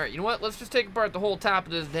 Alright, you know what? Let's just take apart the whole top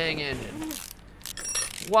of this dang engine.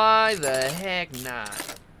 Why the heck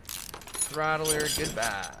not? Throttler,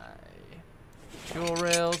 goodbye. Fuel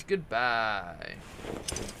rails, goodbye.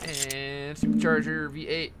 And supercharger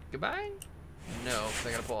V8, goodbye? No, because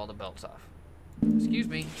I gotta pull all the belts off. Excuse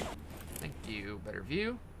me. Thank you. Better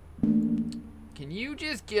view. Can you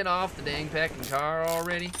just get off the dang packing car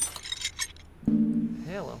already?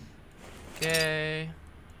 Hello. Okay.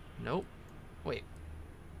 Nope. Wait.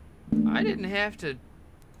 I didn't have to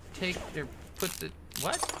take or put the...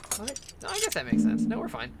 What? What? No, I guess that makes sense. No, we're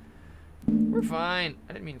fine. We're fine.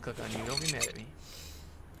 I didn't mean to click on you. Don't be mad at me.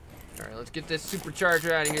 Alright, let's get this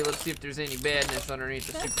supercharger out of here. Let's see if there's any badness underneath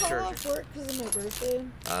the supercharger. Can I call off work because of my birthday?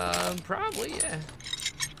 Probably,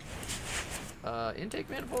 yeah. Intake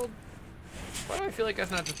manifold? Why do I feel like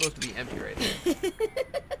that's not supposed to be empty right there?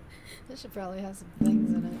 That should probably have some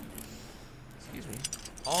things in it. Excuse me.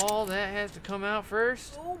 All that has to come out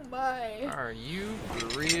first? Oh my. Are you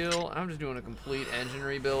for real? I'm just doing a complete engine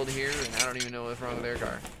rebuild here, and I don't even know what's wrong with their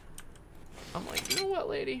car. I'm like, you know what,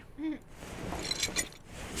 lady? You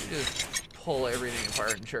just pull everything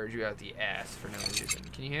apart and charge you out the ass for no reason.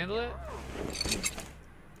 Can you handle it?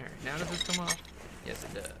 Alright, now does this come off? Yes,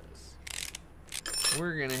 it does.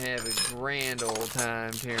 We're gonna have a grand old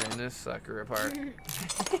time tearing this sucker apart.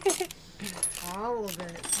 All of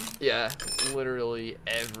it. Yeah, literally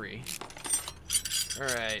every.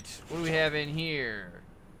 Alright, what do we have in here?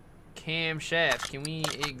 Camshafts. Can we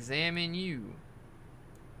examine you?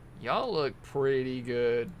 Y'all look pretty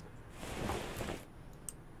good.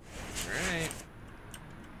 Alright.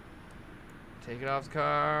 Take it off the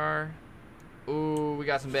car. Ooh, we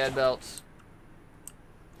got some bad belts.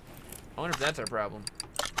 I wonder if that's our problem.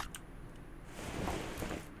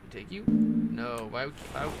 Take you? No, why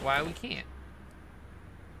we can't?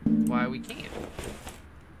 Why we can't?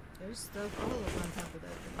 There's stuff all up on top of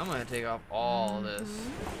that thing. I'm gonna take off all of this.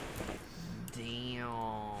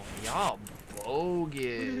 Damn, y'all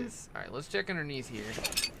bogus. Alright, let's check underneath here.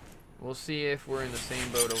 We'll see if we're in the same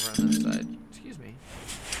boat over on this side. Excuse me.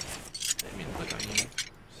 I didn't mean to click on you.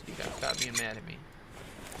 So you gotta stop being mad at me.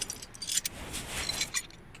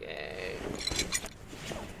 Okay.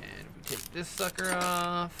 And we take this sucker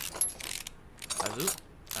off. Azoop,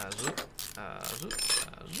 azoop, azoop,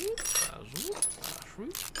 azoop, azoop,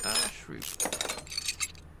 ashroop, ashroop.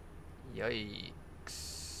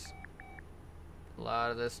 Yikes. A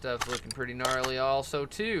lot of this stuff's looking pretty gnarly also,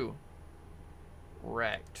 too.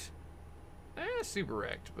 Wrecked. Super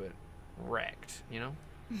wrecked, but wrecked, you know?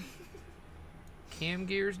 Cam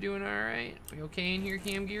Gears doing alright? We okay in here,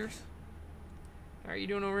 Cam Gears? How are you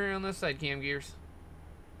doing over here on this side, Cam Gears?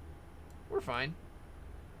 We're fine.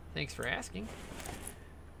 Thanks for asking.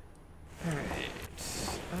 Alright.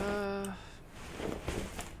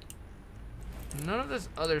 None of this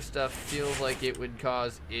other stuff feels like it would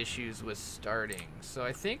cause issues with starting. So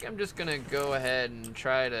I think I'm just gonna go ahead and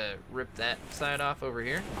try to rip that side off over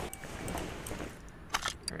here.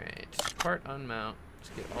 Alright, part unmount. Let's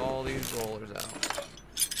get all these rollers out.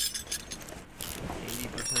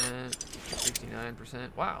 80%,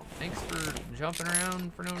 69%. Wow, thanks for jumping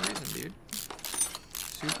around for no reason, dude.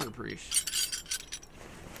 Super appreciate.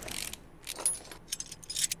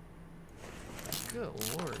 Good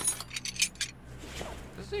lord.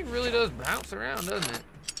 This thing really does bounce around, doesn't it?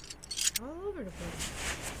 All over the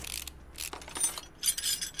place.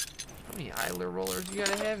 How many idler rollers you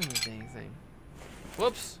gotta have in this dang thing?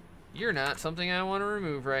 Whoops. You're not something I want to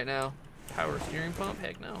remove right now. Power steering pump?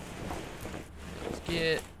 Heck no. Let's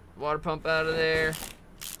get water pump out of there.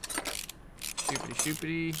 Shoopity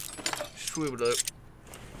shoopity. Swivel up.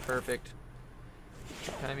 Perfect.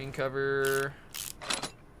 Timing cover.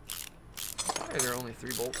 Why are there only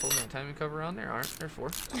 3 bolts holding that timing cover on? There aren't. There's 4.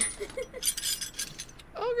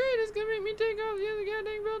 Oh great, it's gonna make me take off the other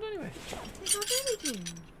goddamn belt anyway. Take off everything.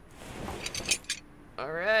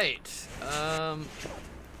 Alright.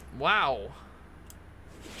 Wow.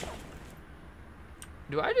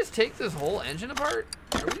 Do I just take this whole engine apart?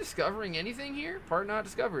 Are we discovering anything here? Part not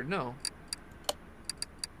discovered, no.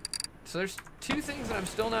 So there's 2 things that I'm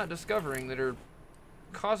still not discovering that are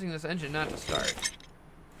causing this engine not to start.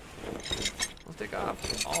 Let's take off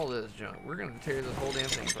all this junk. We're gonna tear this whole damn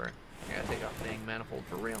thing apart. I gotta take off the dang manifold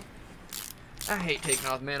for real. I hate taking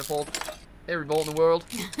off the manifold. Every bolt in the world.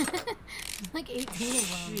 Like 18 of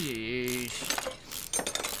them. Sheesh.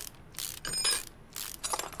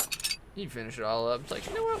 You finish it all up. It's like,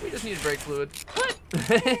 you know what? We just need brake fluid. What?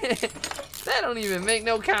 That don't even make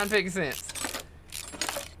no config sense.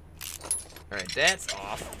 Alright, that's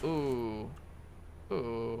off. Ooh.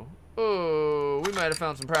 Ooh. Ooh. We might have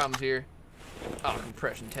found some problems here. Oh,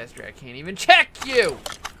 compression tester. I can't even check you!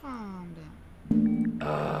 Calm down.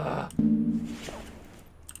 I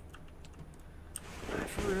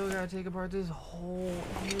for real gotta take apart this whole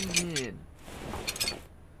engine.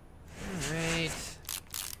 Alright.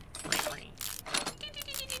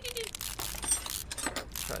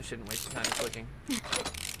 Probably shouldn't waste the time clicking.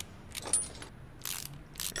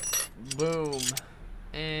 Boom.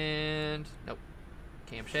 And nope.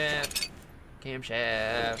 Camshaft.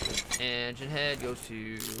 Camshaft. Engine head goes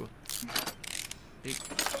to doop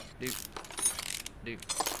doop doop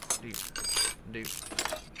doop doop.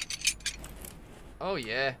 Oh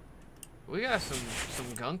yeah. We got some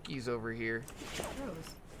gunkies over here.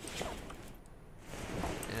 Gross.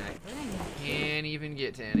 And I can't even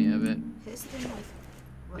get to any of it. Piston with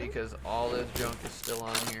what? Because all this junk is still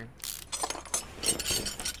on here.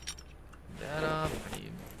 That off.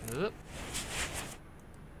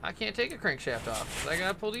 I can't take a crankshaft off. I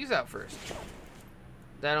gotta pull these out first.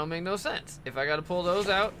 That don't make no sense. If I gotta pull those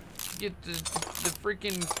out, get the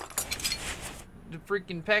freaking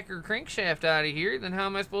Packer crankshaft out of here, then how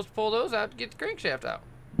am I supposed to pull those out to get the crankshaft out?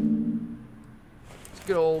 It's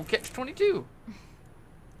good old catch-22.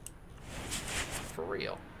 For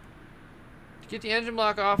real. To get the engine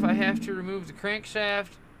block off, I have to remove the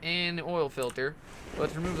crankshaft and the oil filter. But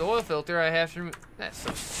to remove the oil filter, I have to remove... That's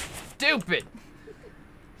so stupid!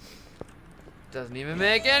 Doesn't even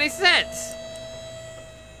make any sense!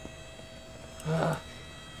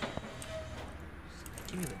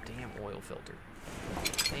 Give me the damn oil filter.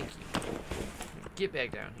 Thank you. Get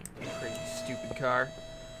back down here, you crazy stupid car.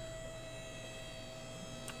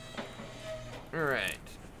 Alright.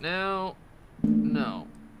 Now... No.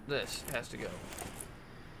 This has to go.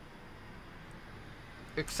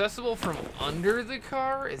 Accessible from under the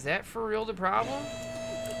car? Is that for real the problem?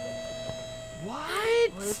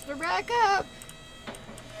 What? Where's the backup?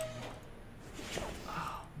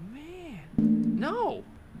 Oh, man. No.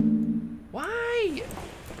 Why?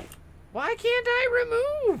 Why can't I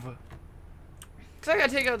remove? Because I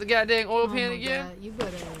got to take out the goddamn oil pan again? God. You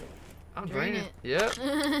better I'm drain draining it. Yep.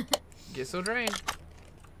 Get so drained.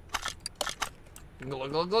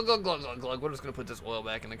 Glug, glug, glug, glug, glug, glug, glug. We're just going to put this oil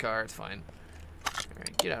back in the car. It's fine.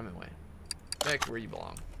 Alright, get out of my way. Back to where you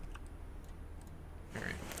belong.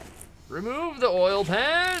 Alright. Remove the oil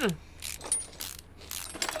pan!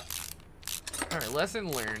 Alright,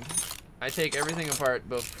 lesson learned. I take everything apart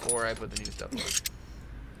before I put the new stuff on.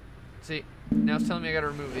 See, now it's telling me I gotta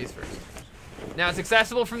remove these first. Now it's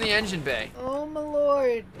accessible from the engine bay. Oh my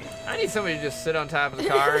lord. I need somebody to just sit on top of the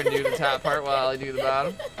car and do the top part while I do the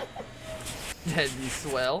bottom. That'd be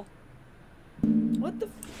swell. What the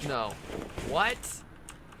No. What?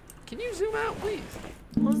 Can you zoom out, please?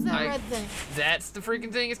 What's that red thing? That's the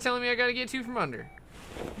freaking thing it's telling me I gotta get to from under.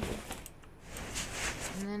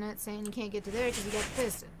 And then it's saying you can't get to there because you got the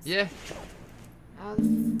pistons. Yeah. How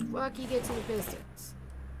the fuck you get to the pistons?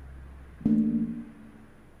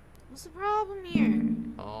 What's the problem here?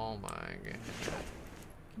 Oh my god.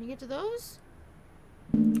 Can you get to those?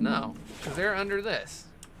 No, because they're under this.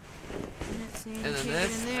 And it's saying And you then can't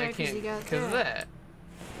this, get in there I can't you got because of that.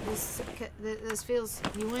 This feels.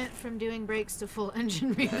 You went from doing brakes to full engine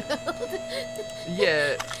rebuild.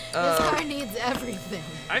 Yeah. This car needs everything.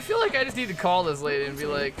 I feel like I just need to call this lady and be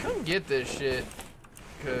like, come get this shit.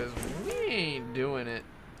 Because we ain't doing it.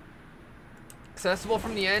 Accessible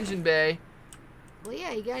from the engine bay. Well,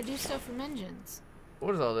 yeah, you gotta do stuff from engines.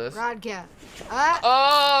 What is all this? Rod cap.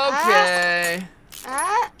 Okay.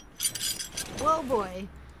 Whoa, boy.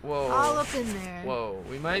 Whoa. All up in there. Whoa.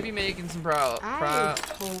 We might be making some I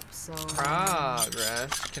hope so. progress.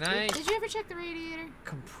 Can I? Did you ever check the radiator?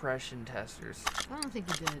 Compression testers. I don't think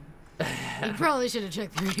you did. You probably should have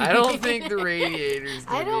checked the radiator. I don't think the radiator's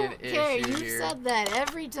I gonna don't be an care. issue You here. said that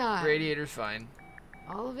every time. Radiator's fine.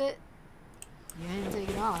 All of it? You didn't take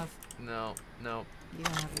it off. No, no, You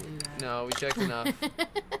don't have to do that. no. We checked enough. Get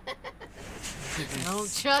these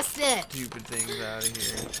Don't trust it. stupid things out of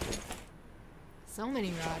here. So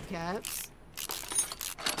many rod caps.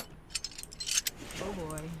 Oh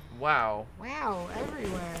boy. Wow. Wow,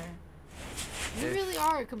 everywhere. You really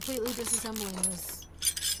are completely disassembling this.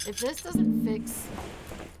 If this doesn't fix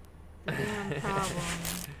the damn problem.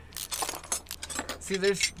 See,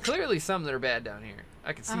 there's clearly some that are bad down here.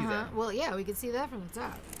 I can see that. Well, yeah, we can see that from the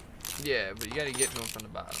top. Yeah, but you gotta get to them from the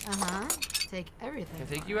bottom. Take everything. Can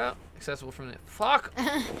I take you out? Accessible from the... Fuck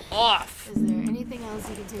off! Is there anything else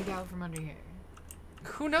you can take out from under here?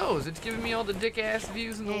 Who knows? It's giving me all the dick-ass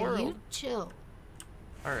views in the world. You chill.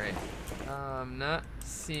 Alright. Not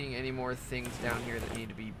seeing any more things down here that need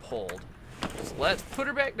to be pulled. So let's put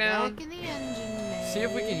her back down. Back in the engine bay. See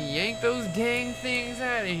if we can yank those dang things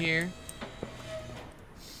out of here.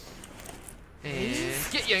 And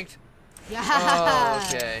get yanked. Yeah. Oh,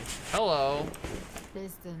 okay. Hello.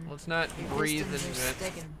 Piston. Let's not Your breathe into pistons are it.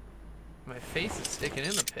 sticking. My face is sticking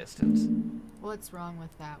in the pistons. What's wrong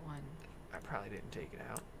with that one? I probably didn't take it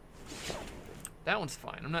out. That one's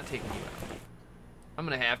fine. I'm not taking you out. I'm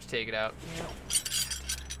gonna have to take it out. Yep.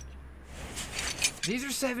 These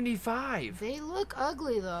are 75. They look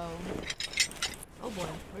ugly though. Oh boy,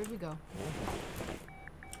 where'd we go?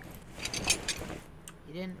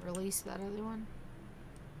 You didn't release that other one?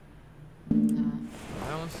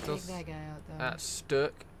 That one's still Take that guy out though. that's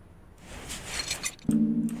stuck.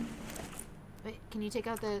 Wait, can you take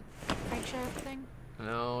out the crankshaft thing?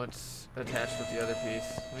 No, it's attached with the other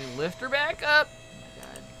piece. Let me lift her back up. Oh my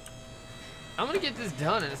god. I'm gonna get this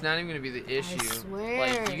done, and it's not even gonna be the issue. I swear.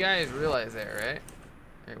 Like, you guys realize that, right?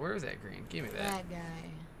 Hey, where was that green? Give me that. That guy.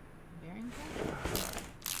 Bearing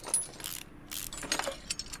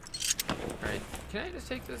Alright, can I just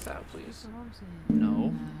take this out, please? That's what I'm saying.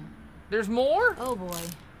 No. There's more? Oh boy.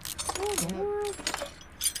 There's more? Wait,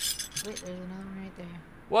 there's another one right there.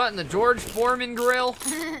 What, in the George Foreman grill?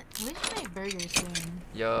 We should make burgers soon.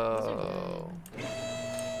 Yo. I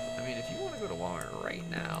mean, if you want to go to Walmart right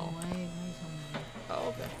now. Why tell me? Oh,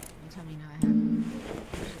 okay. You tell me not have to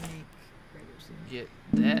make burgers soon. Get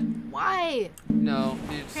that. Why? No,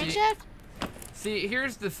 dude, see, Crankshaft? see,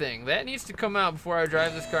 here's the thing. That needs to come out before I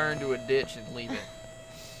drive this car into a ditch and leave it.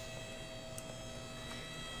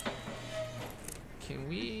 Can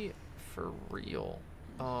we, for real?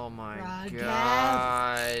 Oh my Rod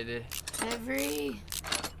god. Every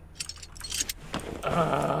Uh,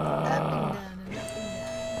 up and down and up and down, up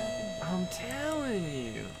and down. I'm telling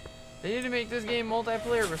you. They need to make this game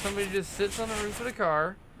multiplayer where somebody just sits on the roof of the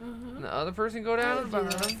car and the other person go down I'll to the do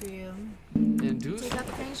that bottom for you. and do Take out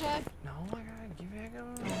the crankshaft? No, my god, give back Oh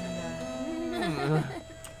up. my god.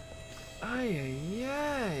 Ay, ay,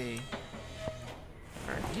 ay.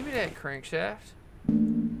 Alright, give me that crankshaft.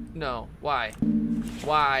 No, why?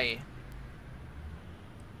 Why?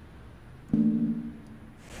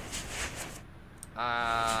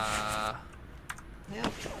 Yeah.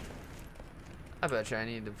 I bet you I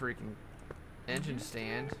need the freaking engine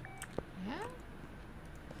stand. Yeah?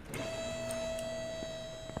 Those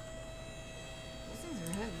things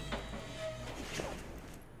are heavy.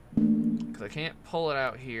 Because I can't pull it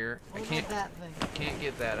out here. What I can't about that thing? can't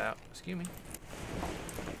get that out. Excuse me.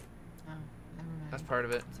 Oh, never mind. That's part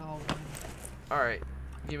of it. It's all running. Alright,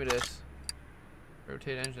 give me this.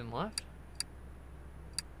 Rotate engine left.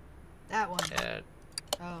 That one. Add.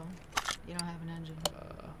 Oh, you don't have an engine. I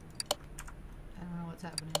don't know what's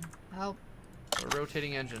happening. Help. We're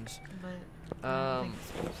rotating engines. But I don't think it's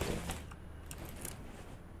supposed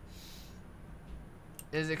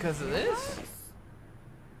to. Is it because of this?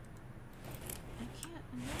 I can't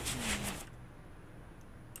imagine.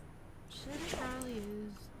 Shit, it probably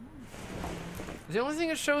is. The only thing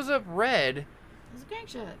that shows up red. It's a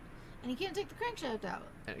crankshaft. And you can't take the crankshaft out.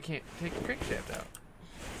 And it can't take the crankshaft out.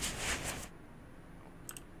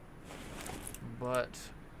 But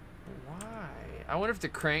why? I wonder if the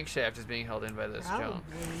crankshaft is being held in by this junk.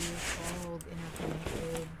 Probably it's all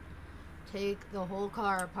interconnected. Take the whole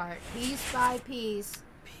car apart, piece by piece.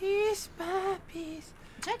 Piece by piece.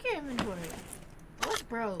 Check your inventory. What's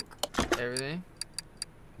broke? Everything?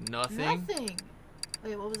 Nothing? Nothing.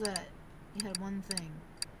 Wait, what was that? You had one thing.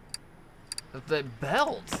 The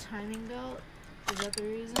belt. Timing belt? Is that the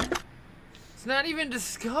reason? It's not even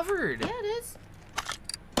discovered. Yeah, it is.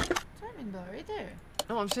 Timing belt right there.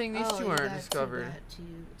 No, I'm saying these two aren't discovered.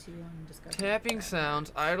 Two undiscovered. Tapping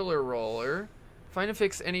sounds, idler roller. Find and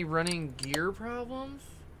fix any running gear problems.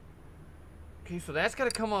 Okay, so that's got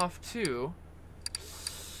to come off too.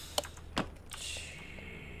 Jeez.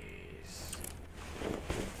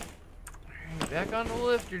 Alright, back on the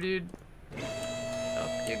lifter, dude.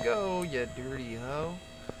 Up you go, you dirty hoe.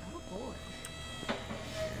 Oh boy.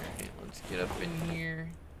 Alright, let's get up in here.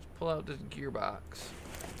 Let's pull out this gearbox.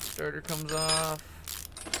 Starter comes off.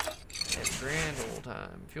 Have a grand old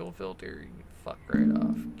time. Fuel filter, you can fuck right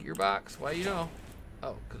off. Gearbox, why you know?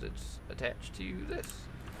 Oh, because it's attached to this.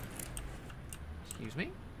 Excuse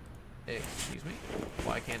me? Excuse me?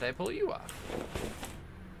 Why can't I pull you off?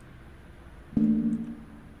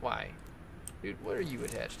 Why? Dude, what are you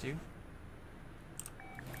attached to?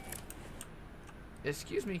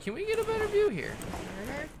 Excuse me, can we get a better view here?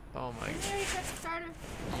 Starter? Oh my god. There you got the starter.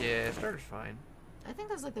 Yeah, starter's fine. I think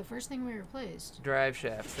that's like the first thing we replaced. Drive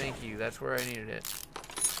shaft, thank you. That's where I needed it.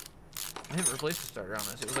 I haven't replaced the starter on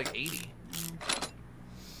this. It was like 80.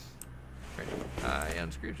 Right. I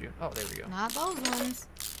unscrewed you. Oh, there we go. Not those ones.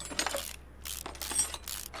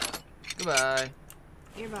 Goodbye.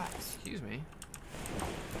 Gearbox. Excuse me.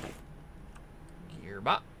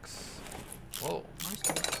 Gearbox. Whoa. More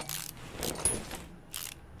space.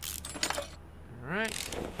 Alright.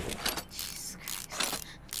 Jesus Christ.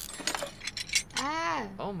 Ah!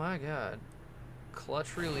 Oh my god.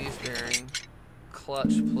 Clutch release bearing.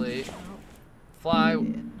 Clutch plate. Nope. Fly.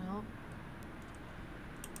 Nope.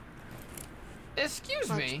 Excuse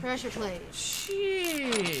Clutch me. pressure plate.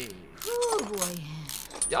 Jeez. Oh boy.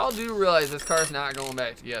 Y'all do realize this car's not going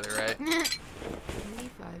back together, right?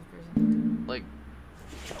 85%. Like,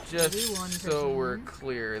 just 81%. so we're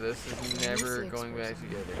clear, this is never going back 86%.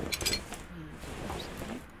 together.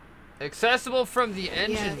 Accessible from the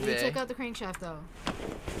engine Yeah, bay. you took out the crankshaft though.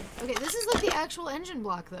 Okay, this is like the actual engine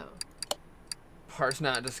block though. Parts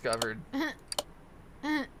not discovered.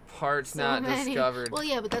 Parts So not many. discovered. Well,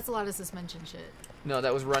 yeah, but that's a lot of suspension shit. No,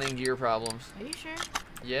 that was running gear problems. Are you sure?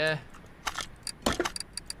 Yeah.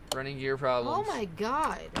 Running gear problems. Oh my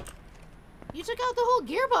god. You took out the whole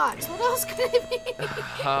gearbox. What else could it be?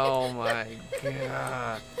 Oh my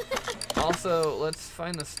god. Also, let's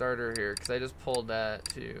find the starter here, because I just pulled that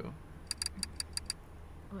too.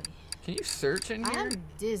 Wait. Can you search in here? I'm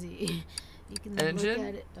dizzy. You can Engine? look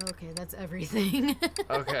at it. Okay, that's everything.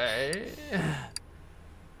 Okay.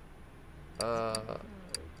 Throttle,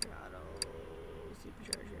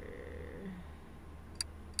 supercharger.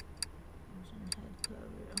 Engine head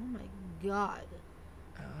cover. Oh my god.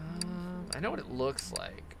 I know what it looks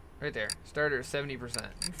like. Right there. Starter 70%.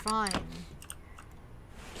 You're fine.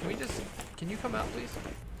 Can you come out, please?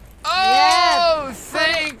 Yeah, Oh,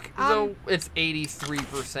 thank it's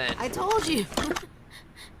 83%. I told you.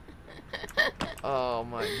 Oh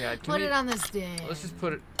my god. Put it on the stand. Let's just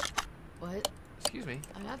put it. What? Excuse me.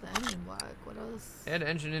 I got the engine block. What else? Add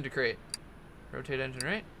engine into crate. Rotate engine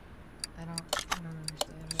right. I don't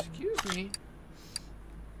understand. Excuse me.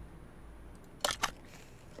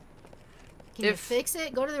 Can you fix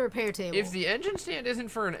it? Go to the repair table. If the engine stand isn't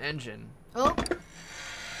for an engine. Oh.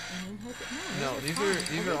 No, these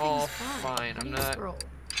are all fine. I'm not. Scroll.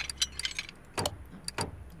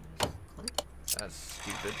 That's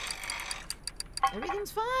stupid.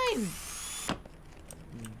 Everything's fine.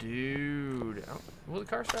 Dude. Oh, will the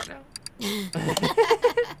car start now?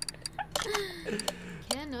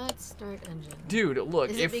 Cannot start engine. Dude, look.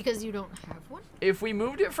 Is it because you don't have one? If we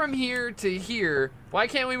moved it from here to here, why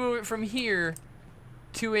can't we move it from here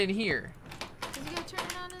to in here? Because you gotta turn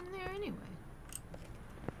it on in there anyway.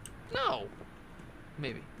 No.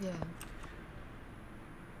 Maybe. Yeah.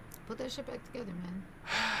 Put that shit back together, man.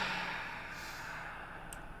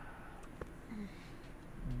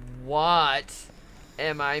 What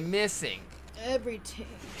am I missing? Everything.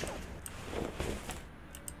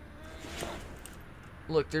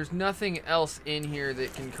 Look, there's nothing else in here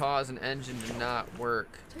that can cause an engine to not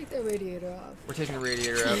work. Take that radiator off. We're taking the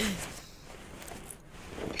radiator out.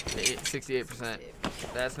 68%.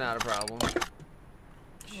 That's not a problem.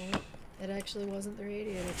 No, it actually wasn't the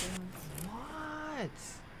radiator for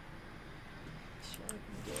once. What?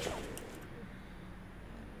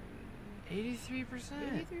 83%.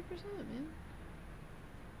 83%, man.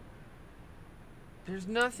 There's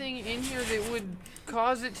nothing in here that would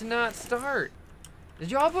cause it to not start.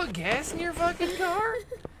 Did y'all put gas in your fucking car?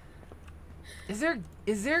 Is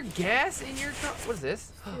there gas in your car? What is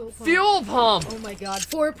this? Fuel pump. Fuel pump. Oh my god,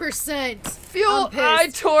 4%. Fuel. I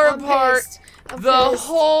tore apart the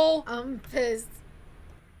whole. I'm pissed.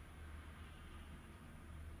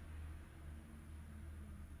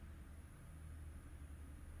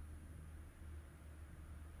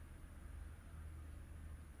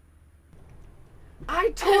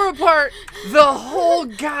 I tore apart the whole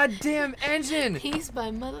goddamn engine. Piece by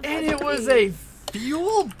motherfucker. And it was a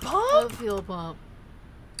fuel pump? A fuel pump.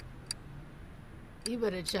 You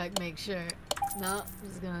better check, make sure. No, I'm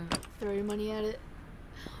just gonna throw your money at it.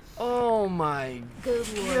 Oh my Good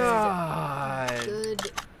lord. God.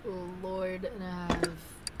 Good lord and a half.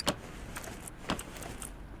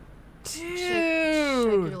 Dude.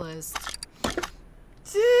 Check your list.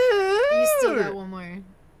 Dude. You still got one more.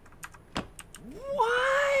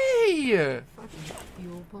 Why? Fucking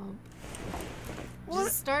fuel pump. What?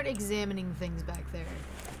 Just start examining things back there.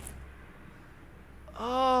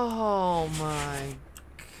 Oh my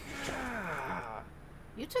God.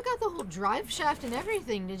 You took out the whole drive shaft and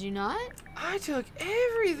everything, did you not? I took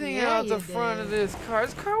everything Yeah, out the you front of did. this car.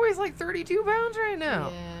 This car weighs like 32 pounds right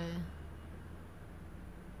now.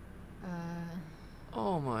 Yeah.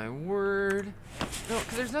 Oh my word. No,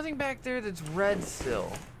 because there's nothing back there that's red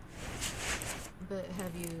still. But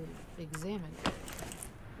have you examined it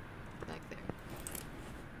back there?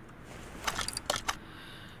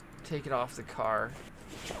 Take it off the car.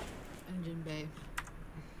 Engine bay.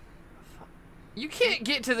 You can't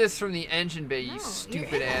get to this from the engine bay, you No,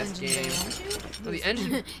 stupid you're in ass the engine game. bay, aren't you? No, the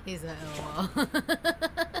engine. He's a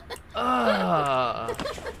LOL.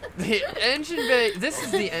 The engine bay. This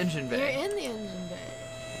is the engine You're bay. in the engine bay.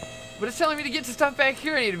 But it's telling me to get to stuff back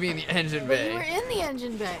here. I need to be in the engine But you were bay. in the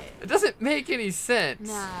engine bay. It doesn't make any sense.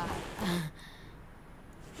 Nah.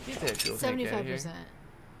 Get that fuel tank out of here. 75%.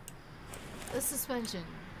 The suspension.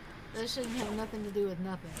 That shouldn't have nothing to do with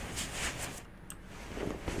nothing.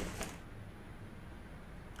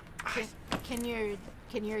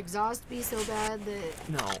 Can your exhaust be so bad that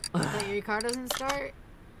No. that your car doesn't start?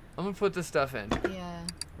 I'm gonna put this stuff in. Yeah.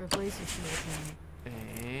 Replace your fuel tank.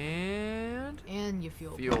 And your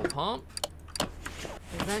fuel Pump. 'Cause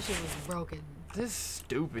that shit was broken. This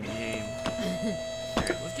stupid game.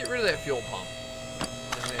 Alright, let's get rid of that fuel pump.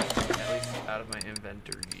 At least out of my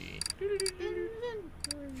inventory.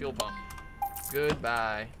 Fuel pump.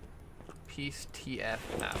 Goodbye. Piece TF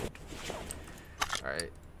out.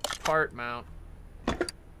 Alright. Part mount.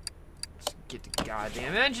 Let's get the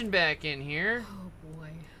goddamn engine back in here. Oh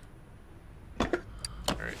boy.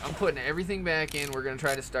 Alright, I'm putting everything back in. We're gonna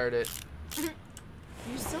try to start it.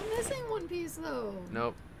 You're still missing one piece though.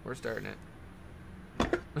 Nope, we're starting it.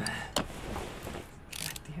 God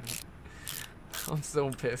damn it. I'm so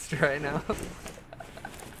pissed right now.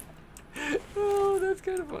 Oh, that's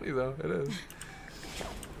kind of funny though. It is.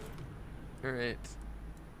 Alright.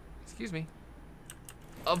 Excuse me.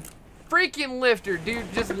 A freaking lifter,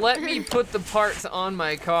 dude. Just let me put the parts on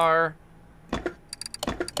my car.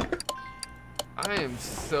 I am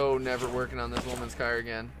so never working on this woman's car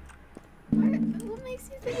again. What makes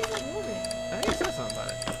you think it's a woman? I think it says something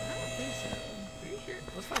about it. I don't think so. Are you sure?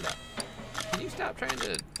 Let's find out. Can you stop trying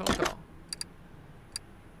to phone call?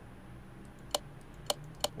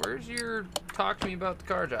 Where's your talk to me about the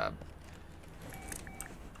car job?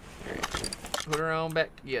 Alright. Put her on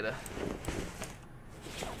back together.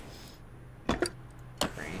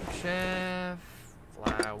 Crankshaft,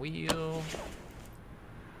 flywheel,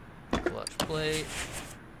 clutch plate,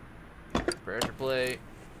 pressure plate,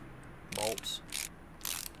 bolts.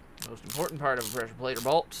 Most important part of a pressure plate are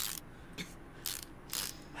bolts.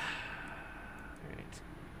 Alright.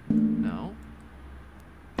 No.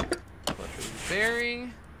 Clutch release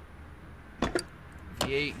bearing.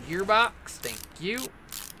 V8 gearbox, thank you.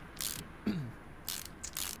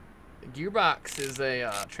 The gearbox is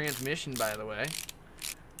a transmission, by the way.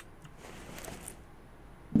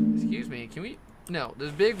 Excuse Excuse me, can we? No,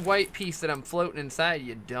 this big white piece that I'm floating inside,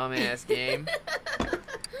 you dumbass game.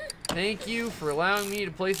 Thank you for allowing me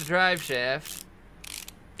to place a drive shaft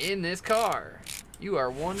in this car. You are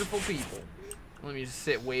wonderful people. Let me just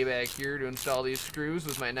sit way back here to install these screws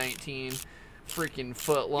with my 19 freaking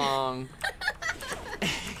foot long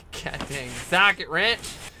god dang socket wrench.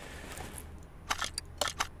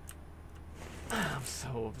 I'm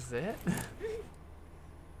so upset.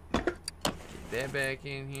 Get that back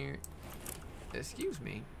in here. Excuse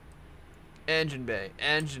me. Engine bay,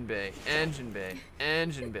 engine bay, engine bay,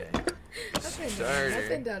 engine bay. Starter.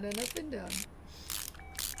 Up and down, and up and down.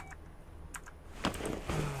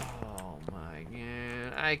 Oh my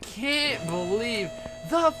god. I can't believe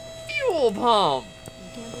the fuel pump. You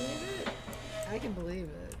can't believe it? I can believe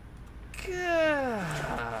it.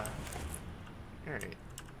 God. Alright.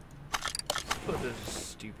 Put this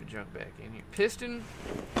stupid junk back in here. Piston?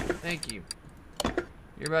 Thank you.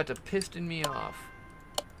 You're about to piston me off.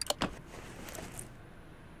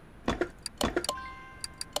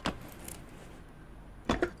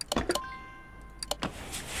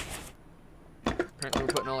 Apparently we're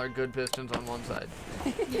putting all our good pistons on one side.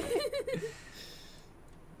 This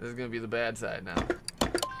is gonna be the bad side now.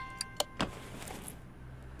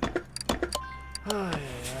 Ay, ay.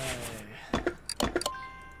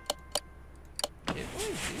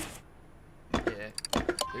 Yeah,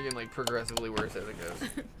 they're getting like progressively worse as it goes.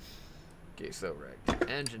 Okay, so wrecked.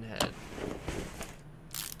 Engine head.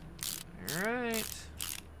 Alright.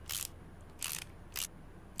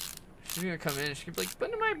 She's gonna come in and she's gonna be like,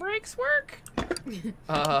 but do my brakes work?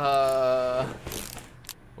 Well,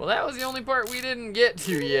 that was the only part we didn't get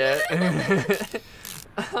to yet.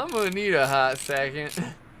 I'm gonna need a hot second.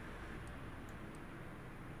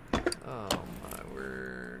 Oh my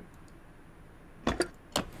word.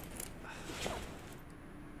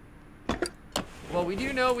 Well, we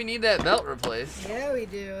do know we need that belt replaced. Yeah, we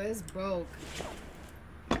do. It's broke.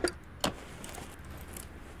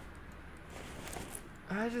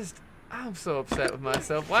 I'm so upset with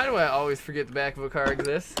myself. Why do I always forget the back of a car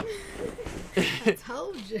exists? I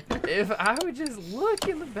told you. If I would just look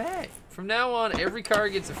in the back. From now on, every car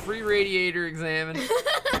gets a free radiator examined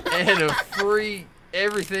and a free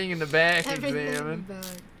everything in the back examined.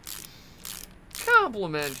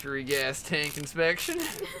 Complimentary gas tank inspection.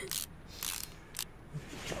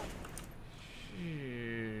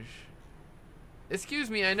 Sheesh. Excuse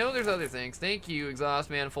me, I know there's other things. Thank you, exhaust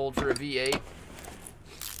manifold for a V8.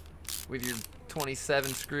 With your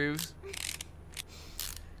 27 screws.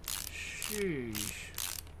 Sheesh.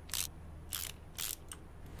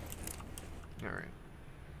 Alright.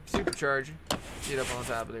 Supercharger. Get up on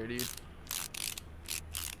top of there, dude.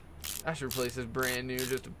 I should replace this brand new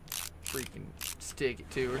just to freaking stick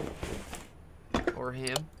it to her. Or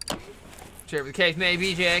him. Whichever the case may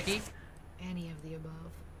be, Jackie. Any of the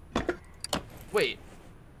above. Wait.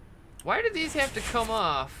 Why did these have to come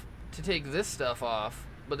off to take this stuff off?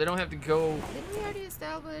 But they don't have to go. Didn't we already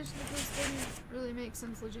establish that this didn't really make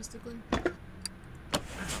sense logistically? I'm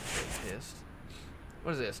so pissed.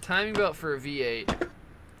 What is this? Timing belt for a V8.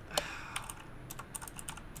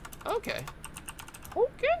 Okay.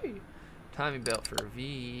 Okay. Timing belt for a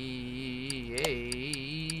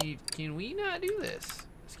V8. Can we not do this?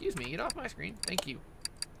 Excuse me, get off my screen. Thank you.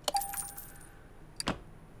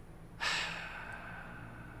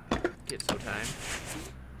 Get so timed.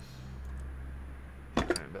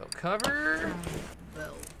 Timing belt cover.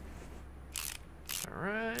 Belt.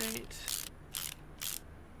 Alright.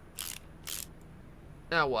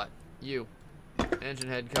 Now what? You. Engine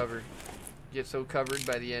head cover. Get so covered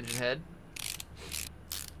by the engine head.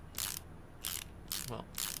 Well,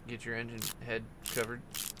 get your engine head covered.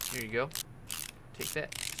 Here you go. Take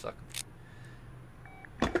that, sucker.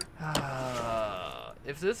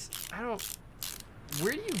 If this, I don't,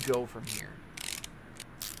 where do you go from here?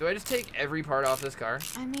 Do I just take every part off this car?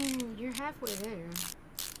 I mean, you're halfway there.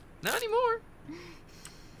 Not anymore.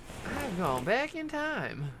 I've gone back in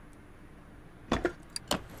time.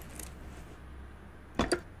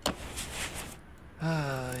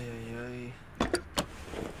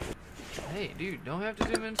 Hey, dude, don't have to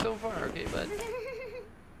zoom in so far, okay, bud?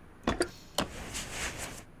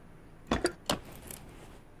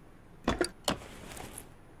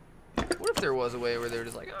 What if there was a way where they were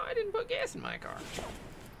just like, oh, I didn't put gas in my car?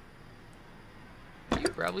 You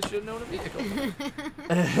probably should have known a vehicle.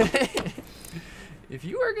 If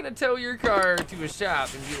you are going to tow your car to a shop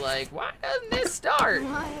and be like, why doesn't this start?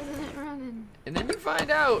 Why isn't it running? And then you find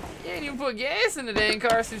out you ain't even put gas in the dang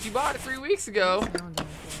car since you bought it 3 weeks ago.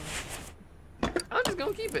 I'm just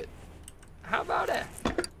going to keep it. How about that?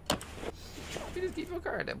 You just keep your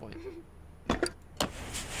car at that point.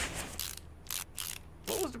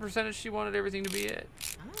 percentage she wanted everything to be at?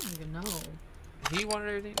 I don't even know. He wanted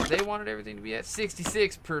everything. They wanted everything to be at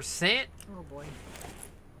 66%. Oh boy.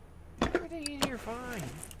 Everything in here fine.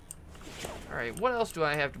 All right, what else do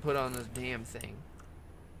I have to put on this damn thing?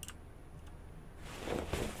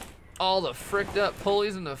 All the fricked up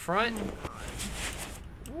pulleys in the front.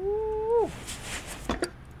 Woo! All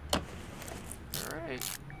right.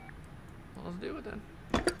 Well, let's do it then.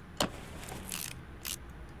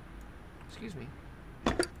 Excuse me.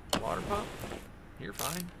 Water pump. You're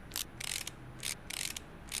fine.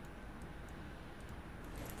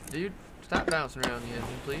 Dude, stop bouncing around the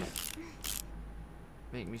engine, please.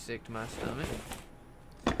 Make me sick to my stomach.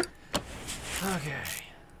 Okay.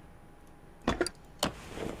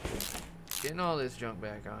 Getting all this junk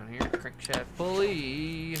back on here. Crankshaft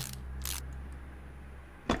pulley.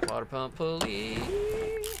 Water pump pulley.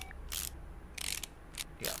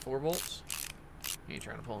 You got 4 bolts. You ain't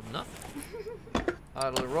trying to pull nothing.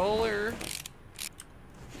 Idler roller.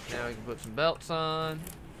 Now we can put some belts on.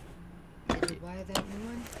 Did you buy that new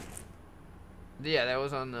one? Yeah, that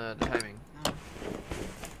was on the timing. Oh.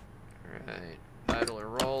 Alright. Idler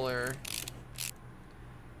roller.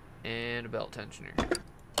 And a belt tensioner.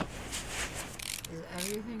 Is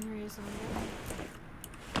everything reasonable?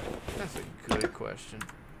 That's a good question.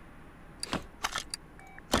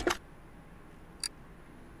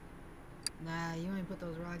 Nah, you ain't put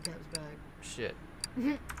those rod caps back. Shit.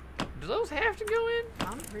 Do those have to go in?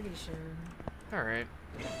 I'm pretty sure. Alright.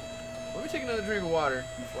 Let me take another drink of water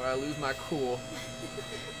before I lose my cool.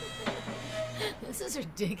 This is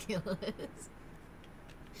ridiculous.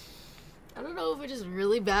 I don't know if we're just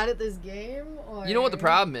really bad at this game or... You know what the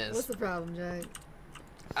problem is? What's the problem, Jack?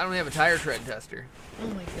 I don't have a tire tread tester. Oh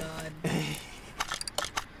my god.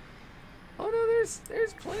 Oh no,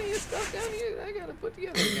 there's plenty of stuff down here that I gotta put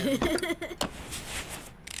together again.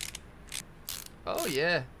 Oh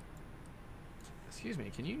yeah. Excuse me,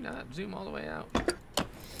 can you not zoom all the way out?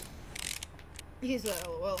 He's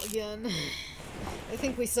LOL again. I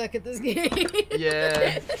think we suck at this game.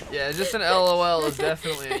 Yeah, just an LOL is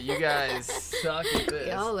definitely a you guys suck at this.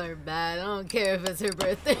 Y'all are bad. I don't care if it's her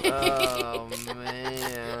birthday. Oh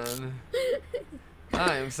man.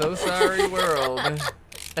 I am so sorry, world.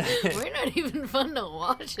 We're not even fun to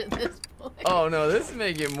watch at this point. Oh no, this is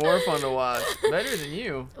making it more fun to watch. Better than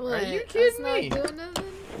you. What? Are you kidding me? Not doing nothing?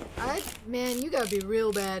 Man, you gotta be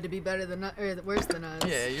real bad to be better than or worse than us.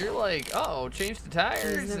 Yeah, you're like, oh, change the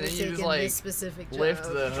tires, and then you just like lift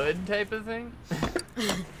the hood type of thing.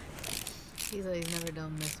 He's like, he's never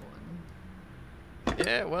done this one.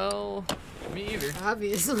 Yeah, well, me either.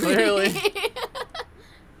 Obviously. Clearly.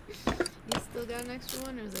 You still got an extra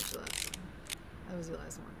one, or was that your last one? That was your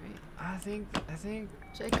last one, right? I think.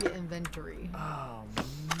 Check your inventory. Oh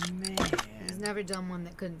man. He's never done one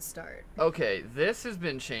that couldn't start. Okay, this has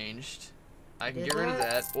been changed. I can get rid of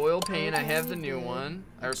that. Oil paint, I have the new one.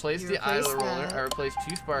 I replaced the idler roller. I replaced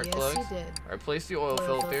 2 spark plugs. Yes, you did. I replaced the oil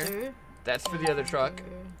filter. That's for the other truck.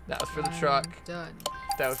 That was for the truck. Done.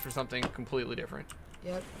 That was for something completely different.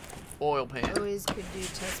 Yep. Oil paint. Always could do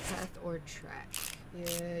test path or track.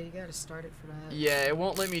 Yeah, you gotta start it for that. Yeah, it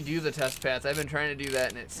won't let me do the test path. I've been trying to do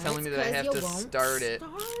that, and it's telling me that I have to start it.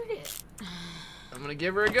 I'm gonna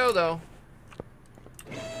give her a go, though.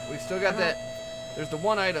 We've still got that. There's the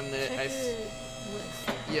one item that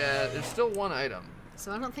Yeah, there's still one item.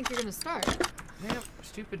 So I don't think you're gonna start. Man,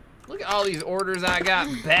 stupid. Look at all these orders I got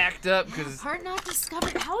backed up because. Part not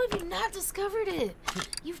discovered. How have you not discovered it?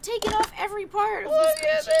 You've taken off every part of Look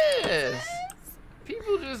at this.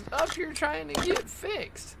 People just up here trying to get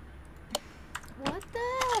fixed. What the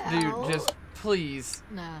hell? Dude, just please.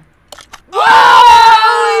 Nah.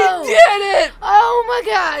 Oh! We did it! Oh my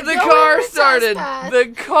god. The car started.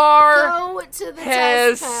 The car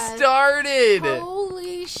has started.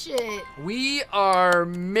 Holy shit. We are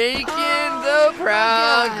making the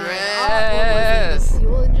progress. The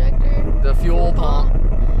fuel injector? The fuel pump.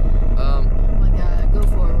 Oh my god, go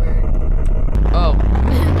forward. Oh.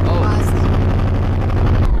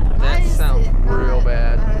 That sounds real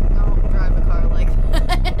bad. Don't drive a car like that.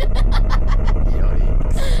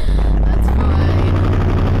 Yikes. That's fine.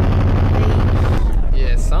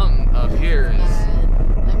 Yeah, something up here is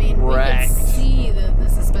I mean, wrecked. we can see the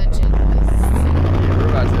suspension was... Yeah, we're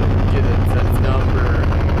about to get a number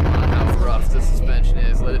on how rough the suspension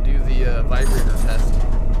is. Let it do the vibrator test.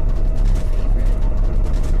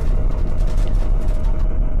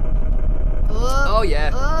 Oh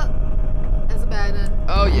yeah. That's a bad one.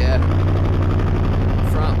 Oh yeah.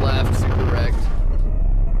 Front left, super wrecked.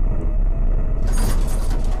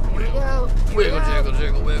 Here we go. Wiggle, jiggle,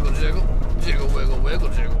 jiggle, wiggle, jiggle. Jiggle, wiggle, wiggle,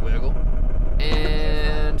 jiggle, wiggle.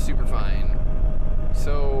 And super fine.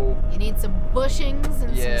 So need some bushings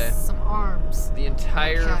and some arms. The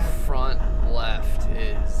entire front left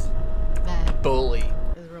is Bad. bully.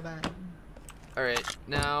 It's real bad. Alright,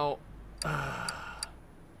 now...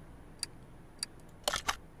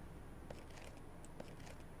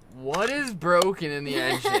 what is broken in the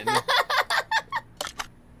engine?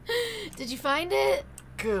 Did you find it?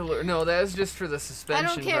 Good Lord. No, that was just for the suspension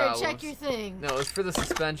I don't care. problems. Check your thing. No, it's for the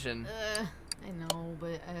suspension. I know,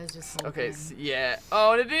 but I was just hoping. Okay, so, yeah.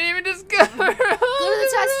 Oh, and it didn't even discover. Go to the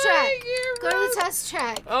test track. Go to the test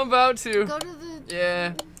track. I'm about to. Go to the.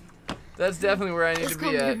 Yeah. That's definitely where I need to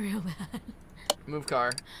be at. Real bad. Move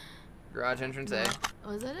car. Garage entrance A.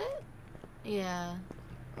 Oh, is that it? Yeah.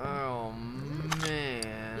 Oh,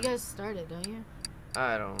 man. You guys started, don't you?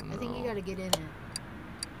 I don't know. I think you gotta get in it.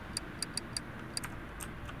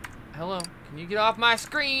 Hello. Can you get off my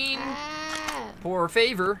screen? Ah. For a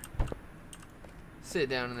favor. Sit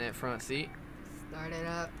down in that front seat. Start it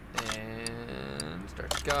up. And start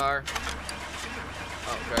the car.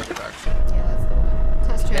 Oh, drive the car. Yeah, that's the one.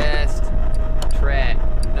 Test track. Test track.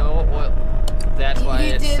 No oil. That's why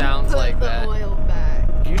it sounds like that. You didn't put the oil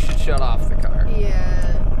back. You should shut off the car.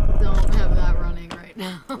 Yeah, don't have that running right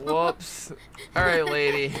now. Whoops. All right,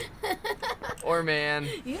 lady. Or man.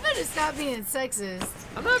 You better stop being sexist.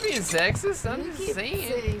 I'm not being sexist. I'm You just keep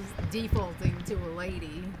saying. Defaulting to a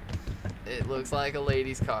lady. It looks like a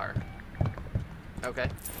lady's car. Okay.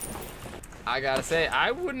 I gotta say,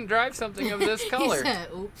 I wouldn't drive something of this color. He said,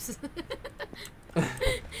 oops.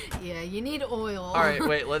 Yeah, you need oil. All right,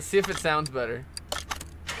 wait. Let's see if it sounds better.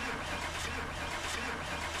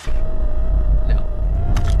 No.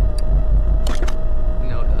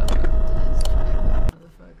 No, it doesn't. Test track,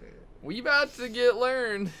 motherfucker. We about to get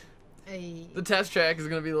learned. Hey. The test track is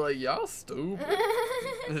gonna be like, y'all stupid.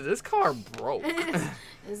 This car broke.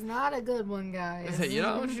 It's not a good one, guys. You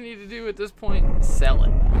know what you need to do at this point? Sell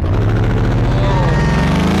it.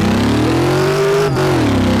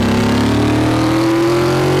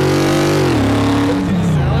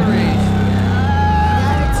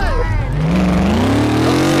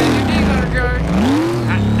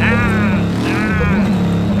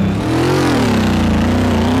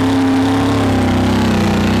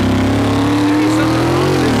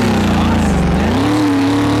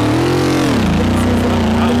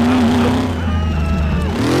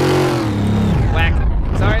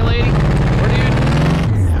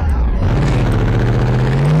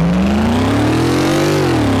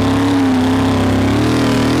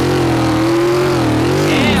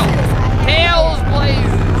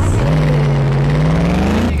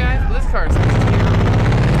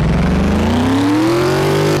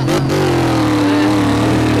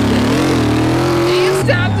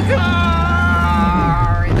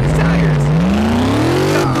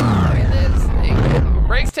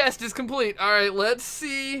 Is complete. All right, let's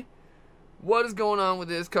see what is going on with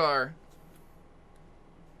this car.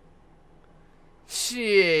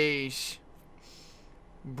 Sheesh.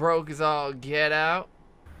 Broke as all get out.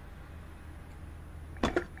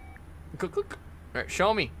 Click, click. All right,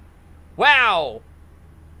 show me. Wow.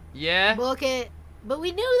 Yeah. Book it. But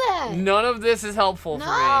we knew that. None of this is helpful for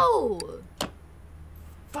me. No.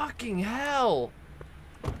 Fucking hell.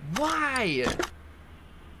 Why?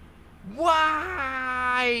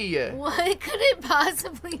 Why? What could it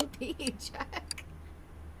possibly be, Jack?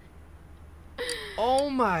 Oh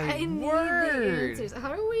my I need word. the answers.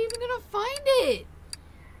 How are we even gonna find it?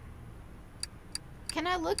 Can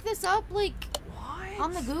I look this up, like, What?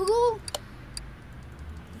 on the Google?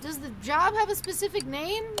 Does the job have a specific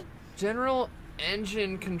name? General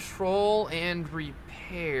engine control and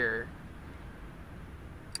repair.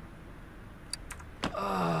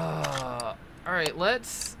 Alright,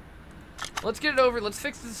 let's get it over. Let's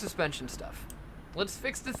fix the suspension stuff. Let's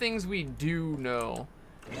fix the things we do know.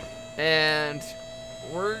 And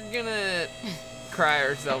we're gonna cry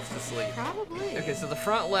ourselves to sleep. Probably. Okay, so the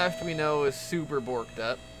front left we know is super borked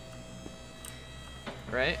up.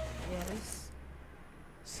 Right? Yes.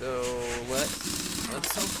 So let's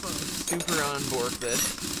super unbork this.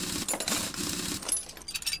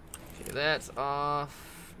 Okay, that's off.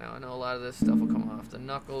 Now I know a lot of this stuff will come off. The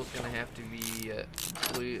knuckle's gonna have to be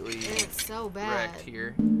completely It's so bad. wrecked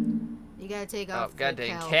here. You gotta take off Oh, god the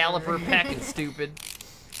dang. caliper. Caliper packing stupid.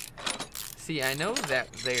 See, I know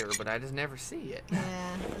that's there, but I just never see it.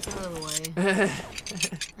 Yeah, that's out of the way.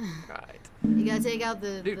 Right. You gotta take out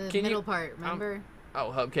the Dude, middle part, remember?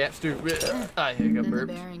 Oh, hubcap stupid. I hiccup Then the burps.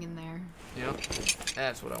 bearing in there. Yep.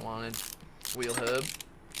 That's what I wanted. Wheel hub.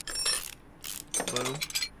 Boom.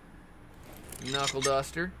 Knuckle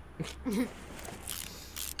duster.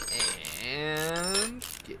 And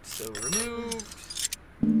get so removed.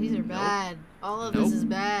 These are bad. bad. All of this is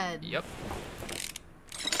bad. Yep.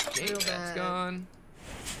 Okay, Real that's bad. gone.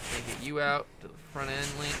 Take you out to the front end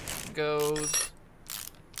link goes.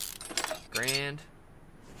 Grand.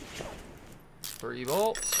 3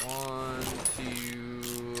 bolts. 1,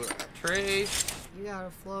 2, trace. You got a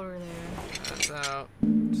floater there. That's out.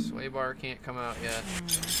 Sway bar can't come out yet.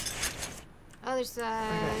 Other I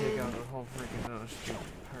side. gotta take out the whole freaking stupid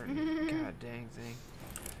part. God dang thing.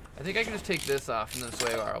 I think I can just take this off and then the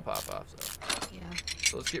sway bar will pop off. So. Yeah.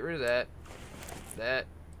 So let's get rid of that. That.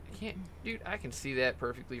 I can't. Dude, I can see that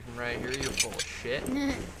perfectly from right here. You're full of shit.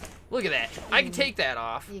 Look at that. I can take that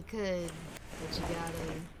off. You could, but you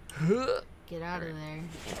gotta get out of there.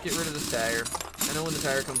 Let's get rid of this tire. I know when the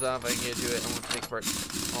tire comes off, I can get to it. I'm gonna take apart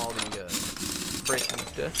all the brakes and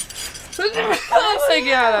stuff. Oh my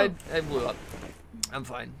god, I blew up. I'm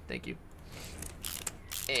fine, thank you.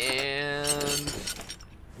 And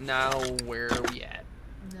now where are we at?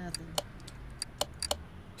 Nothing.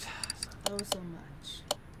 Oh, so much.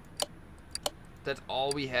 That's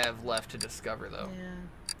all we have left to discover, though.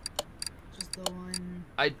 Yeah. Just the one.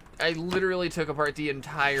 I literally took apart the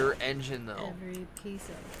entire engine, though. Every piece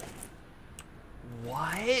of it.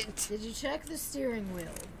 What? Did you check the steering wheel?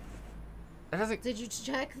 That doesn't. Did you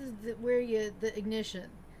check the ignition?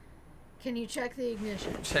 Can you check the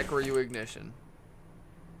ignition? Check where you ignition.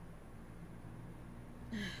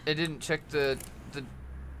 It didn't check the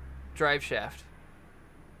drive shaft.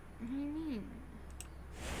 What do you mean?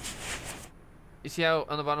 You see how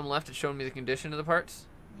on the bottom left it's showing me the condition of the parts?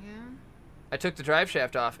 Yeah. I took the drive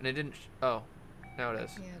shaft off and it didn't. Oh, now it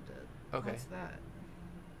is. Yeah, it did. Okay. What's that?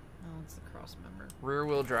 Oh, it's the cross member. Rear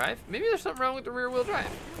wheel drive? Maybe there's something wrong with the rear wheel drive.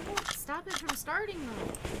 Stop it from starting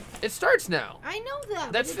though. It starts now. I know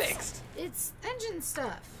that. That's but fixed. It's engine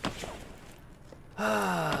stuff.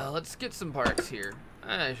 Let's get some parts here.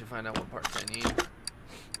 I should find out what parts I need.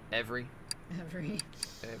 Every.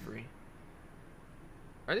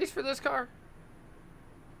 Are these for this car?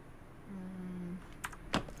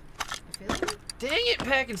 I feel like. Dang it,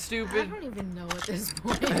 packing I stupid. don't even know at this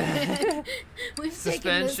point. We've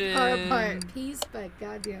taken this car Suspension. apart piece by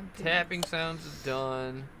goddamn piece. Tapping sounds is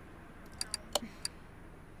done.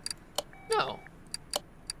 No.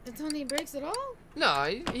 It's on the brakes at all? No,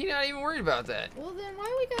 he's not even worried about that. Well, then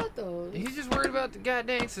why we got those? He's just worried about the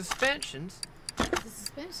goddamn suspensions. The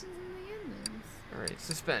suspensions and the engines. Alright,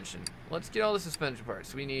 suspension. Let's get all the suspension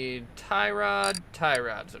parts. We need tie rod.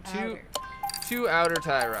 So two outer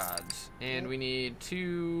tie rods. And we need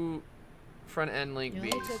 2 front end link You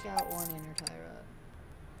Bs. only took out one inner tie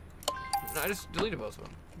rod. No, I just deleted both of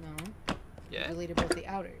them. No. Yeah? You deleted both the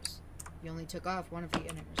outers. You only took off one of the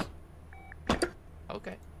inners.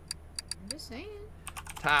 Okay. I'm just saying.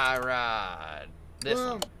 Tie rod. This Boom.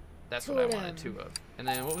 one. That's 2 what I of wanted them. 2 of. And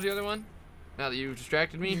then what was the other one? Now that you've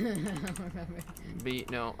distracted me? I don't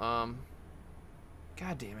remember.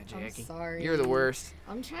 God damn it, Jackie. I'm sorry. You're the worst.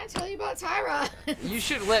 I'm trying to tell you about tie rod. You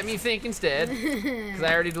should let me think instead. Because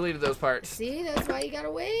I already deleted those parts. See, that's why you gotta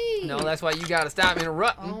wait. No, that's why you gotta stop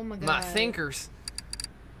interrupting Oh my God. my thinkers.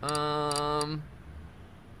 You'll figure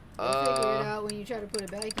it out when you try to put it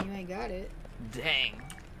back and you ain't got it. Dang.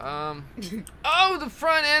 Oh, the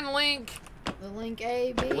front end link. The link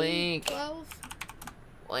A, B, Link. 12,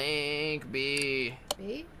 Link B. B.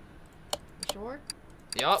 You sure?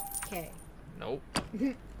 Yup. Okay. Nope.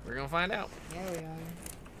 We're gonna find out. Yeah, we are.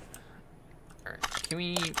 Alright, can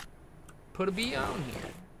we put a B on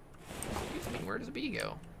here? Excuse me, where does a B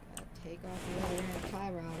go? Take off the other inner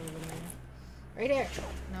tie rod over there. Right there.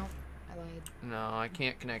 No, I lied. No, I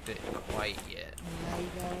can't connect it quite yet. Yeah, you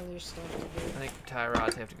got other stuff to do. I think tie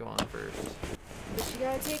rods have to go on first. But you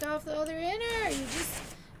gotta take off the other inner. You just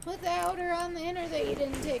put the outer on the inner that you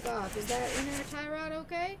didn't take off. Is that inner tie rod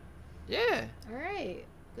okay? Yeah. Alright.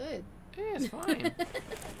 Good. Yeah, it's fine.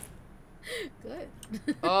 Good.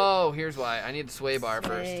 Oh, here's why. I need the sway bar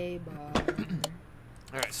first. Sway bar.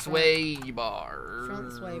 Alright, sway bar.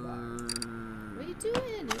 Front sway bar. What are you doing?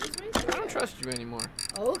 It was right there. I don't trust you anymore.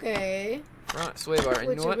 Okay. Front sway bar. And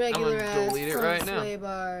you know what? I'm gonna delete it right now. Sway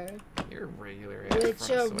bar. You're a regular ass With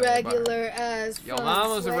front your sway regular bar. ass Yo, front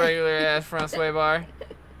mama's a sway. regular ass front sway bar.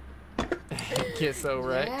 Get so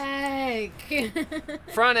right. Jack.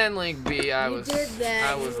 Front end link B. I You was did that.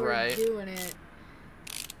 I was You were right. doing it.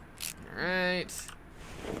 Alright.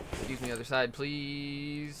 Excuse me, other side,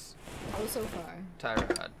 please. Oh, so far. Tie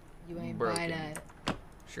rod. You ain't Broken. buying it.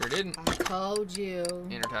 Sure didn't. I told you.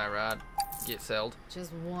 Inner tie rod. Get sold.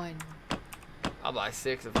 Just one. I'll buy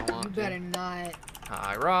 6 if I You want better to. not.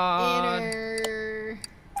 Tie rod. Inner.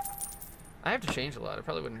 I have to change a lot. It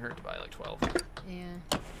probably wouldn't hurt to buy like 12.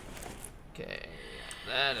 Yeah. Okay.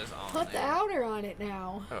 That is on Put the there. outer on it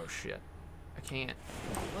now. Oh shit. I can't.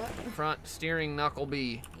 What? Front steering knuckle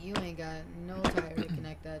B. You ain't got no tire to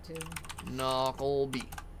connect that to. Knuckle B.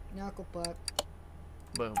 Knuckle puck.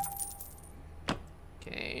 Boom.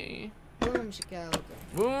 Okay. Boom shakalaka.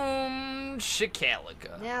 Boom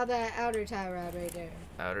shakalaka. Now that outer tie rod right there.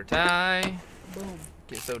 Outer tie. Boom.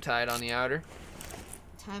 Get so tight on the outer.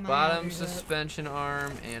 Tie my Bottom outers up. suspension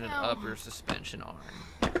arm and an Ow. upper suspension arm.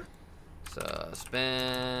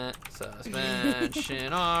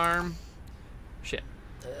 Suspension arm. Shit.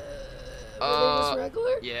 Were they just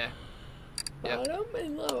regular? Yeah. Yep. Bottom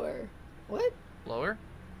and lower. What? Lower.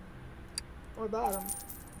 Or bottom?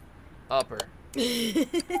 Upper.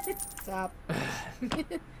 Top.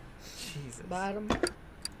 Jesus. Bottom.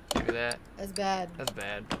 Give me that. That's bad. That's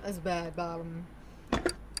bad. That's bad. Bottom.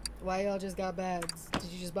 Why y'all just got bags? Did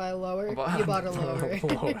you just buy a lower? I bought- You bought a lower.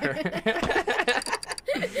 Lower.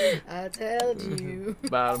 I told you.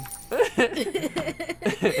 Bottom.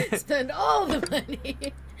 Spend all the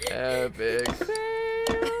money. Epic fail.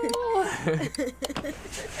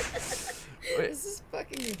 Wait, This is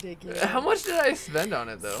fucking ridiculous. how much did I spend on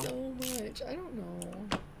it though? So much. I don't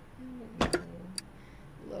know.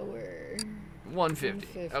 Lower.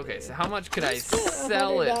 150. Okay, so how much could I spent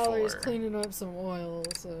sell it $100 for? cleaning up some oil,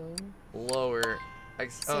 so. Lower.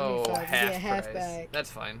 Oh, 75. half Yeah, half price. back. That's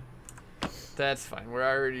fine. That's fine. We're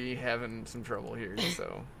already having some trouble here,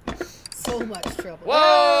 so. So much trouble. Whoa!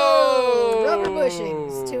 Oh, rubber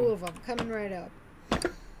bushings. 2 of them coming right up.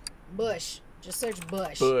 Bush. Just search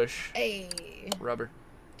bush. Bush. Hey. Rubber.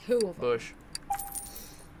 2 of them. Bush.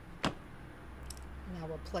 Now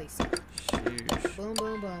replace it. Sheesh. Boom,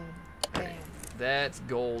 boom, boom. Bam. That's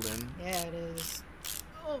golden. Yeah, it is.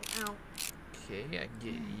 Oh, ow. Okay, I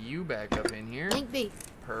get you back up in here. Link beat.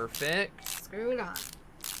 Perfect. Screw it on.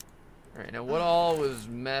 Alright, now what all was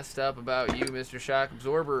messed up about you, Mr. Shock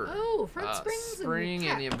Absorber? Oh, front springs spring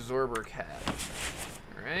and and the absorber cap.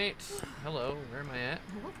 Alright. Hello, where am I at?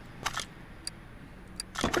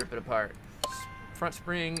 Rip it apart. Front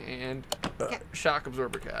spring and Cap. shock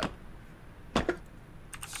absorber cap.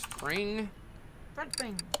 Spring Front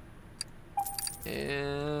spring.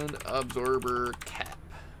 and absorber cap.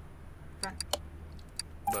 Front.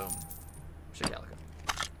 Boom. Shakalaka.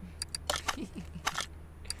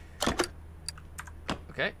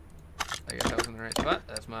 Okay. I guess I was in the right spot.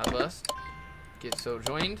 That's my bus. Get so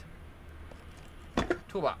joined.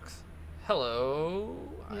 Toolbox. Hello.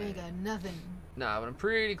 You ain't got nothing. Nah, but I'm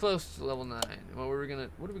pretty close to level 9. What are we gonna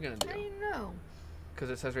How do do? you know? Because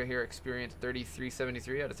it says right here experience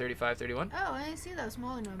 3373 out of 3531. Oh, I didn't see that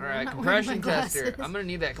smaller number. Alright, I'm not wearing my compression tester. glasses. I'm gonna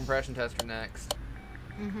need that compression tester next.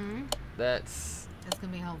 Mm-hmm. That's That's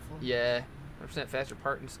gonna be helpful. yeah. 100% faster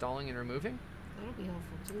part installing and removing. That'll be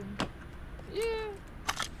helpful too. Yeah.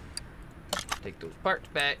 Take those parts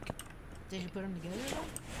back. Did you put them together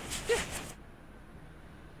though? Yeah.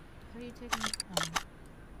 How are you taking them? Oh,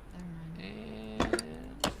 never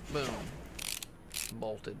mind. And boom.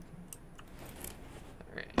 Bolted.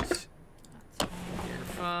 Alright. That's You're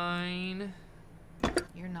fine.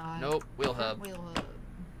 You're not. Nope. Wheel Front hub. Wheel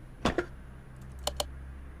hub.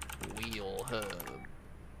 Wheel hub.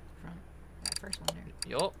 Front. That first one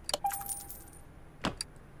there. Yup.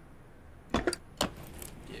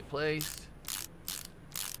 Get placed.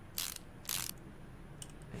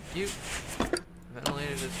 Thank you.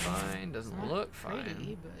 Ventilated is fine. Doesn't Not look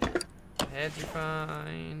pretty, fine. but Heads are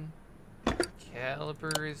fine.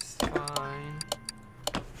 Caliper is fine.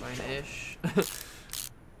 Fine-ish.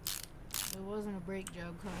 there wasn't a brake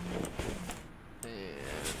job coming.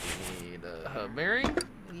 And we need a hub bearing.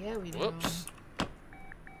 Yeah, we do. Whoops.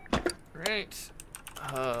 Right.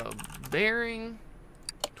 Hub bearing.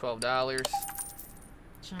 $12.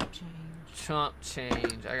 Chump change. Chump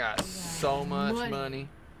change. I got so much money.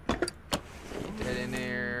 Get that in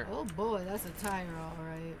there. Oh boy, that's a tire, all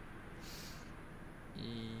right.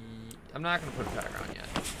 I'm not gonna put a tire on yet.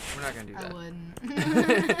 We're not gonna do I that.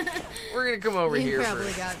 wouldn't. We're gonna come over you here probably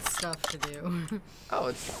first. got stuff to do. Oh,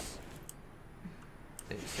 it's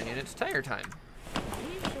saying it's tire time. Are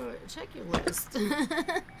you sure? Check your list.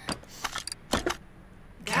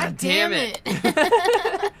 God damn it!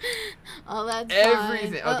 All that's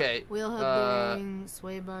Everything. fine. Okay. Oh, wheel hub bearing,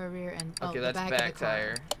 sway bar rear, and Okay, the that's back back of the car.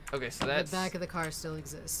 tire. Okay, so that's The back of the car still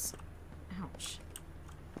exists. Ouch.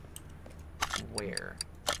 where?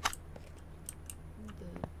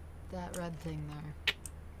 That red thing there.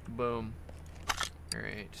 Boom. All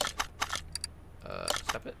right.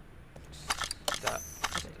 Stop it. Stop.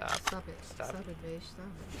 Stop. Stop it. Stop. Stop it, bitch. Stop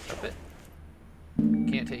it. Stop it.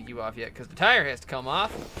 can't take you off yet because the tire has to come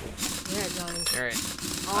off. Yeah, it does. All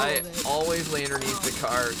right. All I of it. always lay underneath the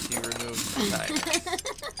car to remove the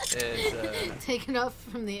tires. Take it off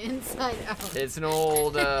from the inside out. It's an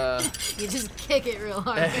old. You just kick it real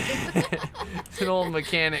hard. It's an old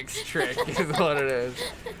mechanic's trick, is what it is.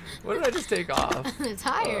 What did I just take off? The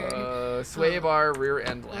tire. Sway bar rear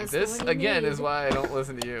end link. That's This the one you again need. is why I don't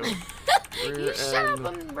listen to you. You shut up.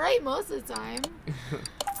 I'm right most of the time.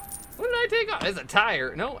 What did I take off? It's a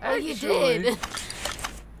tire. No, Oh, actually. you did.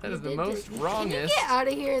 That is the You most did. wrongest. Can you get out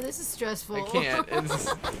of here? This is stressful. I can't.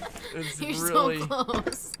 It's You're really, so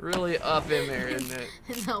close. really up in there, isn't it?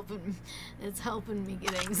 It's helping me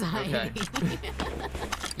get anxiety. Okay.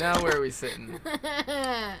 Now where are we sitting?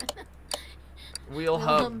 Wheel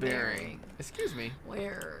hub bearing. Excuse me.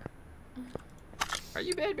 Where? Are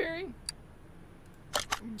you bad bearing?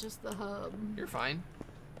 Just the hub. You're fine.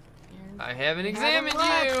 You're- I haven't you examined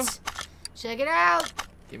haven't you. looked. Check it out.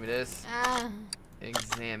 Give me this.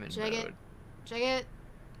 Examine Check mode. it. Check it.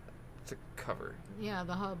 It's a cover. Yeah,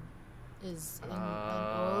 the hub is.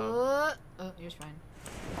 Oh, yours fine.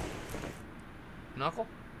 Knuckle?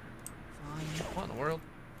 Fine. What in the world?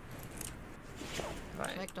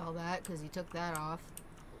 Right. Checked all that because you took that off.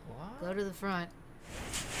 What? Go to the front.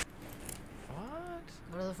 What?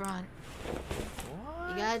 Go to the front.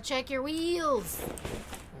 What? You gotta check your wheels.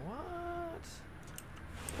 What?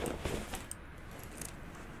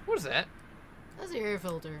 What is that? That's your air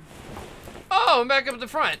filter. Oh, I'm back up at the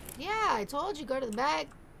front. Yeah, I told you go to the back.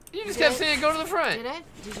 You just Did kept I? saying go to the front. Did I?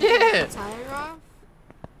 Did you Yeah. take a tire off?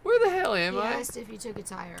 Where the hell am He I? asked if you took a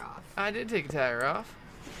tire off. I did take a tire off.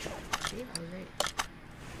 See, I was right.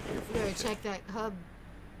 We gotta check that hub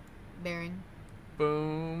bearing.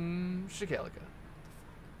 Boom. Shakalaka.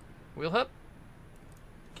 Wheel hub.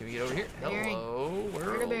 Can we get over here? Bearing. Hello, Where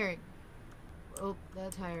the world. bearing? Oh,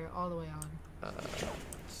 that tire all the way on.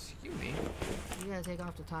 Excuse me. You gotta take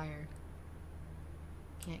off the tire.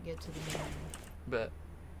 Can't get to the bearing. But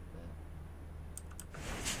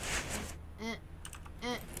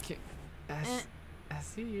I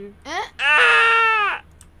see you. Ah!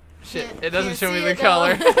 Shit, Can't- it doesn't can't show me see the it,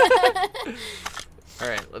 color. though.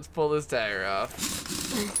 Alright, let's pull this tire off.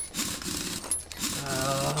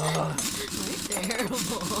 We're terrible.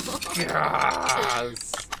 God,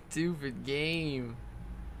 stupid game.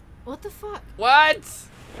 What the fuck? What?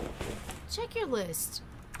 Check your list.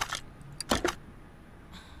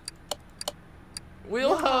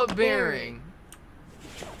 Wheel hub bearing.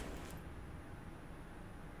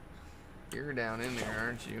 You're down in there,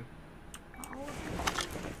 aren't you?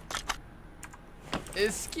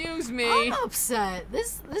 Excuse me. I'm upset.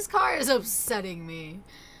 This car is upsetting me.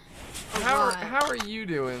 How are you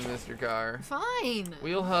doing, Mr. Car? Fine.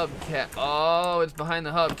 Wheel hub cap. Oh, it's behind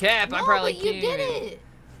the hub cap. No, I probably but you can't did even. it.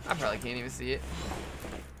 I probably can't even see it.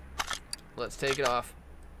 Let's take it off.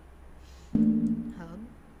 Hub.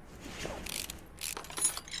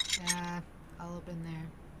 Yeah, all up in there.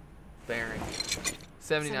 Bearing.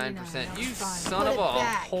 79%. No, You it's fine. son Put of it a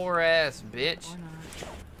back. whore ass bitch. Or not.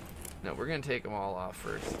 No, we're gonna take them all off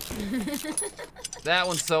first. That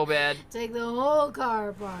one's so bad. Take the whole car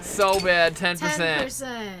apart. So bad. 10%.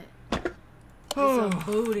 10%. That's a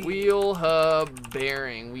booty. Wheel hub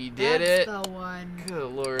bearing. We did it. That's the one.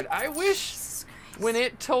 Good lord. I wish Jesus Christ. when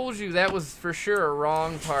it told you that was for sure a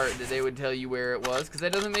wrong part that they would tell you where it was, because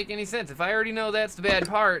that doesn't make any sense. If I already know that's the bad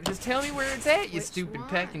part, just tell me where it's at, you Which stupid one?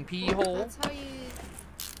 peck and pee hole. That's how you.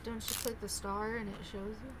 Don't you click the star and it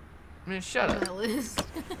shows you? I mean, shut On up. that list.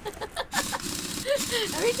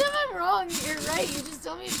 Every time I'm wrong, you're right. You just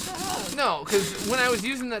tell me to shut up. No, because when I was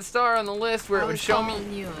using that star on the list where I it would was show me,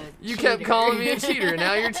 calling you a you cheater. kept calling me a cheater.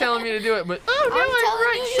 Now you're telling me to do it, but oh, no, I'm right.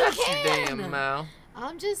 telling you Shut you your can. damn mouth.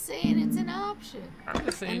 I'm just saying it's an option. I'm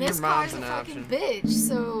just saying And your this mom's car's a an fucking option. bitch,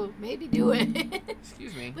 so maybe do it.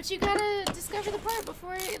 Excuse me. But you gotta discover the part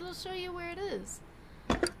before it'll show you where it is.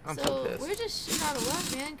 I'm so So pissed. we're just shit out of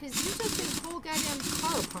luck, man, because you took this whole goddamn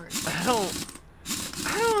car apart.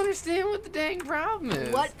 I don't understand what the dang problem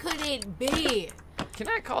is. What could it be? Can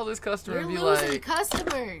I call this customer You're and be losing like,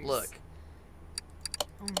 customers. look,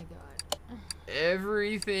 Oh my god.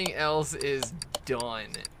 everything else is done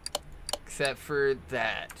except for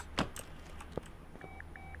that.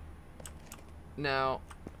 Now,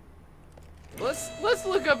 let's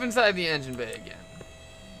look up inside the engine bay again.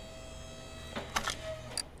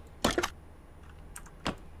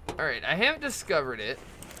 All right, I haven't discovered it,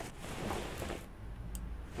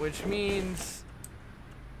 which means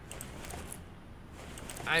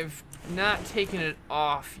I've not taken it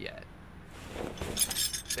off yet.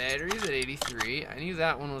 Battery's at 83. I knew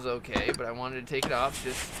that one was okay, but I wanted to take it off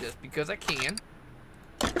just because I can.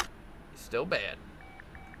 Still bad.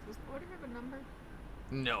 Does the order have a number?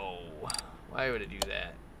 No. Why would it do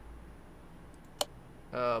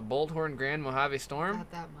that? Bolt Horn Grand Mojave Storm?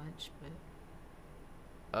 Not that much,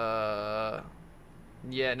 but...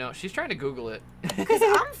 Yeah, no, she's trying to Google it. Because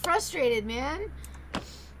I'm frustrated, man.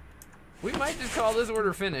 We might just call this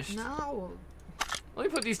order finished. No. Let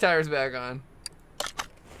me put these tires back on.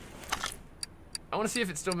 I want to see if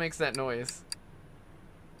it still makes that noise.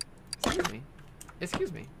 Excuse me.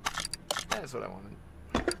 Excuse me. That's what I wanted.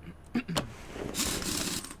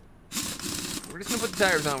 We're just gonna put the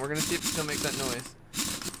tires on. We're gonna see if it still makes that noise.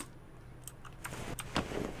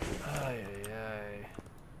 Ay, ay, ay.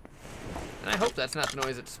 And I hope that's not the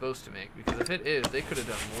noise it's supposed to make, because if it is, they could have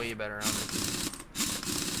done way better on this.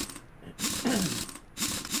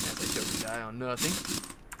 As I choke the guy on nothing.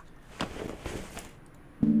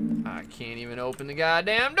 I can't even open the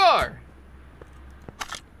goddamn door.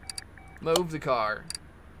 Move the car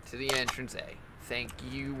to the entrance A. Thank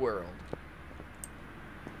you, world.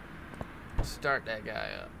 Start that guy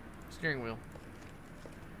up. Steering wheel.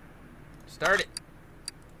 Start it.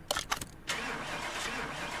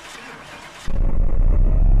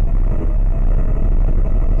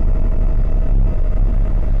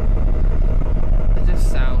 It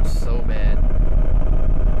just sounds so bad.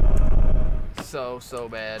 So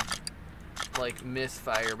bad. Like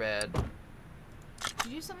misfire bad. Did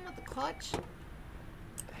you do something with the clutch?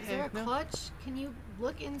 Is there a clutch? Can you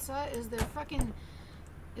look inside? Is there fucking...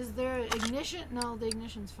 Is there ignition? No, the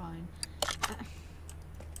ignition's fine.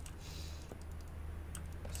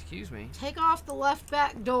 Excuse me. Take off the left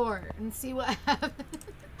back door and see what happens.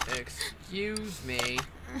 Excuse me.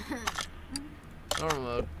 Normal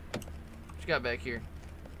mode. What you got back here?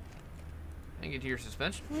 I can get to your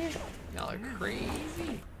suspension. Y'all are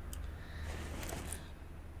crazy.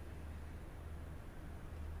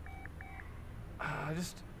 I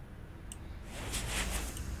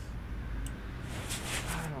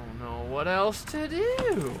don't know what else to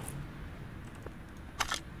do.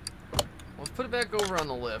 Let's put it back over on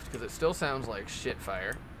the lift because it still sounds like shit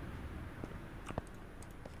fire.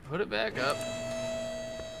 Put it back up.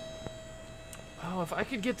 Oh, if I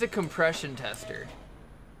could get the compression tester.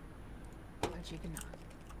 But you cannot.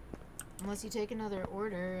 Unless you take another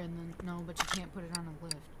order and then... No, but you can't put it on a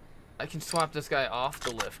lift. I can swap this guy off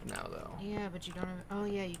the lift now, though. Yeah, but you don't have... Oh,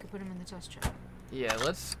 yeah, you could put him in the test track. Yeah,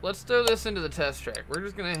 let's throw this into the test track. We're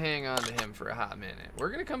just going to hang on to him for a hot minute. We're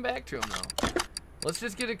going to come back to him, though. Let's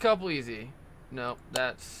just get a couple easy. Nope,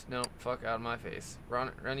 that's... Nope, fuck out of my face.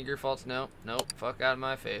 Running gear faults? Nope, fuck out of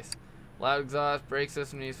my face. Loud exhaust, brake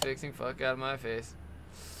system needs fixing? Fuck out of my face.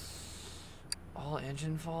 All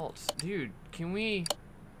engine faults? Dude, can we...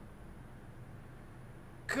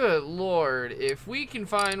 Good lord, if we can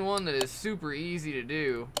find one that is super easy to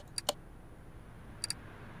do.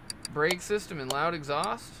 Brake system and loud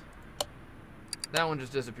exhaust? That one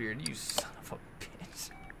just disappeared. You son of a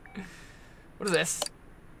bitch. What is this?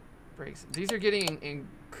 Brakes. These are getting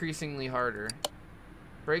increasingly harder.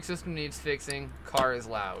 Brake system needs fixing. Car is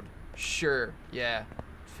loud. Sure, yeah.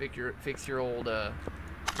 Fix your old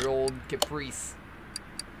Caprice.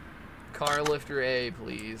 Car lifter A,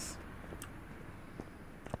 please.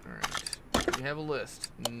 Alright. Do you have a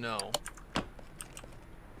list? No.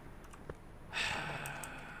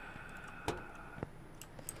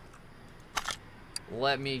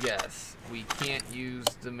 Let me guess. We can't use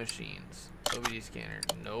the machines. OBD scanner.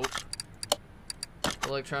 Nope.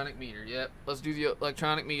 Electronic meter. Yep. Let's do the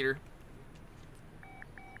electronic meter.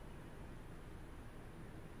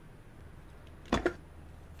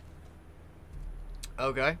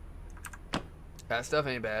 Okay. That stuff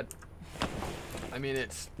ain't bad. I mean,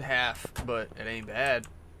 it's half, but it ain't bad.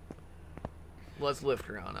 Let's lift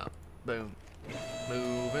her on up. Boom.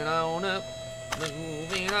 Moving on up.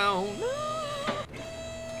 Moving on up.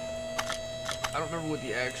 I don't remember what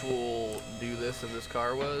the actual do this of this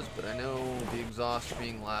car was, but I know the exhaust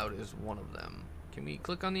being loud is one of them. Can we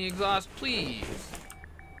click on the exhaust, please?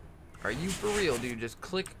 Are you for real, dude? Just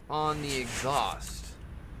click on the exhaust.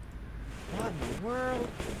 What in the world?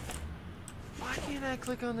 Why can't I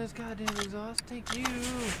click on this goddamn exhaust? Thank you.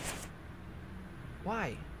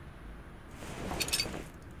 Why?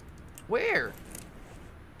 Where?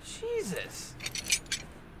 Jesus.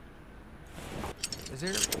 Is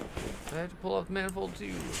there... Do I have to pull off the manifold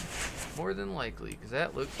too? More than likely, because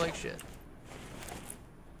that looks like shit.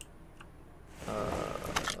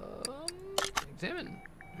 Examine.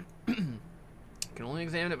 Can only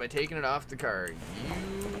examine it by taking it off the car.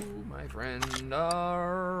 You, my friend,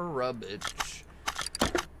 are rubbish.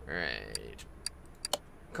 Alright.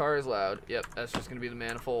 Car is loud. Yep, that's just going to be the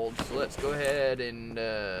manifold. So let's go ahead and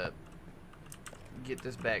get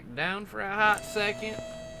this back down for a hot second.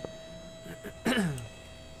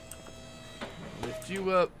 Lift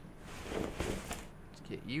you up. Let's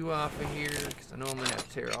get you off of here, because I know I'm going to have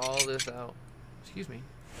to tear all this out. Excuse me.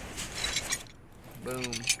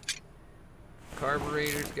 Boom.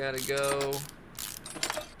 Carburetor's got to go.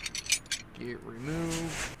 Get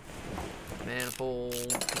removed.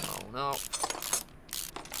 Manifold, come on up.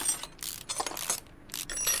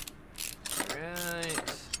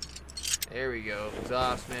 Right. There we go.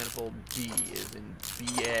 Exhaust manifold B is in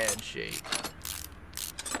bad shape.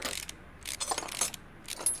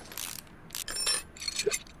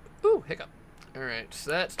 Ooh, hiccup. Alright, so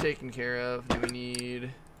that's taken care of. Do we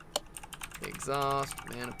need exhaust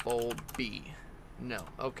manifold B? No.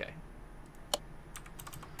 Okay.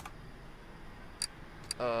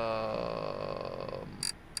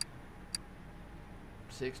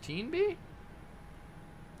 16B?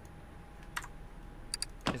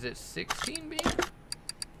 Is it 16B?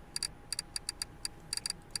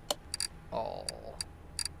 Oh.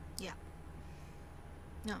 Yeah.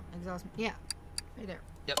 No, exhaust. Yeah. Right there.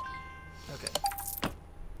 Yep. Okay.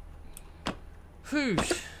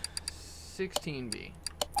 Whoosh. 16B.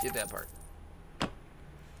 Get that part.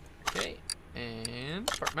 Okay. And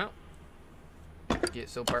part mount. Get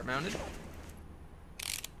so part mounted.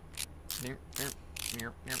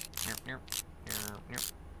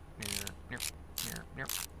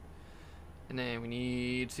 And then we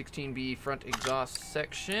need 16B front exhaust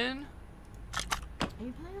section. Are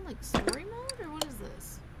you playing like story mode or what is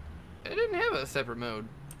this? It didn't have a separate mode.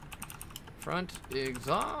 Front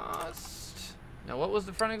exhaust. Now what was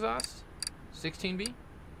the front exhaust? 16B?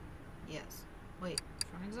 Yes. Wait,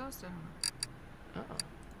 front exhaust? I don't know. Oh.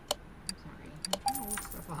 I'm trying to look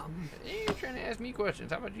stuff up. You're trying to ask me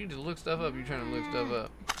questions. How about you just look stuff up? You're trying to look stuff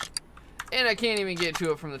up. And I can't even get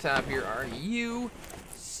to it from the top here. Are you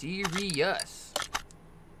serious?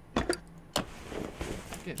 I'm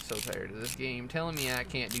getting so tired of this game telling me I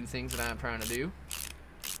can't do things that I'm trying to do.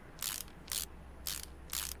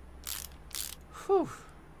 Whew.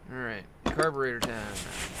 Alright. Carburetor time.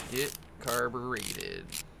 Get carbureted.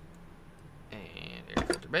 And air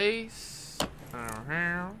filter base.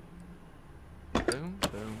 Boom,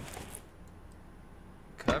 boom.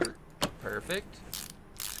 Cover. Perfect.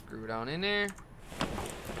 Screw it on in there.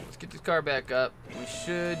 Let's get this car back up. We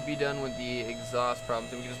should be done with the exhaust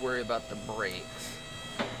problems. Then we can just worry about the brakes.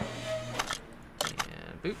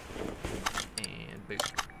 And boop. And boop.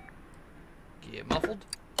 Get muffled.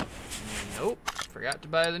 Nope. Forgot to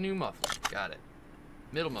buy the new muffler. Got it.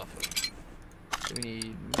 Middle muffler. So we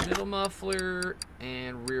need middle muffler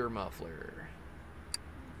and rear muffler.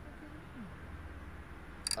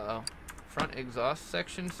 Uh-oh. Front exhaust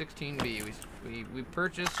section 16B. We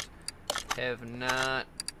purchased, have not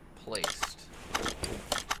placed.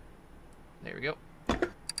 There we go.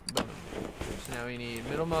 Boom. So now we need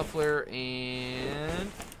middle muffler and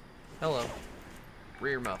hello.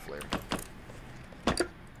 Rear muffler.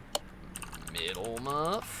 Middle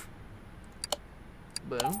muff.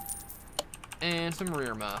 Boom. And some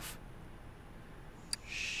rear muff.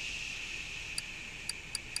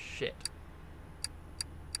 Shit.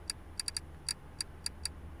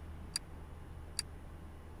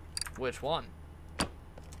 Which one?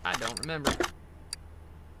 I don't remember.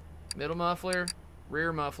 Middle muffler,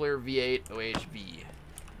 rear muffler, V8 OHV.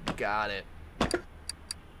 Got it.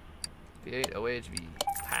 V8 OHV.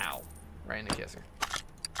 Pow. Right in the kisser.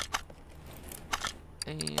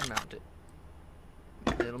 And mount it.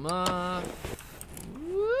 Middle muff.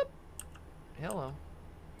 Whoop. Hello.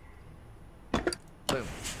 Boom.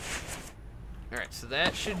 Alright, so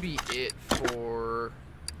that should be it for...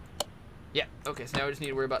 Yeah, okay, so now we just need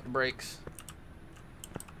to worry about the brakes.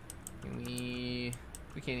 We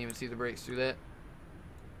can't even see the brakes through that.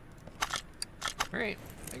 Alright,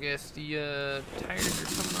 I guess the tires are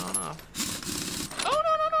coming on off. Oh no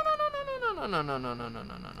no no no no no no no no no no no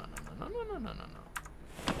no no no no no no.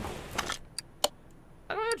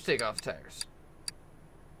 I don't have to take off the tires.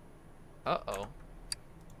 Uh-oh.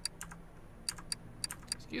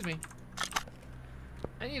 Excuse me.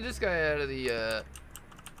 I need this guy out of the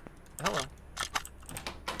hello.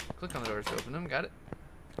 Click on the doors to open them. Got it.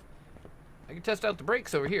 I can test out the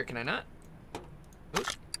brakes over here. Can I not? Oop.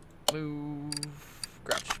 Move.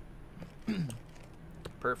 Crouch.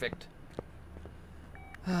 Perfect.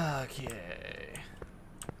 Okay.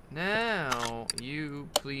 Now, you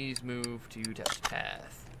please move to test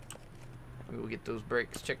path. We will get those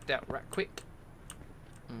brakes checked out right quick.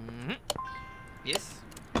 Mm-hmm. Yes.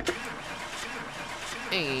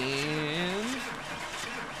 And...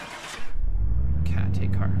 God,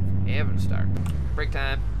 take car. Having to start. Brake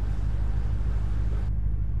time.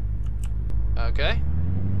 Okay.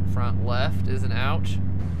 Front left is an ouch.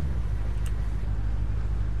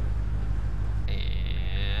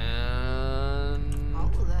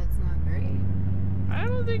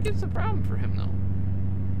 don't think it's a problem for him, though.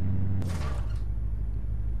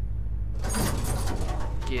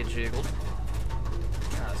 Get jiggled.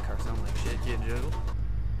 God, this car sounds like shit. Get jiggled.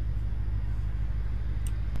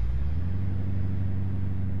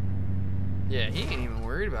 Yeah, he ain't even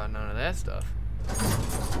worried about none of that stuff.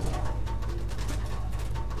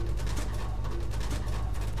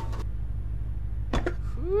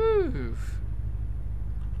 Whew.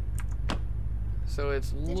 So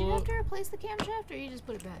it's. Did you have to replace the camshaft, or you just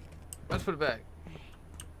put it back? Let's put it back.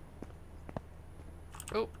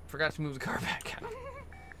 Oh, forgot to move the car back out.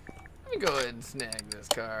 Let me go ahead and snag this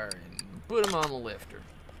car and put him on the lifter.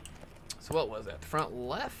 So what was that? The front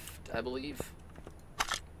left, I believe.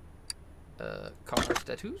 Car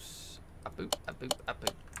status. Up, boop, up, boop, up,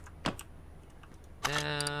 boop.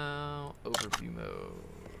 Now, overview mode.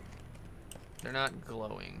 They're not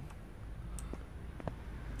glowing.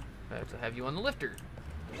 I have to have you on the lifter.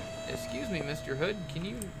 Excuse me, Mr. Hood. Can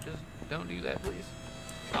you just don't do that, please?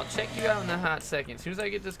 I'll check you out in a hot second. As soon as I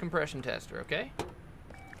get this compression tester, okay?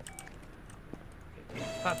 Okay,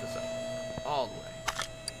 pop this up. All the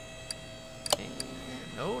way. And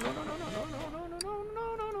no, no, no, no, no, no, no, no, no,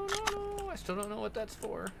 no, no, no, no, no. I still don't know what that's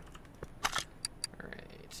for.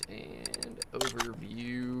 Alright, and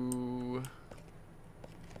overview.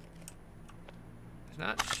 It's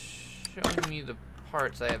not showing me the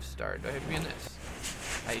parts I have started. Do I have to be in this?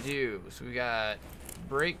 I do. So we got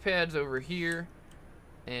brake pads over here,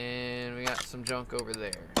 and we got some junk over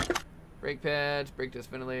there. Brake pads, brake disc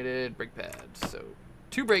ventilated, brake pads. So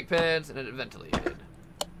 2 brake pads and a ventilated.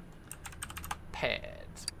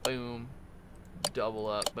 Pads. Boom. Double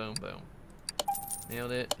up. Boom, boom.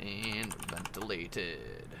 Nailed it. And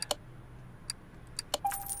ventilated.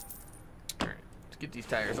 Alright. Let's get these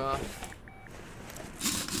tires off.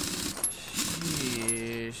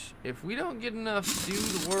 Sheesh. If we don't get enough do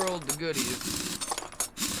the world the goodies,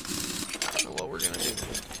 I don't know what we're gonna do.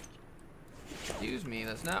 Excuse me,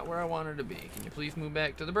 that's not where I wanted to be. Can you please move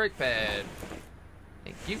back to the brake pad?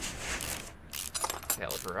 Thank you.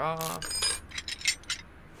 Caliper off.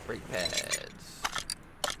 Brake pads.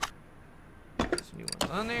 Put some new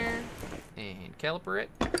ones on there. And caliper it.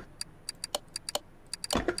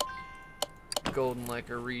 Golden like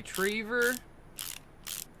a retriever.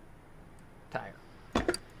 Tire.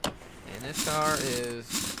 And this car is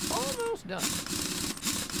almost done.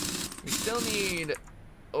 We still need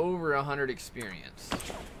over 100 experience.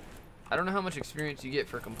 I don't know how much experience you get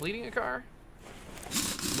for completing a car,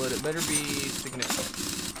 but it better be significant.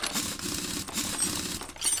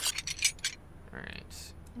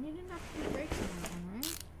 Alright. And you didn't have to put brakes on that one,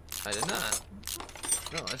 right? I did not.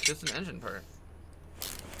 No, that's just an engine part.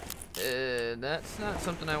 That's not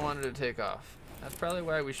something I wanted to take off. That's probably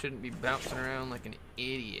why we shouldn't be bouncing around like an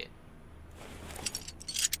idiot.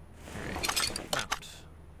 Alright, mount.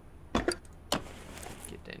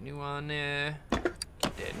 Get that new on there.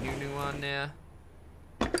 Get that new on there.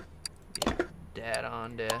 Get that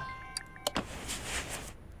on there.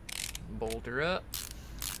 Bolt her up.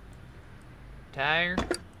 Tire.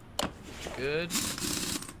 Good.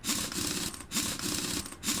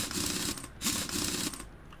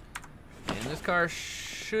 And this car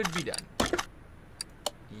should be done.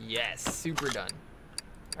 Yes, super done.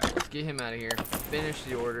 Alright, let's get him out of here. Finish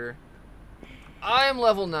the order. I am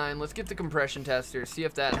level 9. Let's get the compression tester. See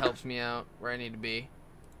if that helps me out where I need to be.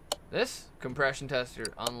 This compression tester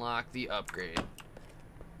unlock the upgrade.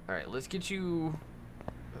 Alright, let's get you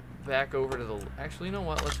back over to the... Actually, you know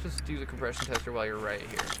what? Let's just do the compression tester while you're right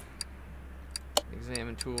here.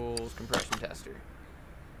 Examine tools, compression tester.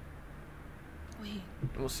 Wait.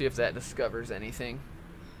 We'll see if that discovers anything.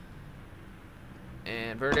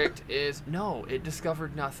 And verdict is no, it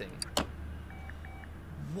discovered nothing.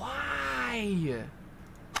 Why?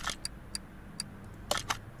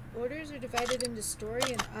 Orders are divided into story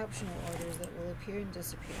and optional orders that will appear and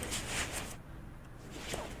disappear.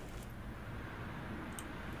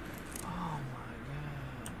 Oh my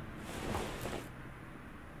god.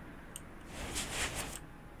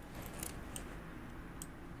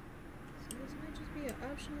 So this might just be an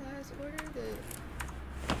optionalized order that...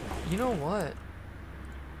 You know what?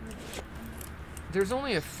 There's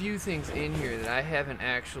only a few things in here that I haven't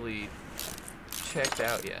actually checked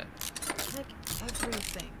out yet. Check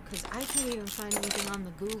everything, because I can't even find anything on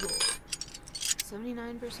the Google.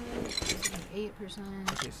 79%,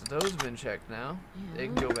 78%. Okay, so those have been checked now. Yeah. They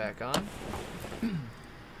can go back on.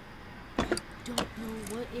 I don't know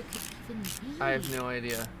what it could even be. I have no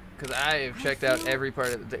idea. Because I have checked out every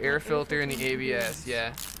part of it. The air filter and the ABS,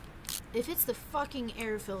 yeah. If it's the fucking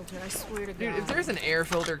air filter, I swear to God. Dude, if there's an air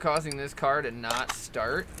filter causing this car to not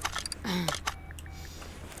start,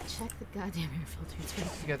 check the goddamn air filter.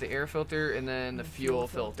 You got the air filter and then the fuel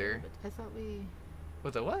filter. But I thought we...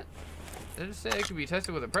 With a what? Did it say it could be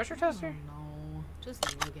tested with a pressure tester? No, just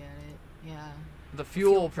look at it. Yeah. The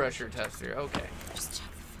fuel pressure tester. Okay. Just check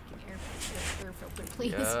the fucking air filter,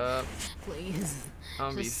 please. Yep. Please. I'm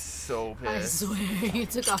gonna be so pissed. I swear, you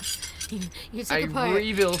took off. You took apart. I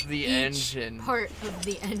rebuilt the each engine. Part of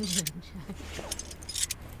the engine.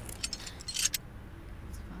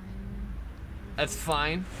 That's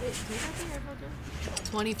fine. Wait, do you have the air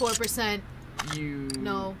filter? 24%. You.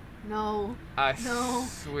 No. No. I no.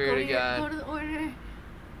 swear to God. Go to the order.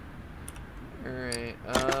 Alright.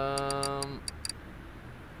 God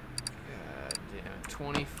damn it.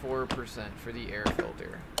 24% for the air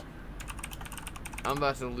filter. I'm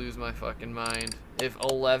about to lose my fucking mind. If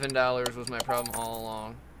 $11 was my problem all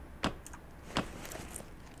along.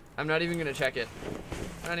 I'm not even gonna check it.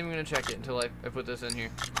 I'm not even gonna check it until I put this in here.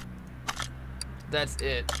 That's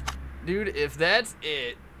it. Dude, if that's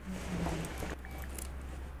it.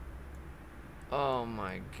 Oh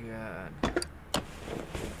my God.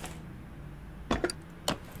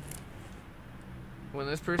 When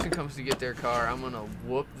this person comes to get their car, I'm gonna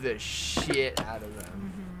whoop the shit out of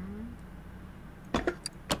them.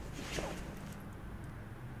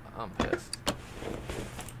 I'm pissed.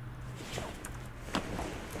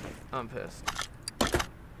 I'm pissed.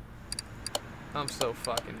 I'm so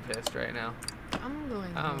fucking pissed right now. I'm going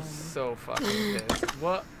I'm home. so fucking pissed.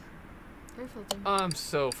 What? Air filter. I'm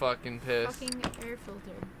so fucking pissed. Fucking air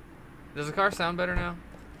filter. Does the car sound better now?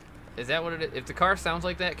 Is that what it is? If the car sounds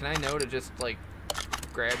like that, can I know to just, like,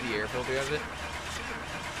 grab the air filter out of it?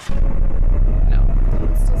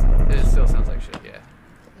 No. It still sounds like shit, yeah.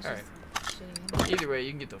 Alright. Either way, you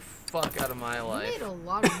can get the fuck out of my life. You made a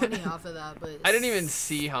lot of money off of that, but... I didn't even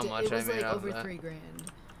see how much I made like off of that. It was like over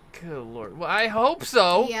 $3,000. Good lord. Well, I hope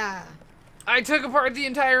so. Yeah. I took apart the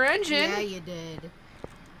entire engine. Yeah, you did.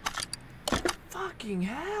 Fucking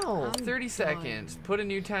hell. 30 seconds. Put a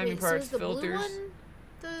new timing parts, so is the filters. Blue one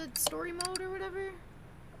the story mode or whatever?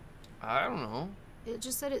 I don't know. It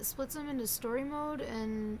just said it splits them into story mode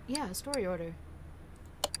and, yeah, story order.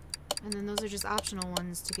 And then those are just optional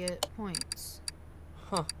ones to get points.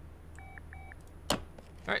 Huh.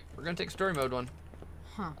 Alright, we're gonna take story mode one.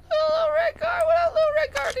 Huh. Little red car, what up, little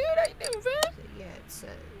red car, dude? How you doing, fam? Yeah, it says.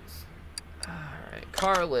 Alright,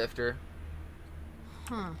 car lifter.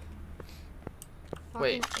 Huh.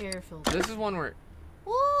 Wait. Fucking air filter. This is one where...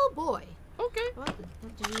 Oh boy. Okay. What?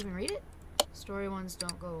 Did you even read it? Story ones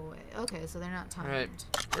don't go away. Okay, so they're not timed. Alright,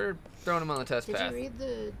 we're throwing them on the test Did path. you read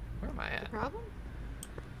the Where am I at? problem?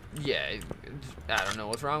 Yeah, I don't know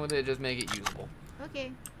what's wrong with it. Just make it usable.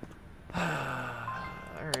 Okay. All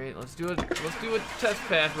right, let's do a test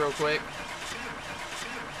path real quick.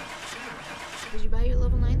 Did you buy your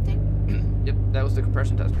level 9 thing? Yep, that was the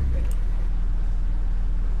compression tester.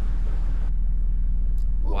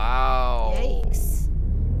 Ooh, wow. Yikes.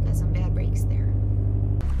 Got some bad brakes there.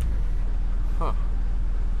 Huh.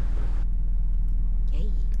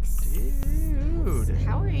 Yikes. Dude.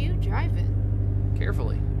 How are you driving?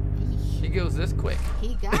 Carefully. He goes this quick.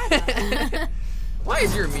 He got it. Why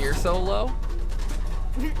is your mirror so low?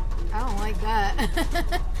 I don't like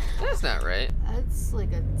that. That's not right. That's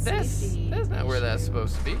like a safety That's not where that's issue.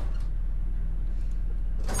 supposed to be.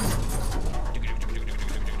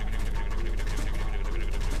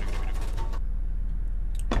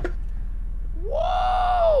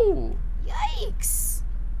 Whoa! Yikes!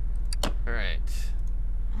 Alright.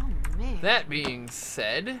 Oh man. That being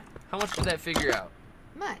said, how much did that figure out?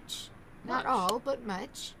 Much. Not Much. all, but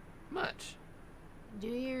much. Much. Do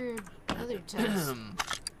your other test.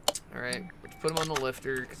 Alright, let's put them on the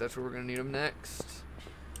lifter, because that's where we're going to need them next.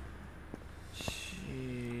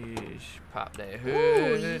 Sheesh. Pop that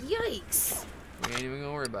hood. Ooh, yikes! We ain't even going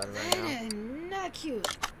to worry about it right now. That is not cute.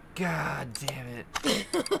 God damn it.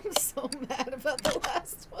 I'm so mad about the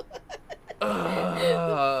last one.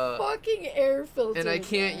 Uh, Fucking air filter. and I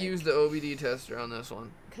can't back. use the OBD tester on this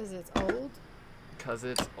one. Because it's old? Because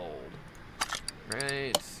it's old.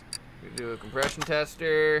 Right. We do a compression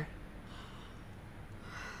tester.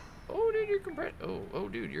 Oh, dude, you're Oh,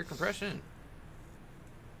 dude, you're compression.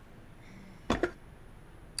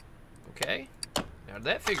 Okay. Now, did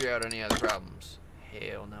that figure out any other problems?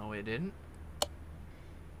 Hell no, it didn't.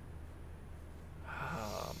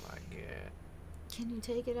 Oh my god. Can you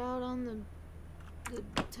take it out on the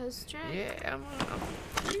test track? Yeah,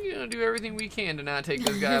 we're gonna do everything we can to not take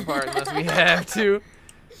this guy apart unless we have to.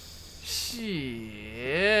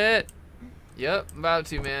 Shit. Yep, about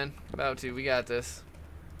to, man. About to. We got this.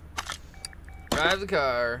 Drive the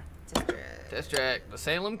car. Test track. Test track. The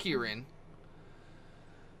Salem Keyring.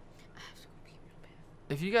 I have to go pee real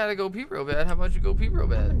If you gotta go pee real bad, how about you go pee real I'm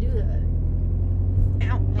bad? gonna do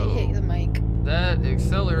that. Ow! I hit the mic. That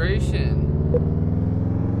acceleration.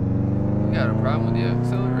 You got a problem with the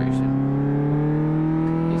acceleration.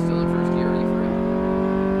 He's still in first gear. Are you for real?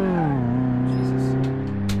 Jesus.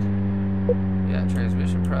 Yeah,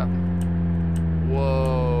 transmission problem.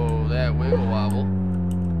 Whoa, that wiggle wobble.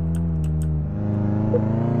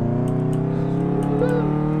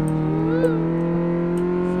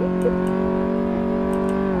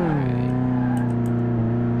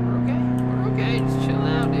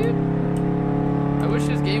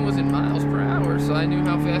 I knew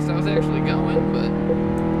how fast I was actually going, but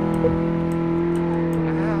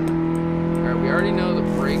alright, we already know the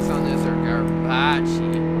brakes on this are garbage. So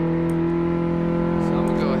I'm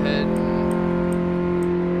gonna go ahead and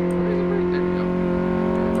where's the brake? There we go.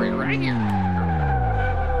 Brake right here.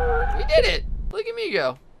 We did it! Look at me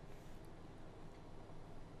go.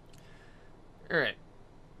 Alright.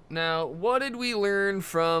 Now, what did we learn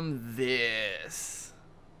from this?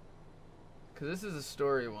 Because this is a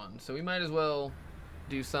story one, so we might as well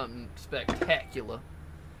do something spectacular.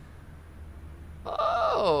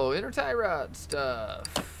 Oh, inner tie rod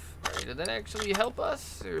stuff. Alright, did that actually help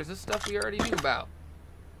us? Or is this stuff we already knew about?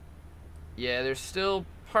 Yeah, there's still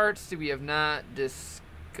parts that we have not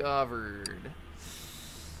discovered.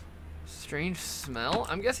 Strange smell?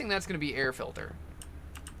 I'm guessing that's going to be air filter.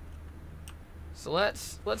 So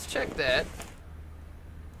let's check that.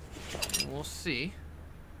 We'll see.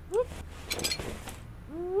 Whoop.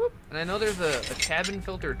 Whoop. And I know there's a cabin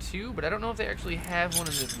filter too, but I don't know if they actually have one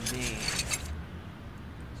in this game.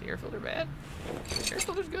 Is the air filter bad? Air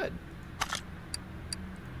filter's good.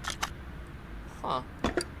 Huh.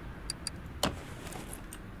 Yeah,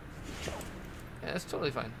 that's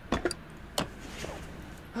totally fine.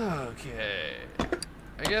 Okay.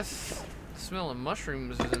 I guess the smell of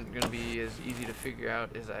mushrooms isn't going to be as easy to figure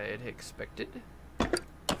out as I had expected.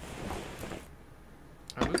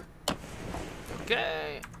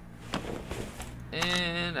 Okay.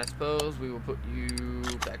 And I suppose we will put you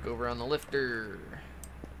back over on the lifter.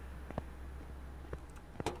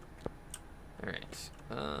 Alright.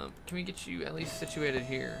 Can we get you at least situated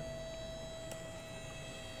here?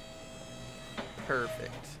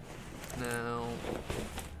 Perfect. Now,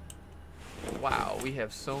 wow, we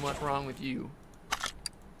have so much wrong with you.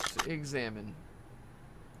 To examine.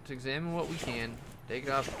 To examine what we can. Take it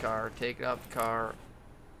off the car. Take it off the car.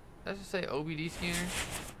 Let's just say OBD scanner.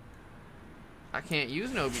 I can't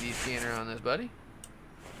use an OBD scanner on this, buddy.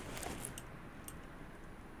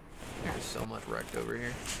 There's so much wrecked over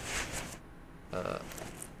here.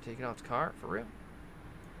 Take it off the car? For real?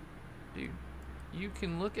 Dude, you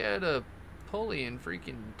can look at a pulley and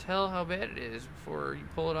freaking tell how bad it is before you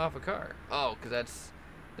pull it off a car. Oh, because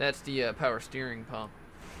that's the power steering pump.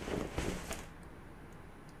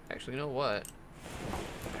 Actually, you know what?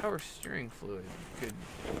 Power steering fluid could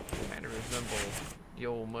kind of resemble the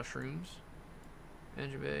old mushrooms.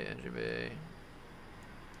 Engine bay, engine bay.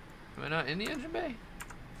 Am I not in the engine bay?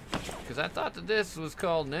 Because I thought that this was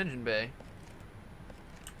called an engine bay.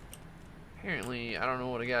 Apparently, I don't know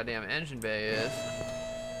what a goddamn engine bay is.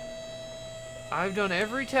 I've done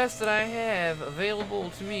every test that I have available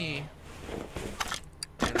to me,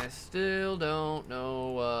 and I still don't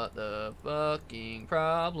know what the fucking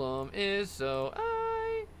problem is, so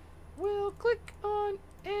I will click on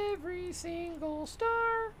every single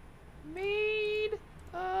star made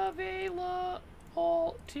available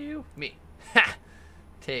to me. Ha!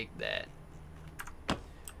 Take that.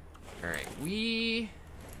 Alright, we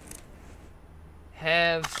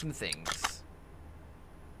have some things.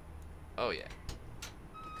 Oh yeah.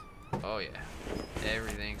 Oh yeah.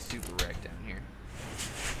 Everything's super wrecked down here.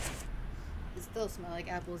 It still smells like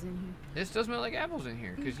apples in here. It still smells like apples in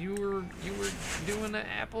here because you were doing the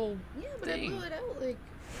apple thing. I blew it out like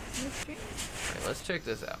midstream. Alright, let's check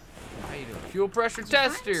this out. How you doing? Fuel pressure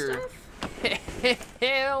tester.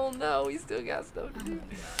 Hell no, we still got stuff to do.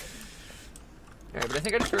 Alright, but I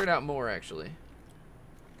think I just figured out more actually.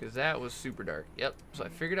 Because that was super dark. Yep, so I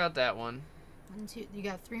figured out that one. 1, 2, you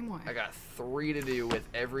got 3 more. I got 3 to do with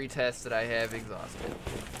every test that I have exhausted.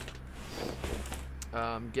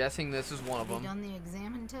 Guessing this is one of them. Have you done the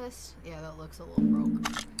examine test? Yeah, that looks a little broke.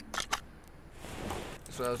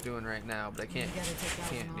 That's what I was doing right now, but I can't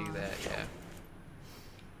do that, yeah.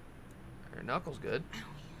 Her knuckle's good.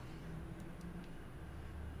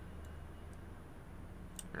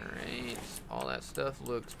 Alright, all that stuff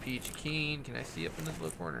looks peachy keen. Can I see up in this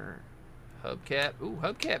little corner? Hubcap. Ooh,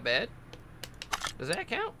 hubcap bad. Does that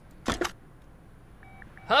count?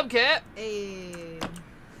 Hubcap! Hey.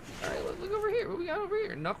 Alright, let's look over here. What we got over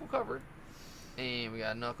here? Knuckle cover. And we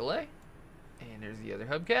got knuckle A. And And there's the other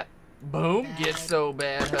hubcap. Boom. Bad. Gets so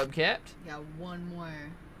bad hubcapped. Got one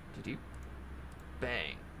more. Did you?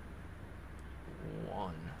 Bang.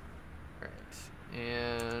 One. Right.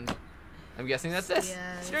 And I'm guessing that's this.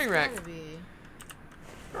 Yeah, steering it's rack. gotta be.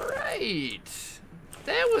 Right.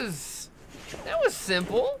 That was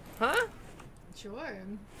simple, huh? Sure.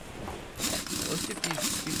 Let's get these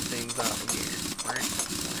stupid things off of here.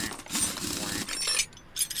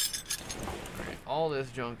 Alright, all this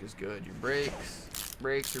junk is good. Your brakes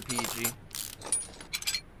are peachy.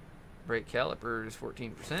 Brake caliper is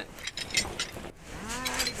 14%.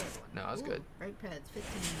 No, that's good. Brake pads 15.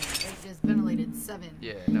 Brake disc ventilated 7.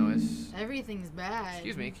 Yeah, no, it's... Everything's bad.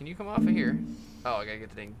 Excuse me, can you come off of here? Oh, I gotta get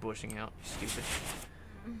the dang bushing out. Stupid.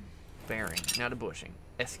 Bearing, not a bushing.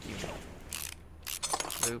 Excuse me.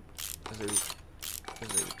 Zoop, zoop,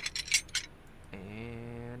 zoop.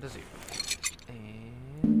 And a zoop.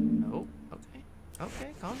 And... Oh, okay.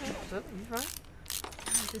 Okay, calm down. You're fine.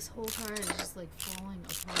 God, this whole car is just like falling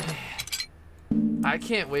apart. I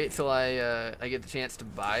can't wait till I get the chance to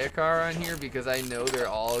buy a car on here because I know they're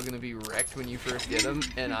all gonna be wrecked when you first get them,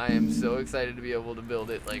 and I am so excited to be able to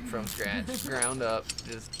build it like from scratch, ground up,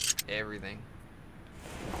 just everything.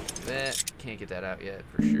 That can't get that out yet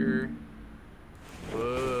for sure.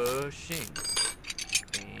 Bushing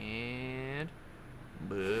and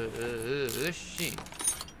bushing.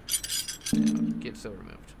 Now, get so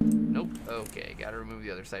removed. Nope. Okay, gotta remove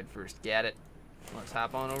the other side first. Got it. Let's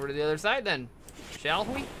hop on over to the other side then. Shall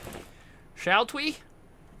we? Shall we?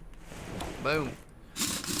 Boom.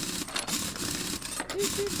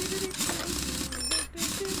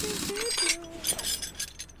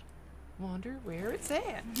 Wonder where it's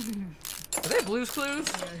at. Are they Blue's Clues?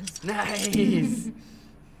 Yes. Nice.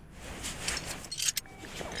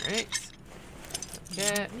 Alright.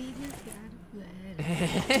 Okay. We just gotta let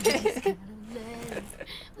her.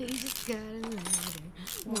 We just gotta let her.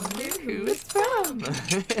 Wonder who it's from.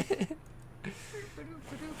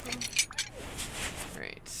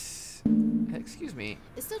 Right. Excuse me.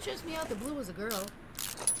 It still trips me out that Blue was a girl.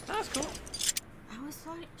 That's cool. I always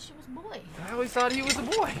thought she was a boy. I always thought he was a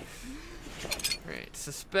boy. Right.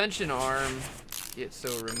 Suspension arm. Get so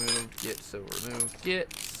removed. Get so removed.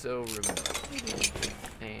 Get so removed.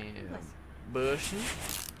 And bushing.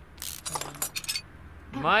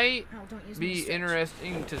 Might be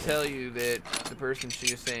interesting to tell you that the person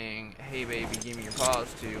she was saying, "Hey baby, give me your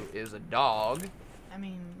paws" to is a dog. I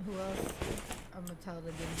mean, who else? I'm gonna tell to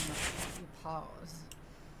give him a few paws.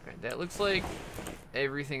 Right, that looks like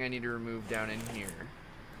everything I need to remove down in here.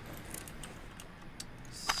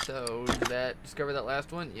 So, did that discover that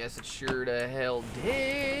last one? Yes, it sure to hell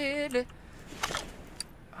did.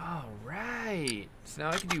 Alright. So now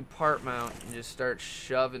I can do part mount and just start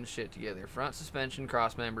shoving shit together. Front suspension,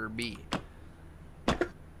 cross member B.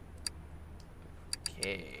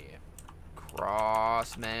 Okay.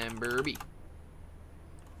 Cross member B.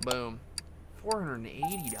 Boom.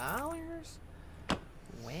 $480?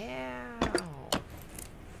 Wow.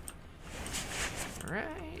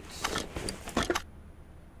 Alright.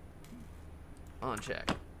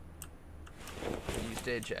 Uncheck. You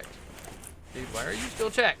stayed checked. Dude, why are you still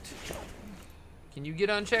checked? Can you get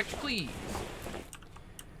unchecked, please?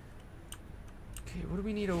 Okay, what do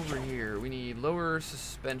we need over here? We need lower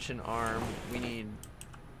suspension arm. We need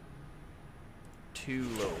 2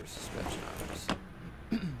 lower suspension arms.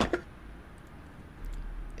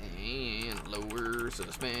 And lower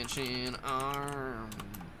suspension arm.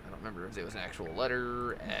 I don't remember if there was an actual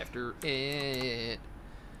letter after it.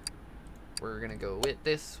 We're gonna go with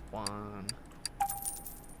this one.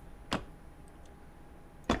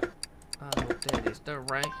 I hope that is the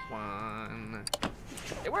right one.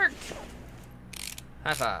 It worked!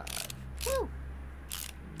 High five. Woo!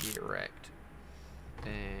 Get wrecked.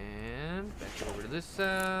 And back over to this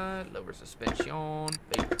side. Lower suspension.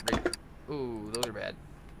 Ooh, those are bad.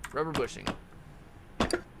 Rubber bushing.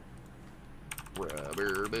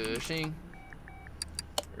 Rubber bushing.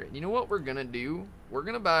 Alright, you know what we're gonna do? We're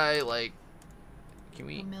gonna buy, like... Can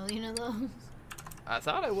we... 1 million of those? I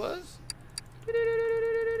thought I was.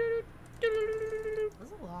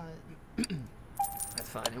 That's a lot. That's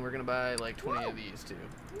fine, and we're gonna buy like 20 of these too.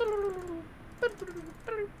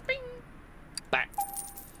 Back.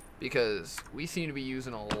 Because we seem to be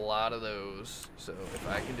using a lot of those, so if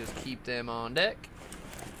I can just keep them on deck,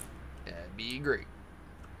 that'd be great.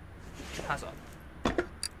 How's up?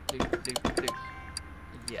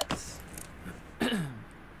 Yes.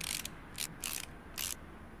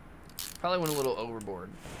 Probably went a little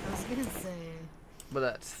overboard. I was gonna say. But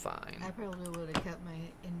that's fine. I probably would have kept my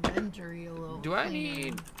inventory a little. Do I cleaner.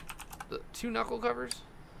 need the 2 knuckle covers?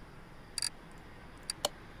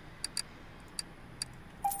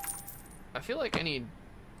 I feel like I need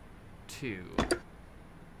 2.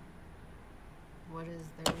 What is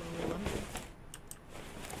their lower limit?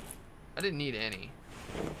 I didn't need any.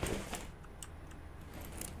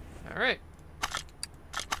 Alright.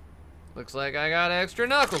 Looks like I got extra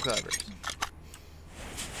knuckle covers.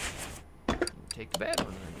 Take the bad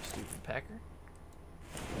one then, you stupid packer.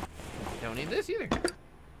 Don't need this either.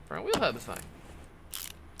 Front wheel hub is fine.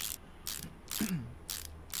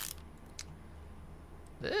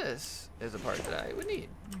 This is a part that I would need.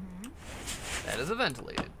 That is a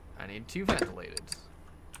ventilated. I need 2 ventilated.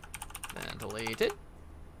 Ventilated.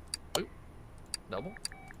 Boop. Double.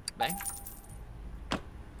 Bang.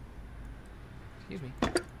 Excuse me.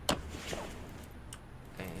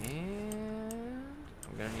 And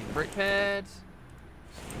I'm gonna need brake pads.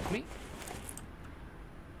 Excuse me.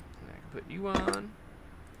 And I can put you on.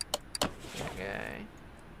 Okay.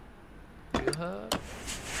 Wheel hub.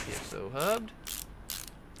 Get so hubbed.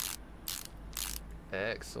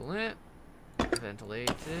 Excellent.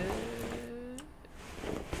 Ventilated.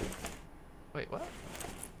 Wait, what?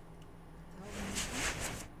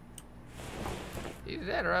 Either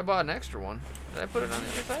that or I bought an extra one. Did I put it on the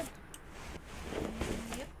other side?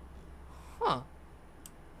 Yep. Huh.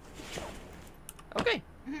 Okay.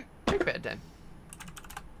 Brake pad time.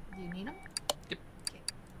 Do you need them? Yep. Okay.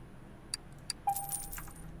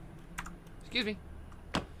 Excuse me.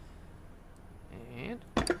 And.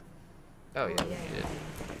 Oh, yeah, we need it.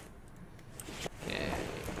 Okay.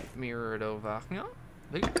 Mirror it over.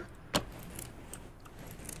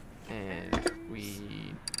 And we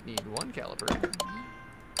need 1 caliper.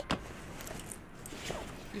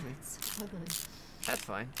 Excuse me. So ugly. That's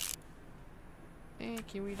fine. And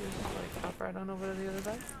can we just like hop right on over to the other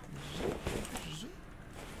side?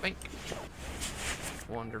 Bank.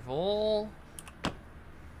 Wonderful.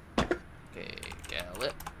 Okay,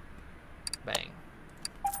 gallop. Bang.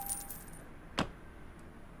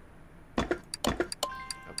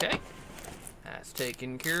 Okay. That's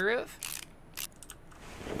taken care of.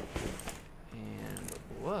 And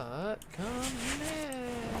what comes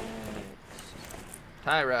next?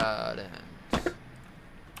 Tie rod ends.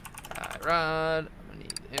 Tie rod. I'm gonna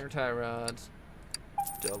need inner tie rods.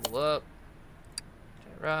 Double up.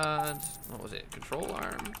 Tie rods. What was it? Control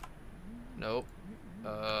arm? Nope.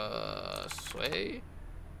 Sway?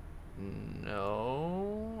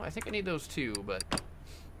 No. I think I need those too, but.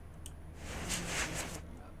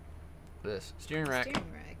 This. Steering rack.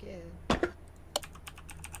 Steering rack, yeah.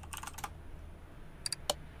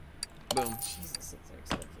 Boom. Jesus, they're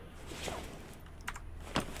expensive.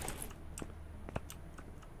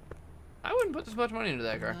 I wouldn't put this much money into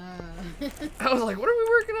that car. I was like, what are we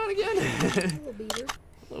working on again? Little beater.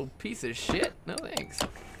 Little piece of shit. No thanks.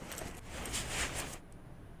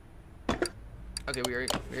 Okay, we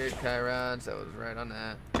already tie rods. That was right on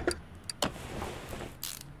that.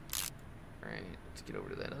 Alright, let's get over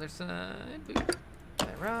to that other side. Boop.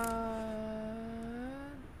 Tie rod.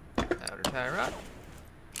 Outer tie rod.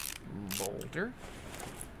 Bolter.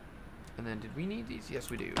 And then did we need these? Yes,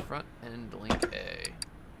 we do. Front end link A.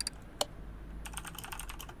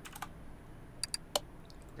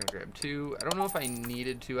 We're gonna grab 2. I don't know if I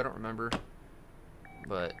needed 2. I don't remember.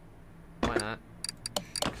 But why not?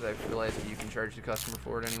 Because I realized that you can charge the customer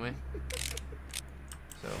for it anyway.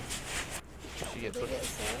 So she gets what.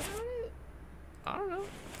 I don't know.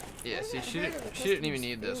 Yeah, see, she didn't even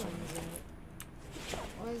need this one.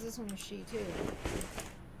 Why is this one a she too?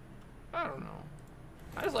 I don't know.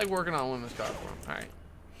 I just like working on women's car for them. Alright.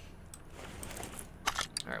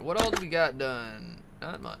 Alright, what all do we got done?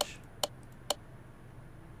 Not much.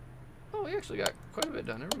 Oh, we actually got quite a bit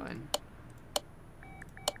done. Never mind.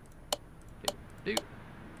 Do.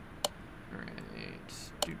 Alright.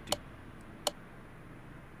 Do.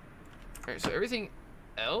 Alright, so everything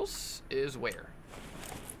else is where?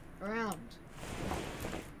 Around.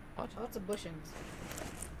 What? Lots of bushings.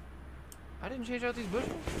 I didn't change out these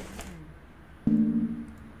bushings.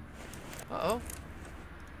 Uh-oh.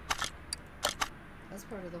 That's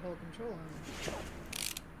part of the whole control arm.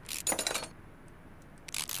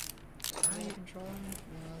 Control arm?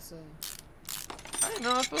 No, that's a... I didn't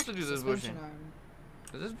know I was supposed to do this bushing. Arm.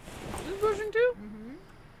 Is this bushing too? Mm-hmm.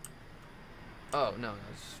 Oh, no,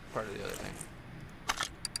 that's part of the other thing.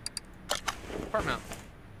 Part mount.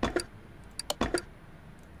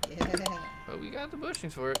 Yeah. But we got the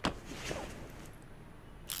bushings for it.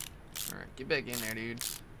 Alright, get back in there, dude.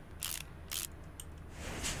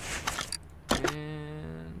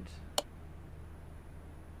 And...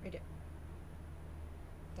 Right there.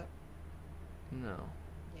 Top. No.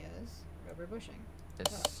 Yes. Rubber bushing.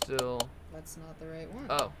 It's Top. still... That's not the right one.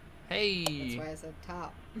 Oh. Hey! That's why I said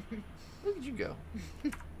top. Look at you go.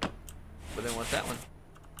 But then what's that one?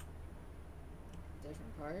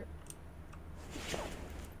 Different part.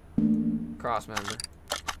 Cross member.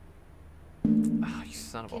 Oh, you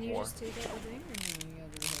son of a whore. Can you just take out the thing, or no, you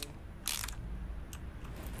gotta do the whole?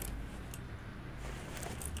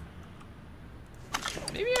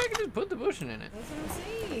 Maybe I could just put the bushing in it. That's what I'm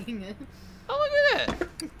saying. Oh, look at that.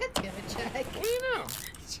 God damn it, Jack. What do you know?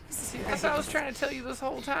 See, that's what I was trying to tell you this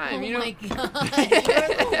whole time. Oh you know? my god, you're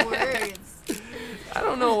the worst. I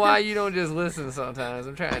don't know why you don't just listen sometimes.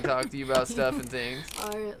 I'm trying to talk to you about stuff and things.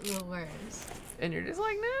 Are the worst. And you're just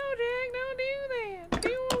like, no, Jack, don't do that.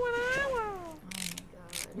 Do what I want. Oh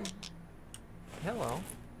my god. Hello.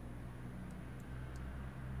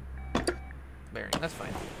 Bearing, that's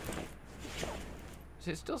fine.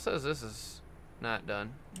 See, it still says this is not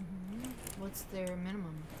done. What's their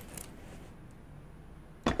minimum?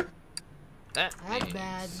 That's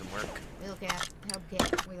bad. some work. Wheel cap,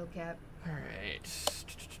 hubcap, wheel cap. Alright.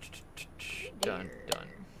 Done, done.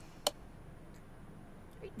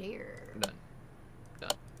 Right there. Done.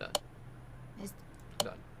 Done, done. Nice.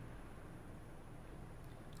 Done.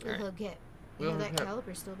 Wheel Alright. hubcap. You Wheel know, that hubcap.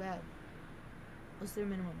 caliper's still bad. What's their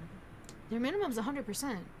minimum? Their minimum's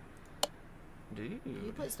 100%. Dude.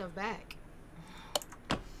 You put stuff back.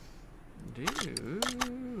 Dude.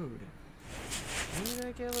 Give me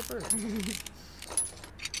that caliper.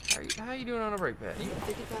 How you doing on a brake pad?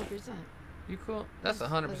 55%. You cool? That's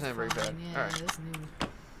 100% brake pad. Yeah, Alright. that's new.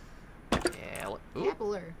 Yeah. Ooh.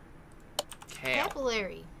 Capillary.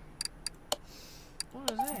 Capillary.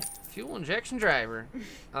 What is that? Fuel injection driver.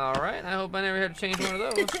 Alright, I hope I never had to change one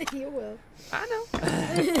of those. You will. I know.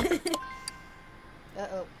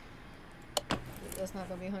 Uh-oh. That's not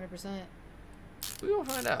going to be 100%. We will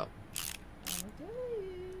find out. I'm going to tell you.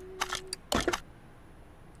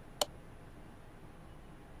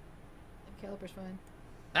 The caliper's fine.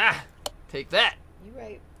 Ah! Take that! You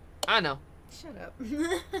right. I know. Shut up.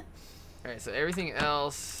 Alright, so everything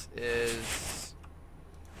else is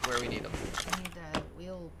where we need them. I need that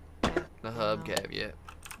wheel cap. The hubcap, yeah.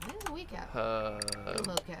 Where's the wheel cap? Hub.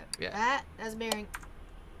 Wheel hubcap. Yeah. That's bearing.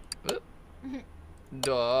 Oop.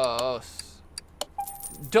 Dos.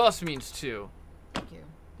 Dos means two. Thank you.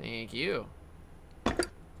 Thank you. This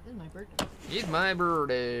is my birthday. It's my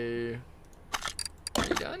birthday. Are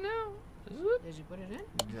you done now? Is it? Did you put it in?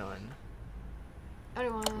 Done.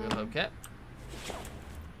 Other one. Wheel hubcap.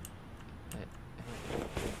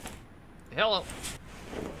 Hello.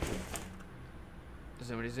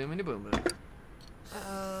 Zoomity zoomity boom boom.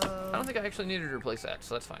 Uh-oh. I don't think I actually needed to replace that,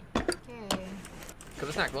 so that's fine. Okay. Because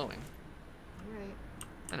it's not glowing. Alright.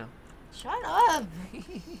 I know. Shut up!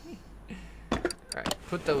 Alright,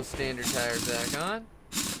 put those standard tires back on.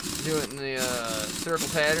 Do it in the circle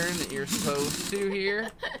pattern that you're supposed to here.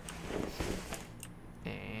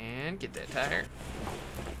 And get that tire.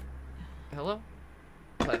 Hello?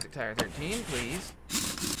 Plastic tire 13, please.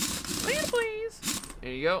 Please.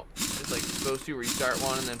 There you go. It's like you're supposed to, where you start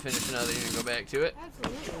one and then finish another and go back to it.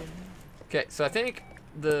 Absolutely. Okay, so I think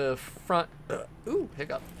the front... ooh,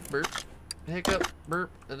 hiccup. Burp. Hiccup. Burp.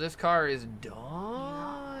 This car is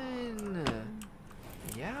done.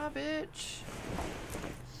 Yeah, bitch.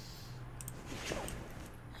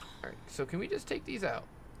 Alright, so can we just take these out?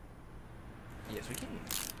 Yes, we can.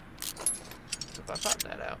 So if I pop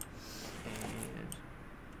that out, and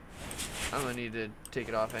I'm gonna need to take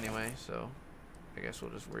it off anyway, so I guess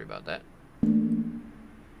we'll just worry about that. You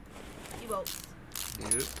both.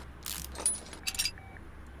 Dude.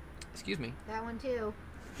 Excuse me. That one too.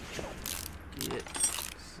 Get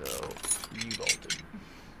so you bolted.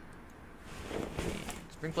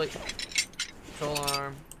 Spring plate. Control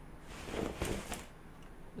arm.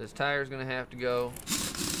 This tire's gonna have to go.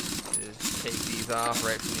 Just take these off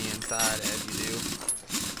right from the inside as you do.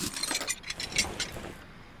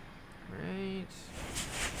 Right.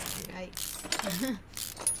 Yikes.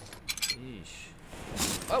 Yeesh.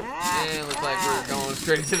 Oh, and looks like we're going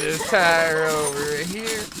straight to this tire over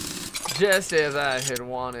here. Just as I had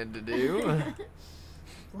wanted to do.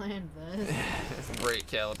 Planned this. Brake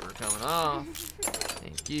caliper coming off.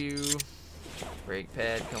 Thank you. Brake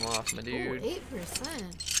pad come off, my dude. Ooh,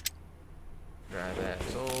 8%. Drive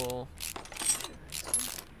axle.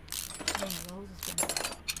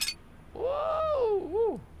 Whoa!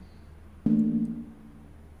 Woo.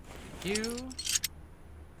 You.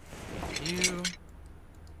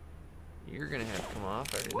 You're gonna have to come off.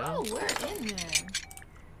 I already know. Whoa, we're in there.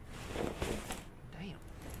 Damn.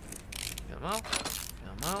 Come off.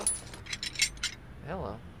 Come off.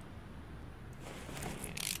 Hello.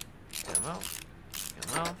 Come off.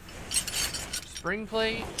 Come off. Spring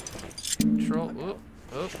plate. Control. Whoop.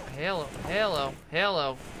 Whoop. Hello. Hello.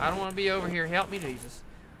 Hello. I don't want to be over here. Help me, Jesus.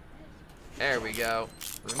 There we go.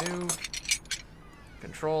 Remove.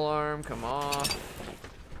 Control arm, come off.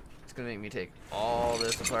 It's gonna make me take all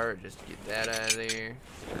this apart just to get that out of there.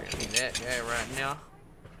 We're gonna need that guy right now.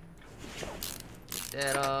 Get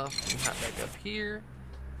that off. And hop back up here.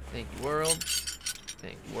 Thank you, world.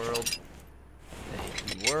 Thank you, world.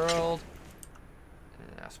 Thank you, world.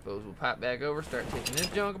 And I suppose we'll pop back over, start taking this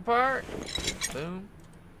junk apart. Boom.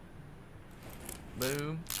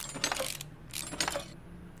 Boom.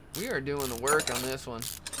 We are doing the work on this one.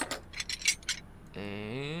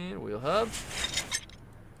 And wheel hub.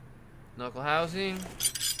 Knuckle housing.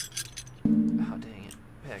 Oh, dang it.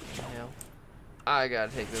 Heck in hell. I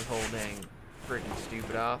gotta take this whole dang freaking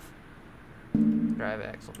stupid off. Drive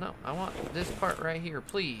axle. No, I want this part right here,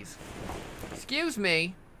 please. Excuse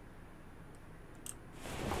me.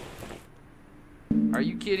 Are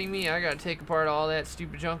you kidding me? I gotta take apart all that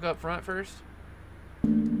stupid junk up front first?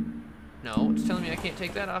 No, it's telling me I can't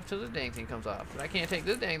take that off till this dang thing comes off. But I can't take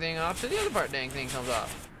this dang thing off till the other part dang thing comes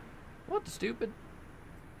off. What the stupid?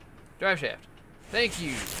 Drive shaft. Thank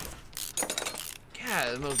you.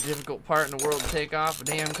 God, the most difficult part in the world to take off a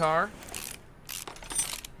damn car.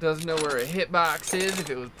 Doesn't know where a hitbox is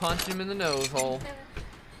if it was punching him in the nose hole.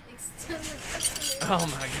 Oh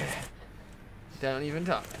my god. Don't even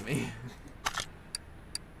talk to me.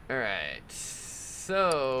 Alright.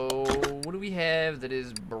 So, what do we have that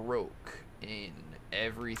is Baroque in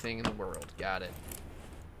everything in the world? Got it.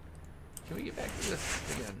 Can we get back to this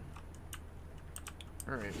again?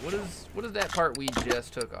 Alright, what is that part we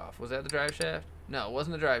just took off? Was that the drive shaft? No, it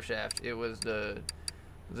wasn't the drive shaft. It was the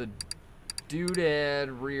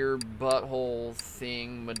doodad rear butthole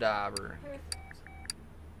thing madobber.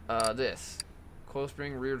 This. Coil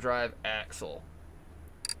spring rear drive axle.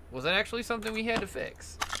 Was that actually something we had to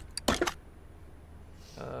fix?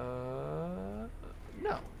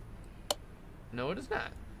 No. No, it is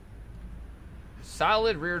not.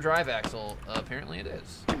 Solid rear drive axle. Apparently it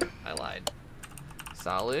is. I lied.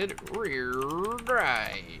 Solid rear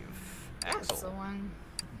drive axle. That's the one.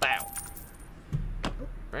 Bow.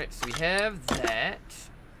 Right, so we have that.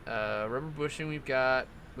 Rubber bushing we've got.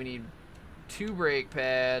 We need 2 brake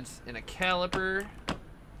pads and a caliper.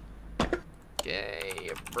 Okay,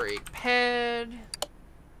 a brake pad.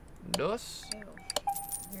 Dos. Ew.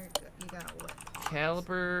 You got what?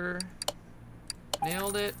 Caliper.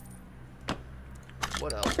 Nailed it.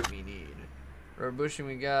 What else do we need? Rubber bushing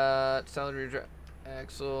we got. Solid rear drive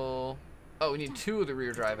axle. Oh, we need 2 of the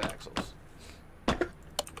rear drive axles. Okay.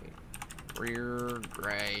 Rear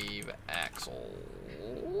drive axle.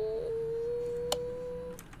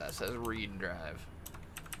 That says read and drive.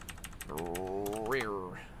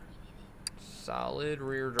 Rear. Solid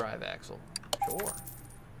rear drive axle. Sure.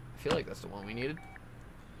 I feel like that's the one we needed.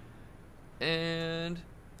 And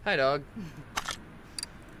hi, dog.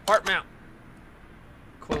 Part mount.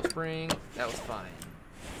 Coil spring. That was fine.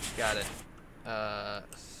 Got it.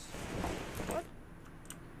 What?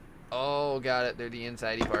 Oh, got it. They're the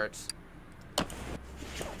insidey parts.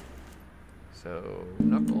 So,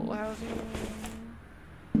 knuckle housing.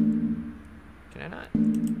 Can I not?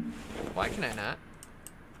 Why can I not?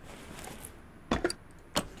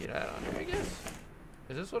 Get out on there, I guess.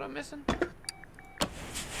 Is this what I'm missing?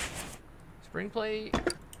 Spring plate,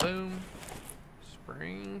 boom.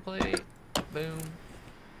 Spring plate, boom.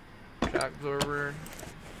 Shock absorber,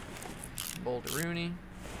 bolteroonie.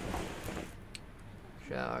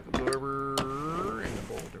 Shock absorber and a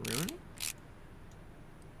bolteroonie.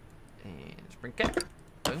 And spring cap,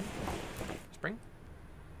 boom. Spring,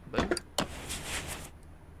 boom.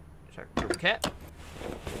 Shock absorber cap.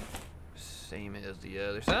 Same as the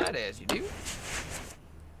other side, as you do.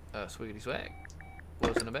 Swiggity swag.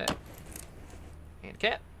 Close in the back. And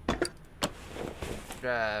cap.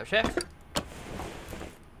 Drive shaft.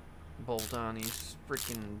 Bolt on these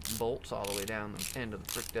freaking bolts all the way down the end of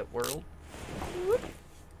the fricked up world.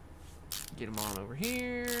 Get them on over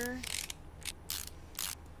here.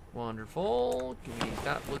 Wonderful. Can we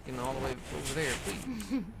stop looking all the way over there,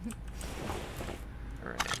 please?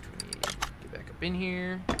 Alright, we need to get back up in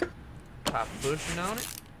here. Pop a bushing on it.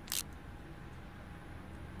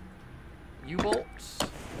 U-bolts.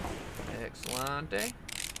 Excellente.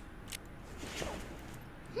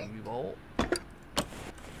 U-bolt.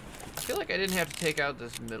 I feel like I didn't have to take out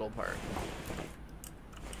this middle part.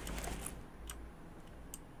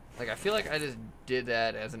 Like, I feel like I just did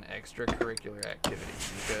that as an extracurricular activity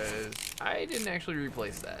because I didn't actually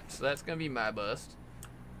replace that. So that's gonna be my bust.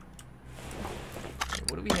 Okay,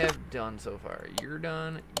 what do we have done so far? You're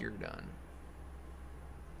done. You're done.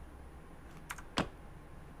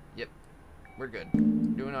 Yep. We're good.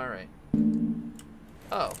 Doing alright.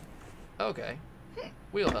 Oh. Okay.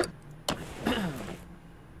 Wheel hub.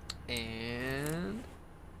 And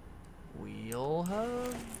wheel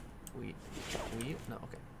hub. Wheel. No,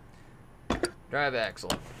 okay. Drive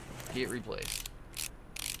axle. Get replaced.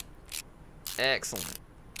 Excellent.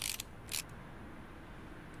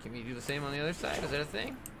 Can we do the same on the other side? Is that a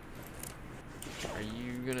thing? Are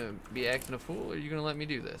you gonna be acting a fool, or are you gonna let me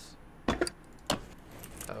do this?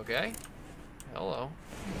 Okay. Hello.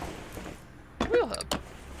 Wheel hub.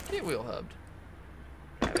 Get wheel hubbed.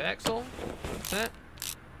 Drive axle. 100%.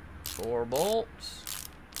 4 bolts.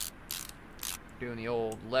 Doing the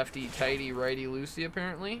old lefty tighty, righty loosey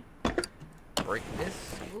apparently. Break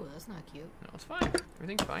this. Ooh, that's not cute. No, it's fine.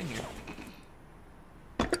 Everything's fine here.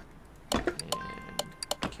 And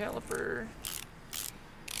caliper.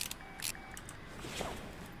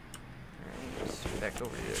 Alright, back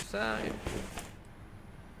over to the other side.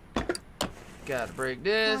 Gotta break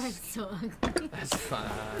this. That's so ugly. That's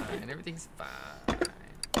fine. Everything's fine.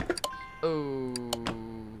 Oh,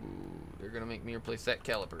 they're gonna make me replace that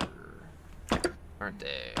caliper, aren't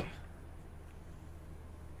they?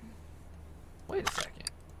 Wait a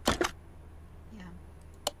second. Yeah.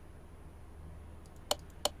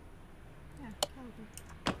 Yeah,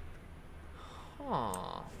 caliper.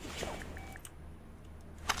 Huh.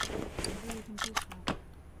 Maybe you can choose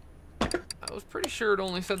that. I was pretty sure it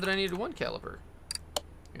only said that I needed 1 caliper.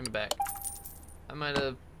 Give me back. I might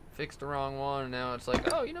have fixed the wrong one, and now it's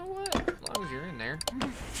like, oh, you know what? As long as you're in there.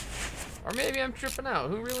 Or maybe I'm tripping out.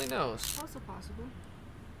 Who really knows? Also possible.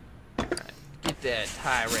 Alright, get that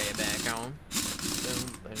high ray back on. Boom,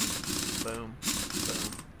 boom, boom,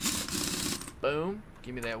 boom. Boom.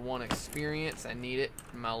 Give me that 1 experience. I need it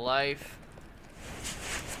in my life.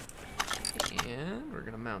 And we're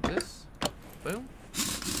gonna mount this. Boom.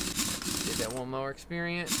 Get that 1 more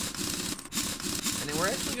experience. And then we're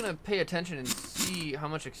actually gonna pay attention and see how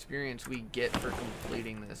much experience we get for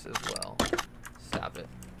completing this as well. Stop it.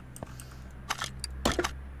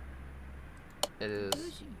 It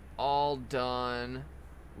is all done.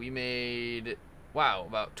 We made, wow,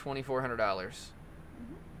 about $2,400.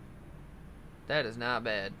 That is not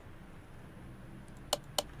bad.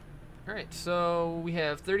 Alright, so we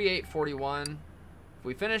have 3841. If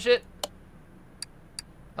we finish it,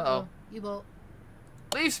 uh-oh. U-bolt.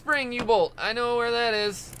 Leaf spring U-bolt. I know where that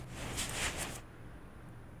is.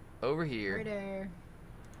 Over here. Right there.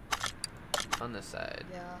 On this side.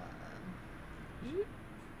 Yeah.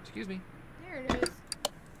 Excuse me. There it is.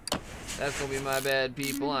 That's gonna be my bad,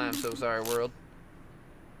 people. I'm so sorry, world.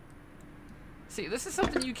 See, this is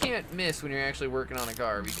something you can't miss when you're actually working on a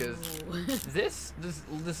car, because this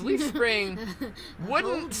leaf spring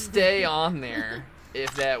wouldn't stay on there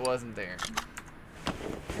if that wasn't there.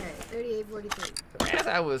 Alright, 3843. As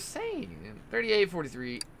I was saying,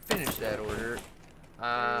 3843. Finish that order.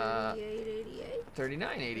 3888.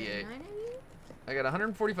 3988. 3988. I got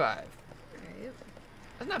 145. Alright.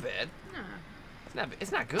 That's not bad. Nah.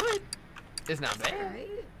 It's not good. It's not bad.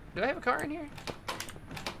 Alright. Do I have a car in here?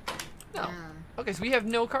 No. Nah. Okay, so we have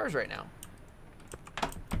no cars right now.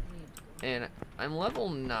 And I'm level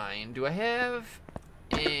 9. Do I have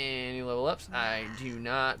any level ups? I do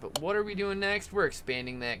not. But what are we doing next? We're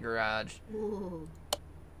expanding that garage. Ooh.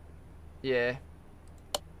 Yeah.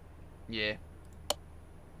 Yeah.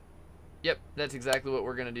 Yep, that's exactly what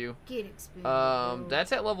we're gonna do. Get expanded.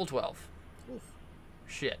 That's at level 12. Oof.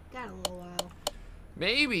 Shit. Got a little while.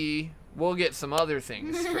 Maybe we'll get some other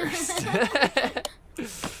things first.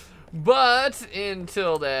 But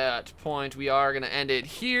until that point, we are going to end it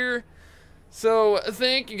here. So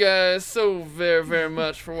thank you guys so very, very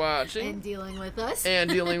much for watching. And dealing with us. And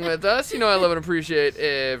dealing with us. You know I love and appreciate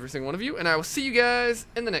every single one of you. And I will see you guys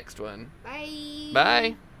in the next one. Bye.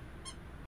 Bye.